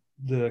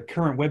the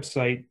current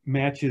website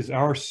matches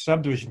our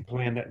subdivision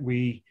plan that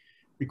we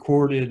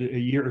recorded a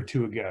year or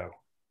two ago.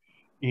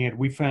 And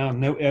we found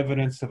no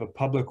evidence of a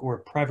public or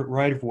private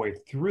right-of-way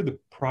through the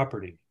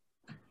property.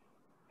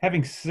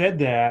 Having said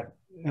that,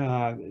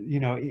 you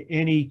know,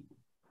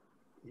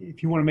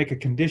 if you want to make a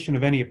condition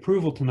of any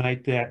approval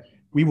tonight that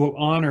we will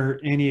honor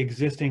any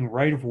existing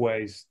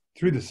right-of-ways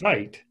through the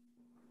site,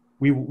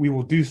 we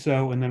will do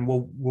so, and then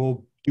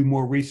we'll do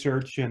more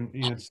research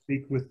and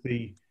speak with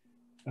the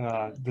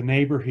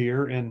neighbor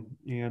here and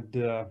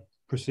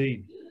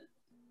proceed.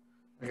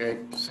 Okay.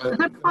 So Is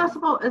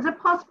it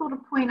possible to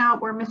point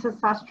out where Mrs.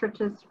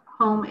 Sostrich's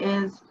home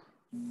is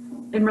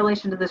in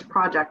relation to this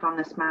project on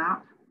this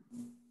map?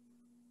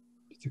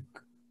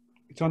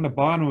 It's on the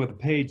bottom of the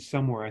page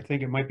somewhere. I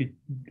think it might be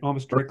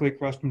almost directly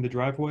across from the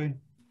driveway.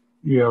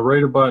 Yeah,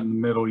 right about in the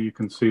middle, you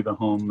can see the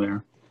home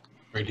there.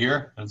 Right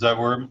here? Is that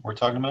where we're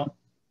talking about?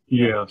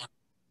 Yes.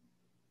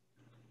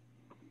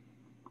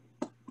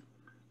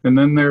 And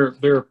then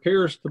there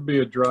appears to be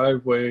a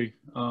driveway.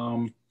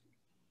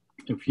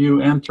 If you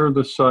enter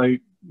the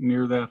site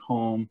near that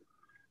home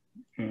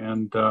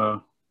and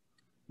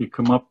you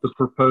come up the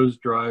proposed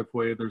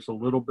driveway, there's a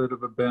little bit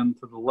of a bend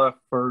to the left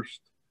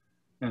first,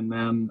 and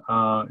then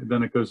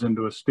it goes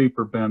into a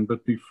steeper bend.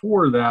 But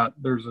before that,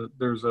 there's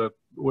a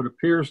what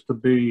appears to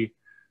be,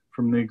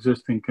 from the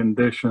existing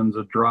conditions,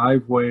 a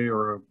driveway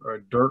or a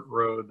dirt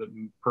road that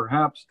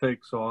perhaps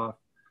takes off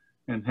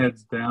and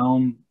heads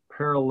down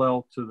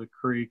parallel to the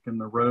creek and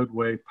the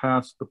roadway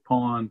past the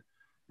pond,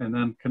 and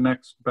then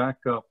connects back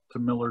up to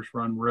Miller's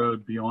Run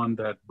Road beyond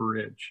that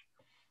bridge.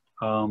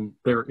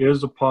 There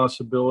is a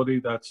possibility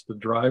that's the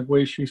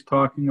driveway she's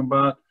talking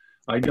about.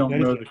 I don't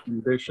know the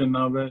condition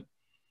of it.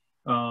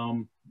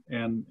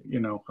 And, you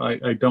know,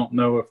 I don't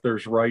know if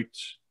there's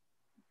rights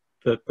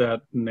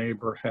that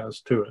neighbor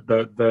has to it.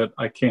 That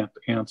I can't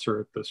answer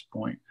at this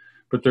point.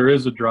 But there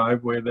is a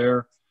driveway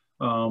there.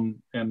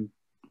 And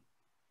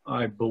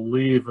I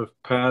believe,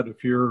 Pat,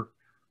 if you're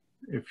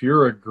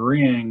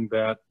agreeing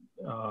that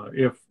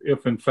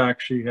if in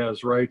fact she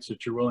has rights,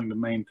 that you're willing to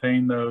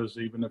maintain those,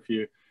 even if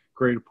you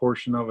grade a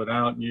portion of it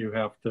out and you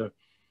have to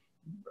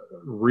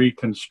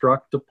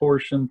reconstruct a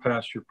portion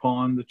past your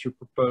pond that you're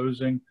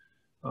proposing,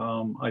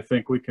 I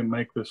think we can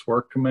make this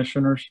work,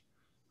 commissioners.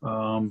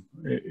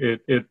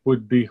 It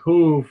would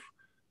behoove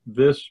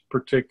this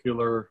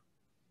particular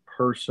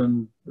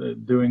person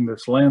doing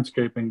this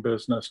landscaping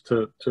business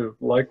to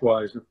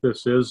likewise, if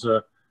this is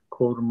a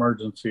quote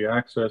emergency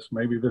access,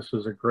 maybe this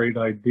is a great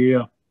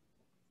idea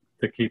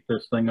to keep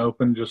this thing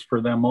open just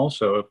for them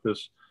also if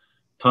this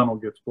tunnel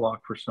gets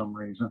blocked for some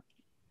reason.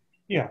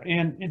 Yeah,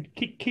 and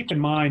keep in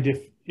mind,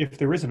 if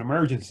there is an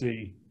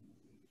emergency,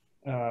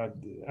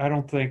 I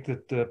don't think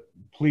that the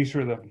police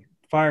or the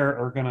fire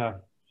are going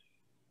to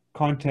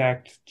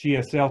contact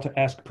GSL to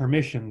ask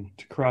permission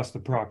to cross the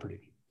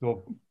property.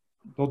 They'll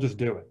just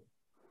do it.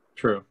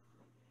 True.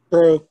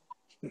 True.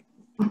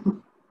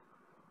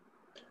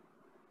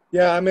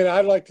 Yeah, I mean,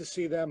 I'd like to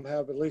see them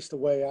have at least a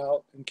way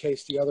out in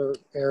case the other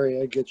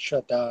area gets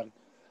shut down.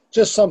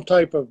 Just some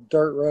type of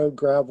dirt road,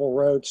 gravel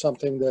road,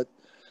 something that,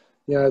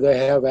 you know,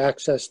 they have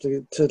access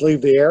to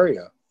leave the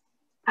area.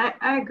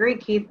 I agree,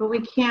 Keith, but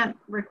we can't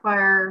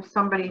require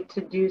somebody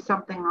to do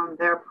something on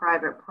their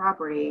private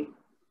property.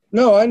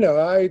 No, I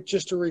know.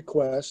 Just a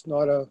request,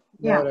 not a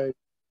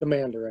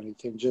demand or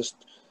anything.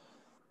 Just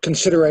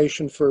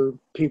consideration for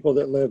people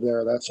that live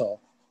there. That's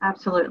all.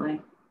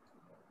 Absolutely.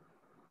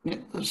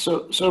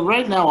 So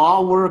right now,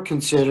 all we're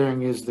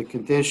considering is the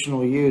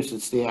conditional use.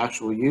 It's the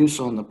actual use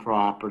on the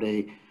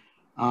property.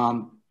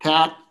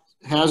 Pat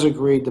has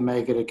agreed to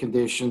make it a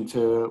condition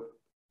to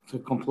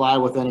comply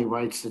with any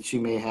rights that she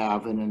may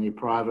have in any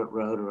private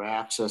road or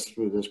access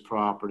through this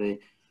property.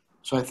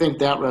 So I think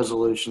that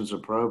resolution is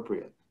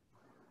appropriate.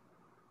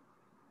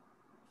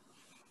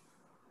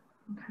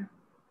 Okay.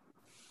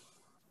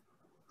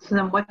 So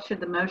then what should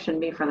the motion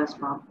be for this,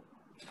 Bob?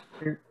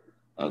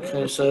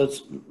 Okay, so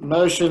it's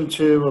motion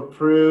to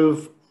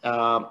approve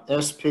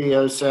SP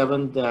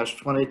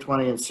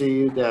 07-2020 and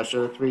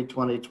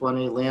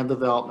CU-03-2020 land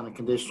development and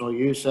conditional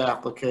use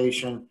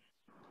application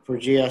for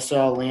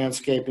GSL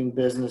landscaping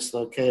business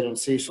located in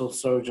Cecil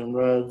Surgeon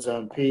Road,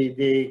 Zone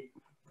PED,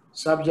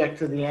 subject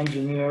to the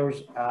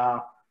engineer's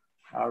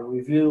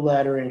review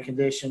letter and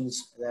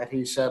conditions that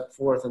he set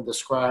forth and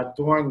described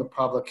during the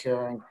public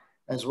hearing,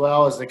 as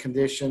well as the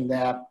condition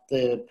that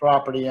the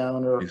property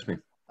owner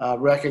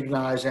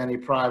recognize any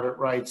private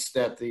rights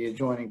that the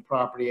adjoining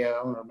property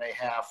owner may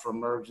have for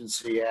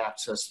emergency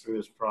access through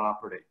his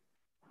property.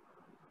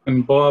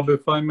 And Bob,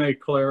 if I may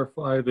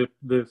clarify that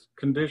this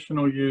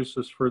conditional use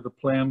is for the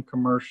planned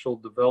commercial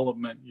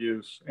development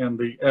use, and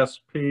the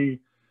SP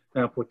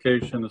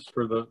application is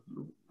for the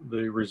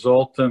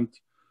resultant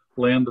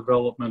land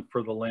development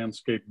for the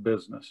landscape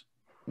business.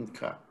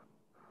 Okay.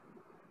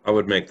 I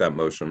would make that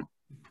motion.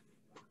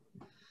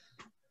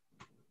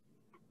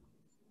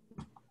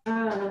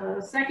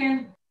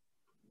 Second.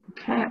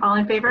 Okay, all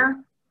in favor?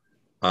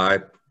 Aye.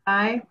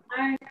 Aye.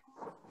 Aye.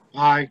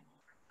 Aye.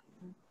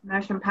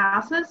 Motion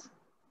passes.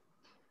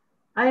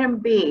 Item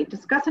B,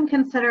 discuss and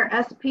consider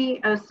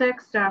SP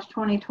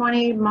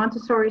 06-2020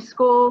 Montessori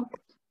School,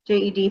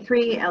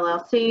 JED3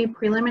 LLC,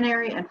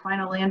 preliminary and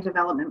final land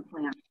development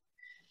plan.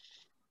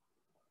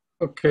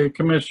 Okay,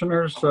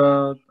 commissioners,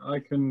 I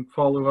can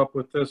follow up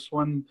with this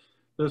one.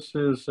 This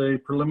is a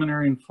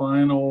preliminary and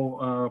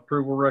final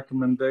approval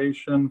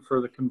recommendation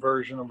for the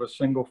conversion of a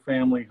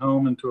single-family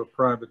home into a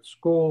private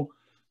school.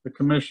 The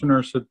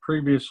commissioners had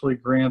previously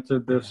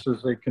granted this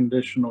as a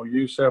conditional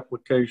use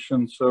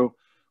application, so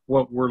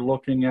what we're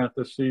looking at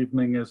this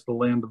evening is the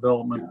land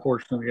development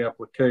portion of the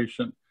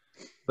application.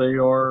 They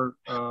are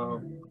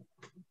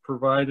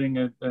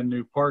providing a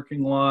new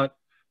parking lot,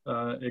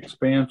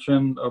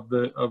 expansion of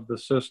the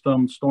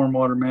system,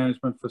 stormwater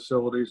management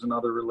facilities, and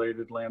other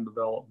related land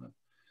development.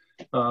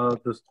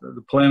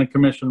 The Planning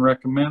Commission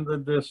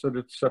recommended this at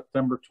its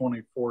September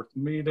 24th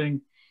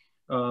meeting,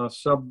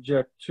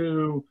 subject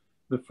to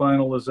the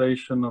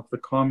finalization of the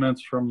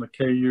comments from the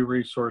KU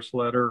resource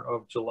letter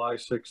of July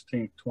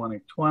 16th,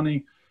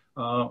 2020.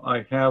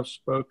 I have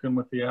spoken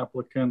with the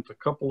applicant a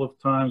couple of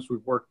times.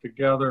 We've worked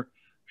together.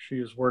 She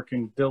is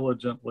working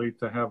diligently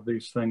to have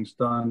these things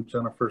done.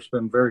 Jennifer's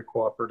been very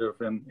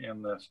cooperative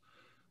in this.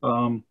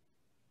 And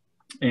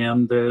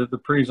the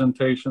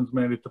presentations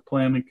made at the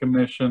Planning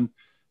Commission,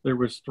 there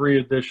was 3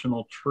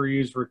 additional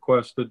trees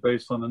requested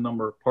based on the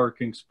number of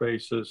parking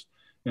spaces,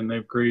 and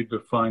they've agreed to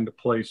find a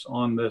place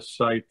on this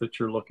site that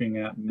you're looking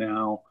at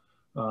now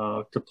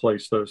to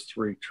place those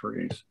 3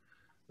 trees.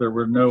 There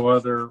were no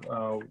other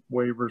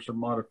waivers or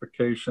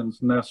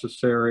modifications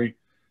necessary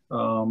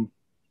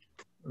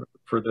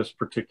for this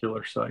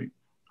particular site.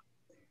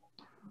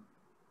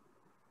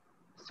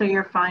 So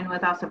you're fine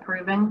with us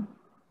approving?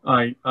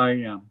 I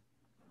am.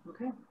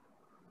 Okay.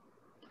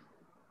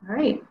 All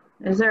right.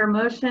 Is there a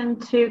motion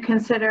to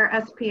consider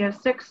SP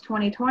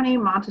 06-2020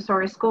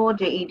 Montessori School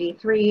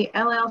JED3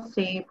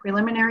 LLC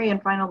preliminary and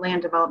final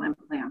land development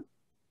plan?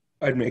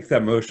 I'd make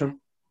that motion.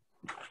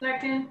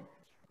 Second.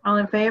 All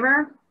in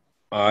favor?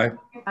 Aye.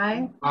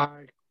 Aye.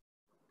 Aye.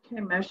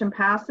 Okay, motion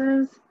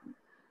passes.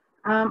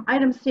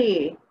 Item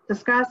C,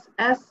 discuss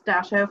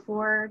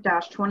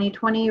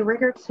S-04-2020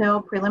 Rickards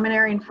Hill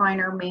preliminary and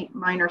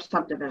minor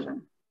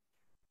subdivision.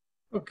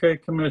 Okay,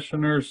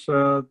 commissioners,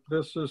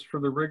 this is for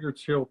the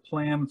Rickards Hill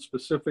plan,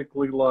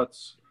 specifically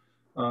lots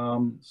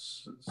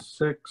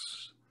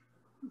 6,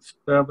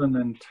 7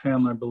 and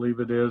 10, I believe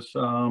it is,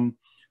 on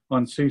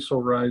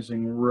Cecil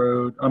Rising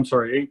Road. I'm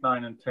sorry, 8,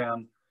 9, and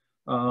 10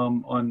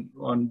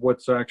 on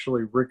what's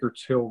actually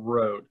Rickards Hill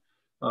Road.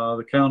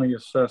 The county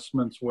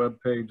assessments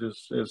webpage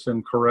is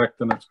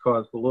incorrect, and it's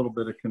caused a little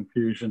bit of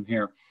confusion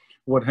here.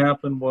 What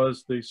happened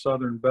was the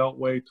Southern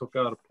Beltway took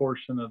out a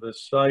portion of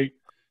this site.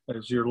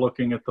 As you're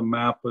looking at the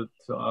map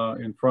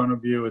in front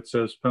of you, it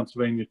says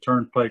Pennsylvania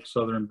Turnpike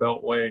Southern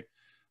Beltway.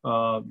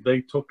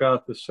 They took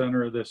out the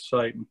center of this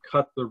site and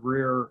cut the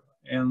rear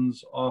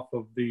ends off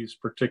of these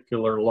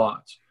particular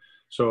lots.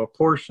 So a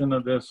portion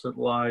of this that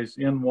lies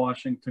in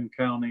Washington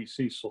County,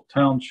 Cecil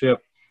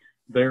Township,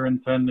 they're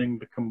intending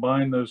to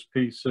combine those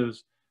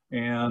pieces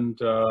and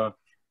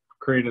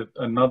create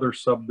another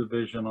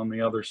subdivision on the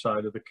other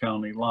side of the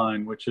county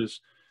line, which is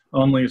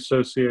only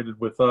associated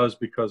with us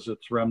because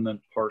it's remnant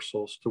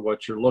parcels to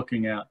what you're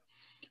looking at.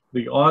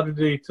 The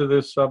oddity to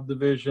this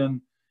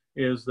subdivision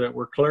is that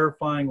we're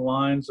clarifying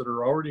lines that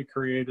are already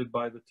created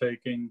by the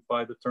taking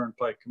by the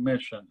Turnpike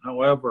Commission.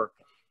 However,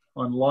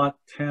 on lot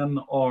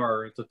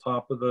 10R at the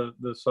top of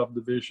the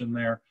subdivision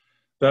there,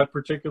 that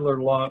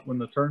particular lot, when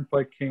the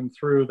Turnpike came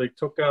through, they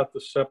took out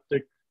the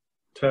septic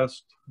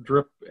test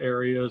drip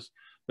areas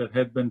that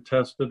had been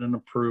tested and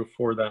approved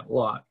for that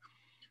lot.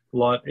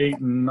 Lot 8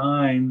 and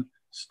 9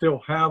 still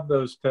have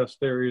those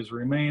test areas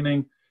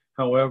remaining.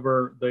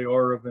 However, they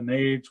are of an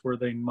age where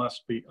they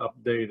must be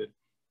updated.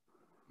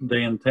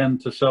 They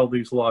intend to sell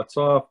these lots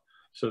off,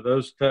 so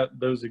those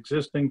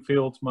existing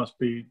fields must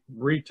be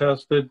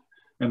retested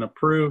and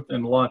approved.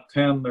 In lot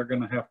 10, they're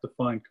going to have to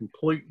find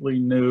completely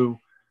new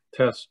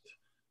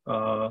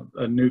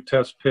a new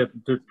test pit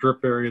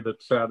drip area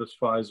that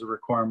satisfies the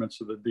requirements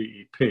of the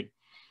DEP.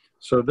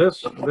 So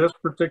this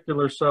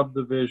particular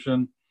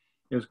subdivision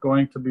is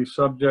going to be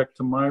subject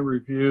to my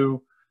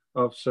review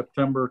of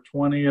September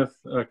 20th,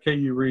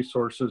 KU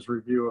Resources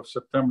review of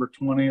September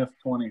 20th,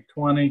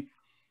 2020.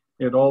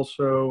 It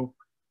also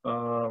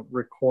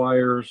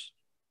requires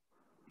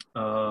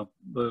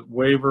the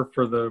waiver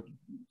for the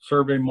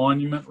survey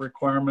monument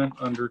requirement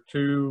under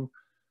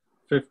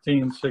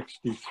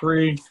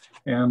 21563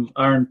 and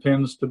iron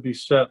pins to be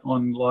set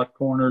on lot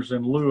corners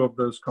in lieu of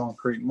those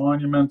concrete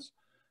monuments,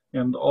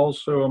 and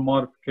also a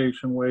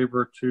modification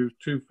waiver to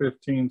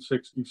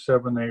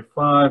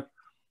 21567A5,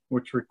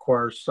 which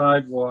requires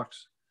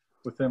sidewalks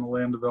within a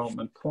land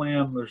development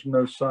plan. There's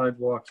no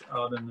sidewalks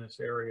out in this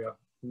area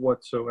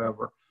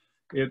whatsoever.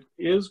 It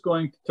is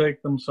going to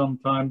take them some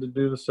time to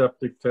do the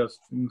septic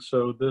testing,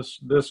 so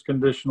this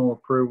conditional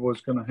approval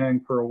is going to hang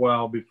for a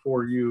while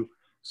before you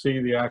see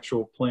the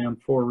actual plan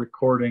for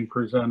recording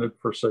presented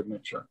for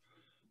signature.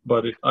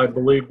 But I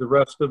believe the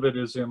rest of it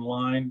is in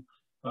line,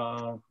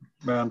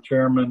 Madam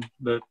Chairman,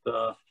 that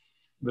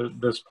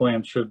this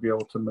plan should be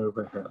able to move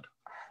ahead.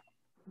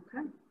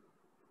 Okay.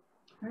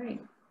 All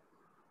right.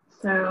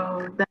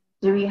 So then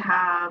do we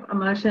have a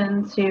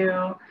motion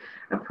to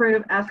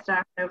approve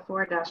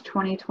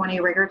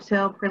S-04-2020 Rickards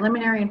Hill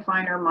preliminary and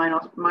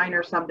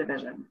minor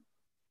subdivision?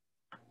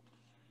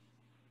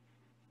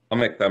 I'll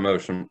make that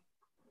motion.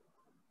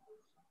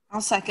 I'll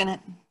second it.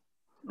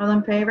 All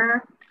in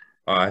favor?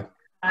 Aye.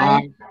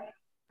 Aye.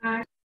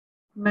 Aye.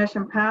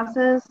 Motion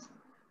passes.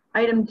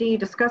 Item D,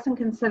 discuss and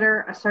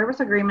consider a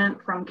service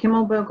agreement from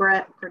Kimmel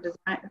Bogret for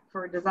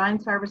design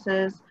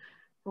services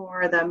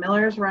for the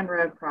Millers Run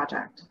Road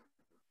project.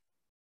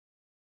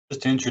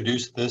 Just to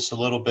introduce this a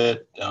little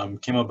bit,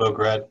 Kimmel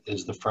Bogret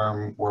is the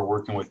firm we're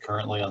working with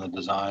currently on the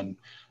design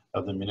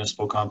of the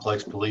municipal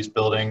complex police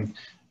building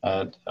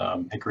at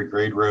Hickory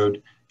Grade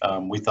Road.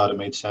 We thought it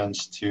made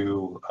sense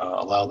to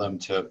allow them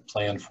to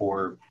plan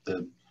for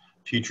the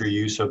future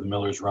use of the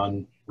Millers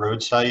Run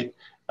Road site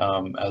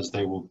as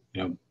they will,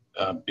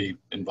 be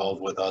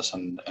involved with us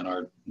and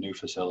our new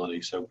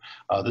facility. So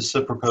this is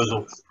a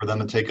proposal for them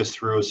to take us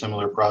through a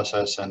similar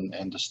process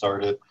and to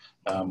start it,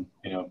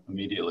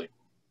 immediately.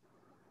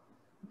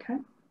 Okay.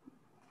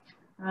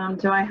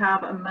 Do I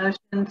have a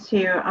motion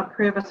to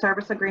approve a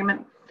service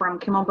agreement from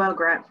Kimmel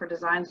Bogret for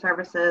design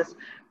services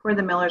for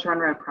the Millers Run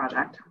Road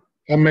project?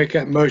 I'll make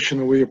that motion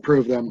and we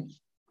approve them.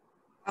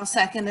 I'll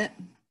second it.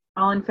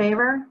 All in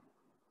favor?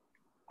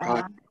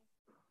 Aye.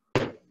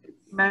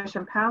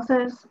 Motion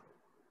passes.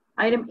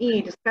 Item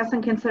E, discuss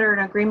and consider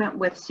an agreement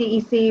with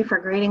CEC for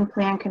grading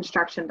plan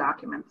construction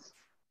documents.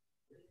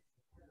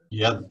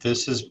 Yeah,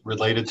 this is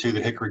related to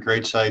the Hickory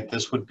Grade site.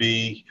 This would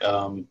be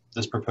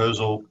this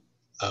proposal,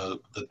 the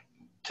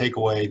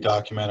takeaway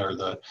document or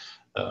the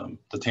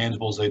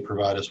tangibles they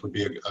provide us would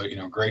be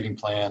a grading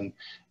plan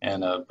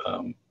and a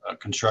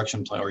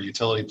construction plan or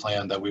utility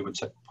plan that we would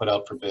put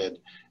out for bid.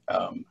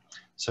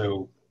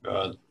 So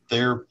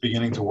they're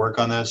beginning to work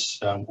on this.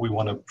 We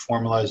want to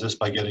formalize this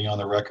by getting on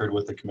the record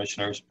with the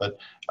commissioners, but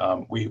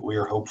we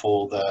are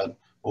hopeful that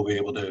we'll be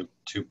able to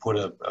put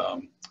a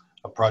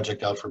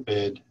project out for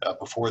bid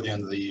before the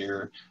end of the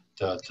year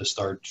to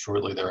start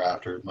shortly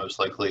thereafter, most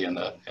likely in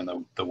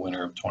the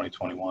winter of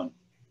 2021.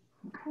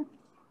 Okay.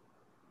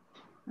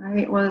 All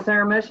right. Well, is there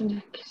a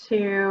motion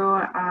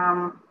to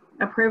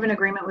approve an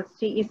agreement with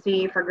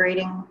CEC for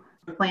grading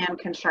plan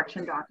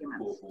construction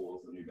documents.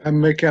 I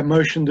make that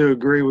motion to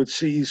agree with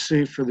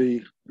CEC for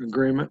the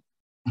agreement.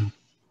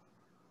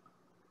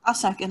 I'll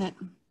second it.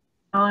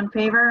 All in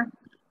favor?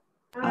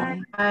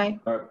 Aye. Aye.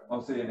 All right,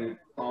 I'll see you, dude.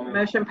 Call me.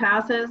 Motion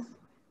passes.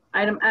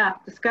 Item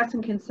F, discuss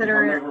and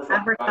consider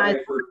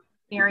advertising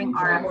engineering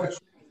RFP.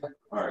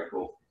 All right,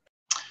 cool.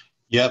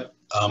 Yep.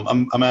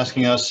 I'm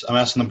asking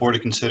the board to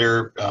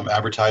consider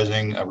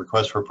advertising a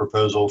request for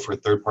proposal for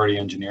third-party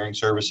engineering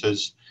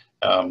services.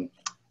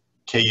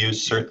 KU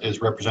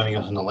is representing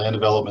us on the land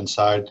development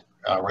side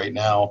right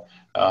now.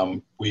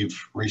 We've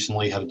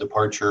recently had a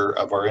departure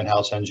of our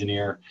in-house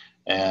engineer,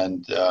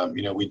 and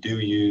we do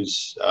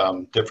use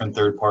different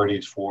third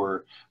parties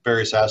for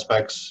various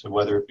aspects,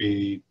 whether it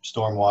be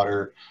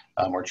stormwater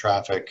or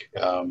traffic.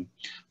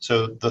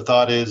 So the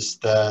thought is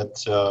that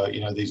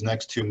these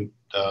next two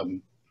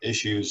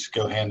issues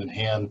go hand in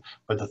hand,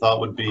 but the thought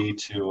would be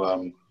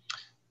to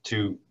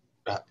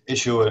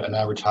issue an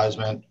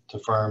advertisement to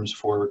firms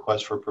for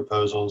requests for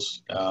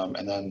proposals,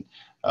 and then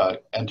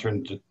enter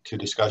into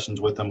discussions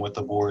with them, with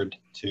the board,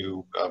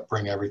 to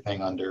bring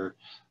everything under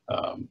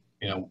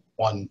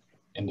one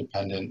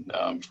independent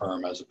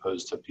firm as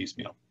opposed to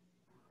piecemeal.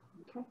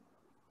 Okay.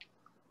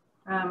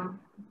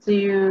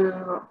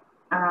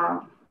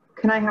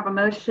 Can I have a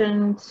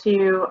motion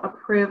to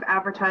approve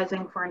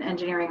advertising for an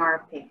engineering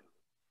RFP?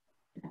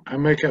 I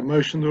make that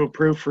motion to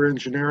approve for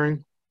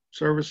engineering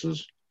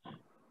services.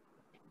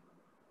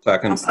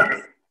 Second.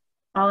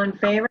 All in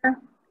favor?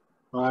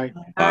 Aye.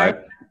 Aye.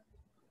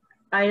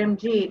 Item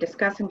G,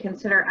 discuss and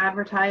consider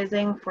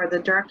advertising for the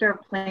Director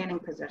of Planning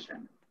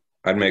position.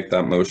 I'd make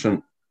that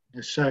motion.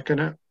 I second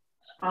it.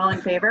 All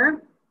in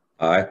favor?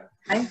 Aye.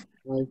 Aye.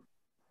 Aye.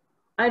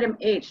 Item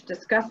H,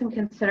 discuss and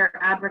consider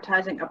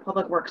advertising a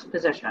Public Works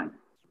position.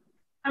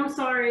 I'm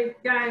sorry,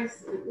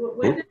 guys.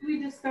 When did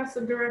we discuss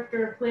the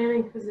Director of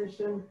Planning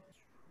position?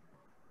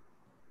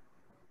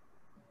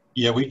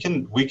 Yeah, we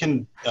can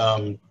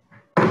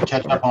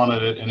catch up on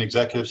it in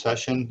executive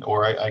session,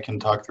 or I can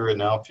talk through it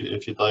now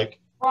if you'd like.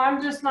 Well,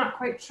 I'm just not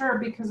quite sure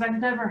because I've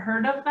never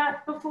heard of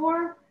that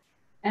before,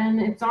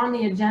 and it's on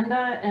the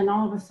agenda, and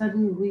all of a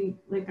sudden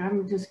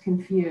I'm just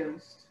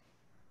confused.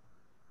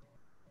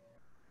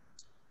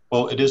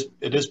 Well, it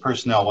is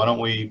personnel. Why don't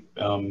we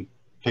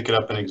pick it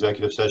up in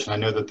executive session? I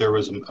know that there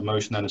was a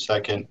motion and a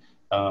second.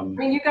 I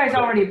mean, you guys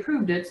already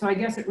approved it, so I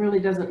guess it really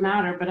doesn't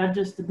matter, but I've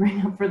just to bring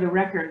up for the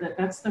record that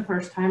that's the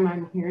first time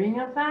I'm hearing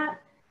of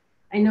that.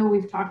 I know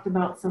we've talked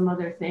about some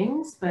other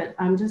things, but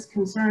I'm just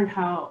concerned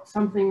how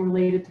something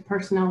related to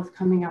personnel is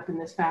coming up in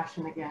this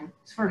fashion again.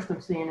 It's first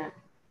I'm seeing it.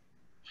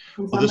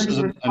 Can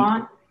somebody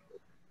respond?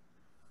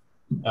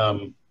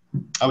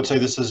 I would say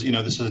this is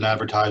an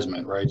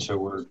advertisement, right? So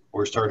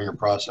we're starting a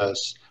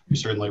process. We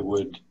certainly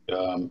would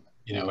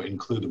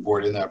include the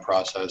board in that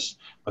process,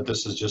 but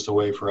this is just a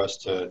way for us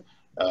to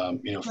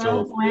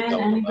fill. Glenn,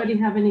 anybody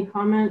have any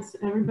comments?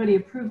 Everybody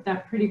approved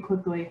that pretty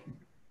quickly.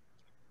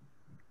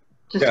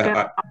 Just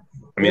yeah,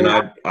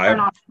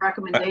 I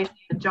recommendation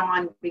to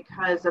John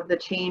because of the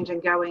change in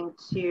going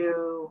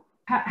to.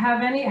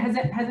 Has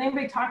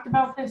anybody talked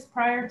about this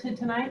prior to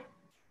tonight?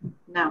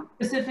 No.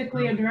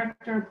 Specifically a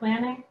Director of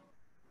Planning?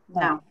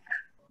 No.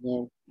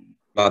 No.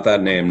 Not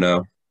that name,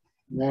 no.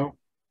 No.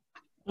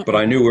 But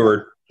I knew we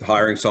were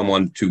hiring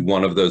someone to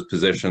one of those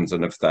positions,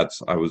 and if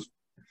that's, I was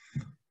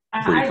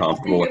pretty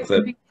comfortable with it. I think it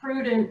would be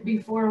prudent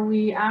before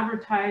we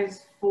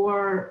advertise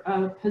for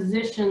a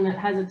position that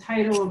has a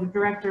title of a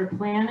Director of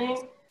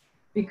Planning,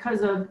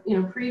 because of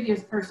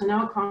previous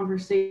personnel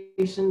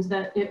conversations,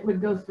 that it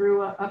would go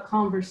through a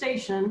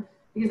conversation,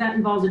 because that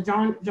involves a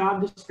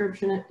job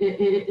description.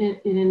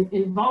 It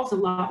involves a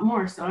lot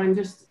more. So I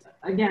just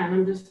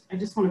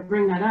want to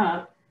bring that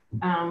up.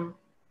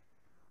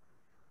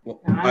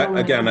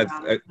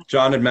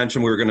 John had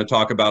mentioned we were going to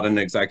talk about an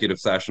executive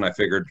session. I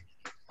figured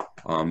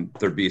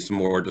there'd be some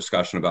more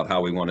discussion about how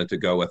we wanted to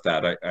go with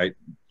that.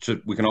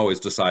 We can always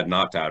decide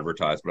not to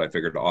advertise, but I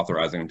figured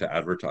authorizing him to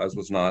advertise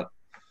was not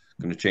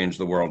going to change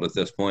the world at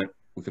this point.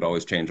 We could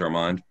always change our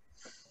mind.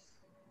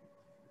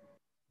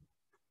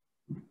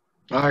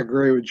 I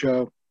agree with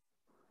Joe.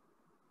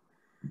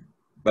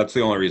 That's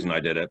the only reason I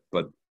did it,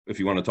 but if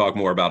you want to talk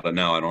more about it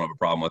now, I don't have a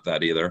problem with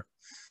that either.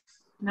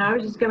 No, I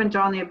was just giving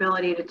John the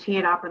ability to tee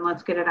it up and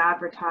let's get it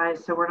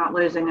advertised so we're not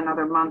losing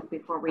another month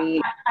before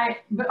we.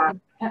 But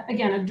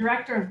again, a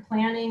Director of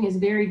Planning is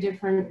very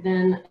different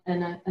than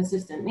an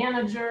assistant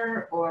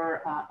manager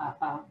or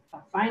a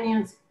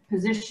finance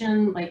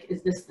position. Like,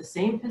 is this the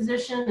same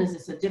position? Is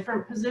this a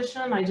different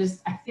position? I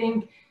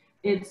think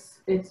it's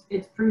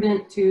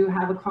prudent to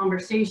have a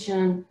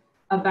conversation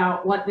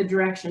about what the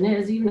direction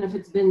is, even if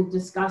it's been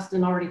discussed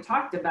and already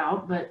talked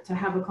about, but to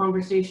have a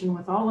conversation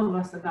with all of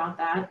us about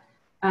that,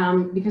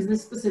 because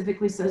this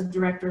specifically says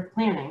Director of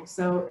Planning.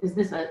 So is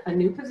this a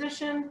new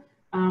position?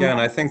 Yeah,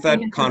 and I think that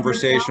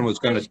conversation was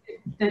going to...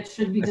 That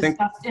should be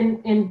discussed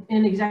in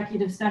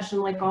executive session,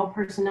 like all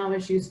personnel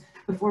issues,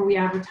 before we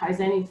advertise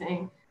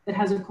anything that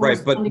has a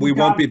right, but we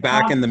won't be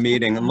back in the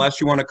meeting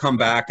unless you want to come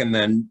back, and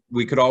then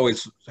we could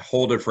always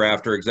hold it for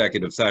after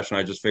executive session.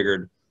 I just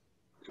figured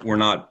we're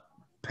not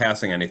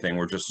passing anything.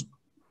 We're just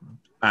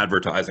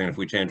advertising. If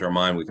we change our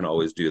mind, we can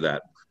always do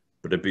that.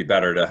 But it'd be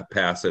better to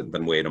pass it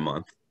than wait a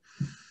month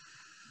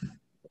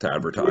to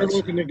advertise. We're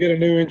looking to get a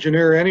new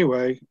engineer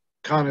anyway,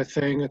 kind of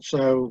thing. And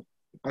so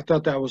I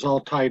thought that was all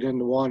tied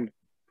into one.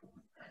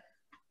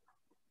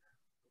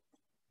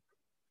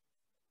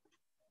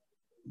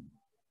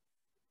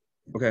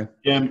 Okay.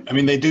 Yeah, I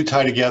mean, they do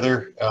tie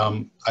together.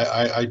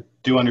 I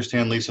do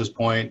understand Lisa's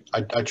point.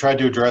 I tried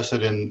to address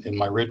it in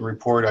my written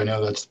report. I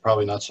know that's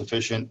probably not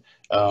sufficient.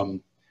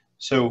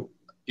 So,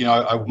 you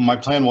know, my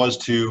plan was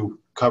to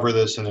cover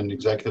this in an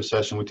executive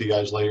session with you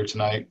guys later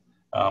tonight.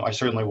 I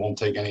certainly won't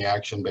take any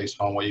action based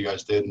on what you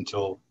guys did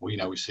until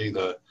we see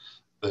the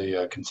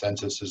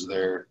consensus is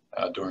there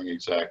during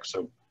exec.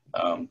 So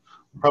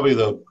probably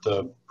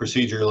the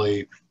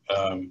procedurally,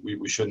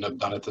 we shouldn't have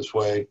done it this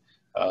way.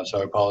 So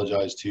I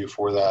apologize to you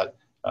for that.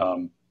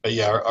 But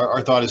yeah,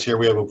 our thought is here,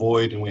 we have a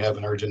void and we have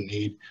an urgent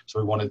need. So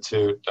we wanted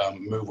to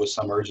move with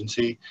some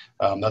urgency.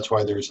 That's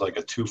why there's like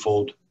a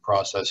twofold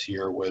process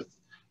here with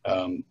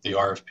the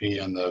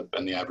RFP and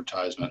the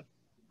advertisement.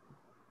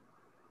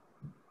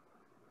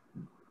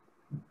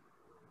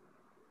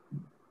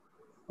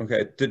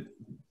 Okay.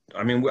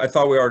 I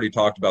thought we already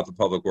talked about the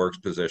public works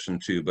position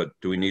too, but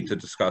do we need to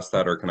discuss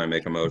that, or can I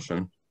make a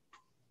motion?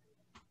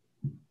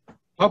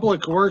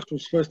 Public works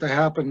was supposed to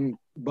happen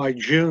by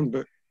June,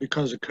 but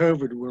because of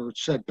COVID, we're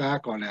set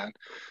back on that.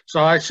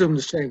 So I assume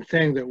the same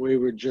thing, that we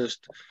would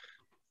just,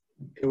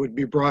 it would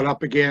be brought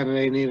up again and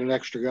they need an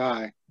extra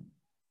guy.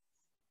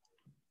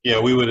 Yeah,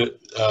 we would,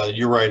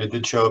 you're right. It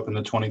did show up in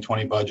the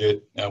 2020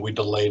 budget. We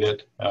delayed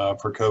it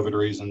for COVID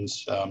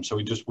reasons. So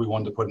we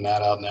wanted to put an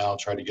ad out now,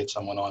 try to get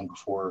someone on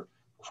before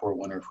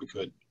winter if we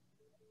could.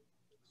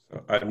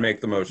 So I'd make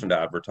the motion to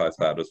advertise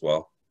that as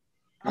well.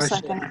 I'll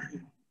second it.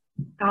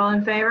 All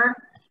in favor?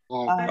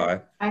 Aye.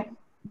 Aye.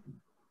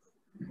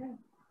 Okay.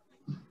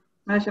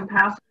 Motion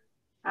passed.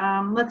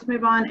 Let's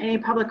move on. Any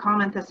public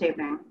comment this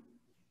evening?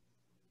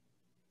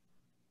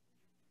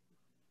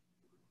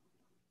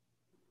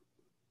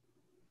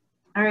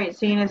 All right,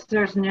 seeing as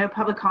there's no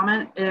public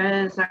comment,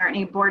 is there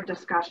any board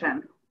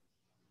discussion?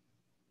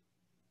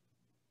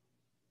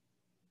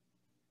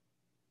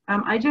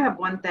 I do have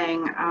one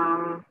thing.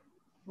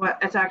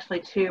 It's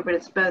actually two, but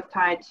it's both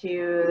tied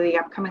to the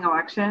upcoming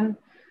election.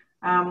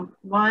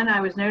 One,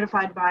 I was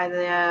notified by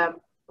the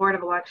Board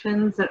of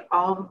Elections that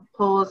all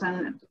polls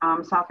in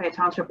South Fayette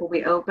Township will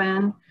be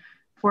open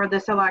for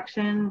this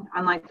election.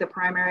 Unlike the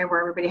primary where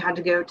everybody had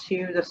to go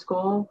to the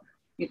school,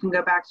 you can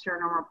go back to your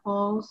normal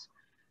polls.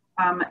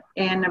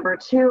 And number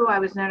two, I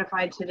was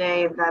notified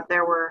today that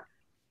there were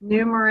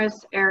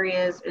numerous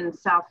areas in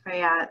South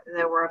Fayette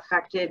that were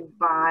affected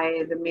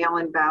by the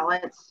mail-in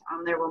ballots.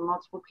 There were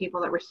multiple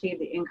people that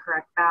received the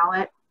incorrect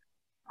ballot.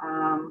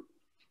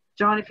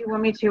 John, if you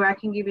want me to, I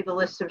can give you the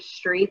list of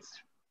streets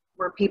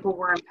where people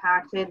were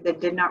impacted that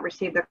did not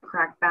receive the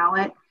correct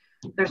ballot.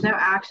 There's no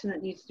action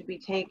that needs to be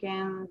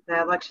taken.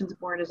 The elections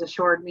board has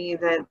assured me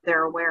that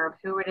they're aware of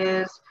who it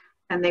is,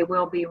 and they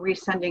will be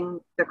resending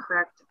the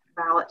correct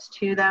ballots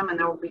to them, and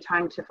there will be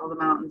time to fill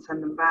them out and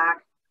send them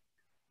back.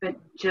 But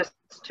just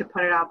to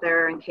put it out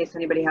there in case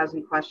anybody has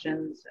any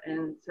questions,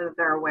 and so that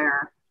they're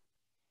aware.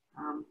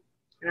 I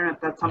don't know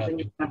if that's something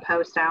you want to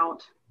post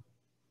out.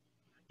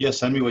 Yeah,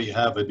 send me what you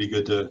have. It'd be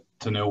good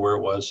to know where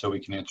it was so we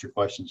can answer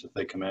questions if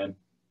they come in.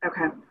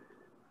 Okay.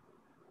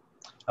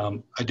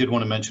 I did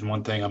want to mention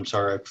one thing. I'm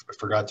sorry, I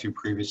forgot to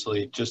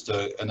previously. Just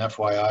an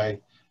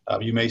FYI,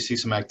 you may see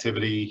some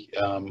activity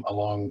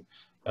along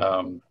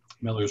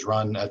Miller's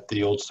Run at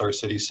the Old Star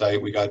City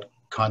site. We got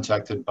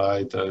contacted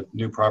by the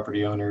new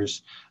property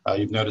owners.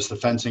 You've noticed the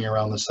fencing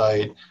around the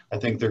site. I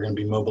think they're going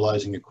to be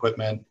mobilizing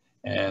equipment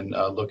and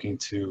looking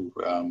to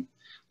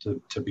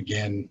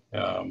begin,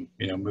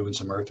 moving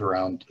some earth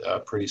around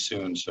pretty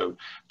soon. So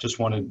just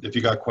wanted, if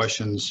you got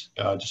questions,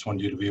 just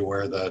wanted you to be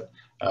aware that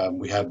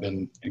we have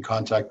been in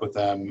contact with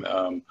them,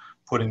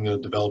 putting the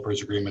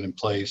developers agreement in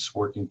place,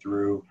 working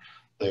through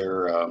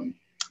their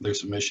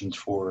submissions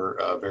for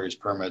various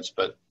permits,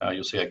 but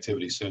you'll see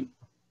activity soon.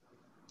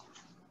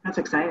 That's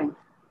exciting.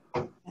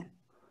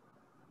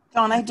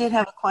 John, I did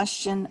have a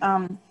question.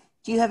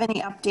 Do you have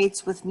any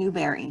updates with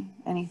Newberry?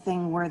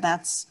 Anything where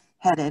that's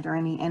headed, or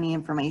any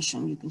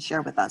information you can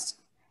share with us?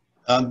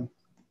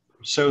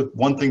 So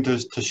one thing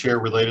to share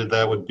related to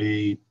that would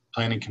be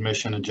Planning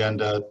Commission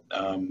agenda.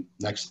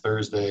 Next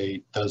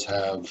Thursday does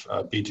have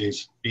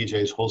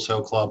BJ's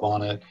Wholesale Club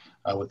on it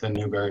within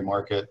Newberry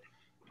Market.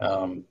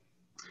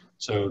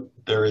 So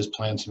there is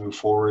plans to move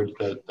forward.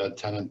 That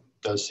tenant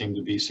does seem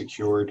to be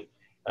secured.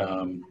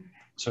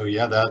 So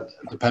yeah, that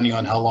depending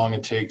on how long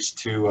it takes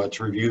to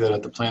review that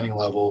at the planning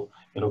level,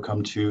 it'll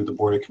come to the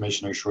Board of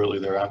Commissioners shortly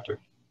thereafter.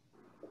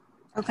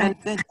 Okay,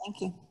 good, thank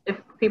you. If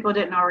people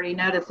didn't already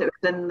notice, it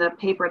was in the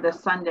paper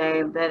this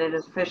Sunday that it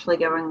is officially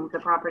going, the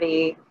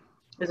property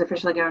is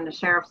officially going to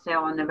sheriff's sale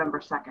on November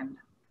 2nd.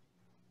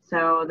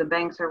 So the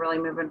banks are really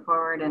moving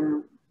forward,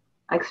 and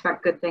I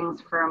expect good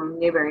things from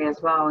Newberry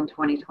as well in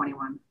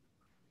 2021.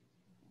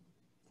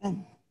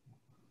 Good.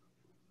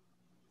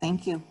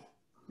 Thank you.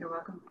 You're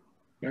welcome.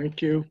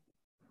 Thank you.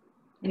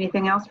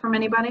 Anything else from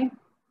anybody?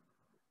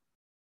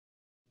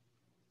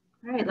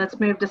 All right, let's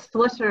move to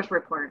solicitor's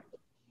report.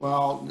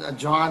 Well,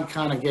 John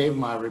kind of gave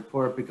my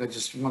report because I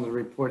just wanted to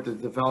report the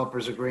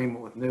developer's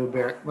agreement with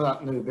Newberry, well,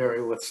 not Newberry,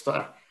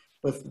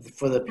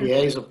 for the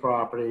Piazza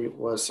property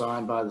was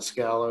signed by the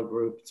Scalo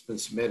Group. It's been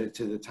submitted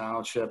to the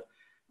township.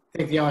 I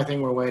think the only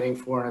thing we're waiting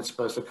for, and it's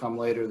supposed to come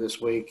later this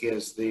week,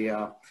 is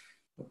the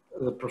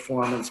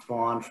performance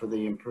bond for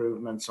the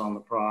improvements on the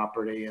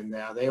property. And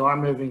they are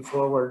moving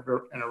forward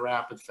in a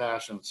rapid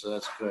fashion, so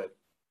that's good.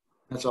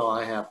 That's all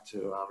I have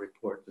to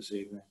report this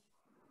evening.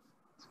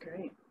 That's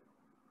great.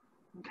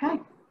 Okay.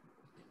 All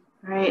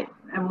right.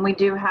 And we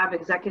do have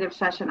executive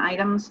session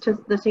items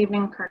this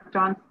evening, correct,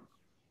 John?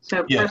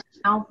 So yes.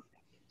 Personnel,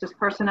 just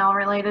personnel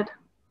related?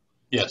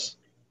 Yes.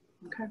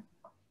 Okay.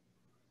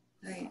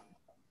 All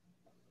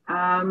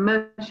right.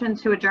 Motion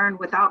to adjourn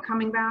without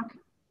coming back?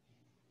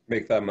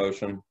 Make that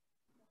motion.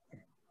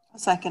 I'll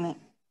second it.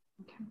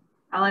 Okay.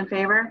 All in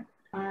favor?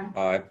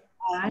 Aye.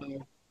 Aye.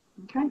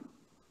 Okay.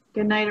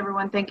 Good night,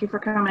 everyone. Thank you for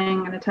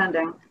coming and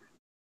attending.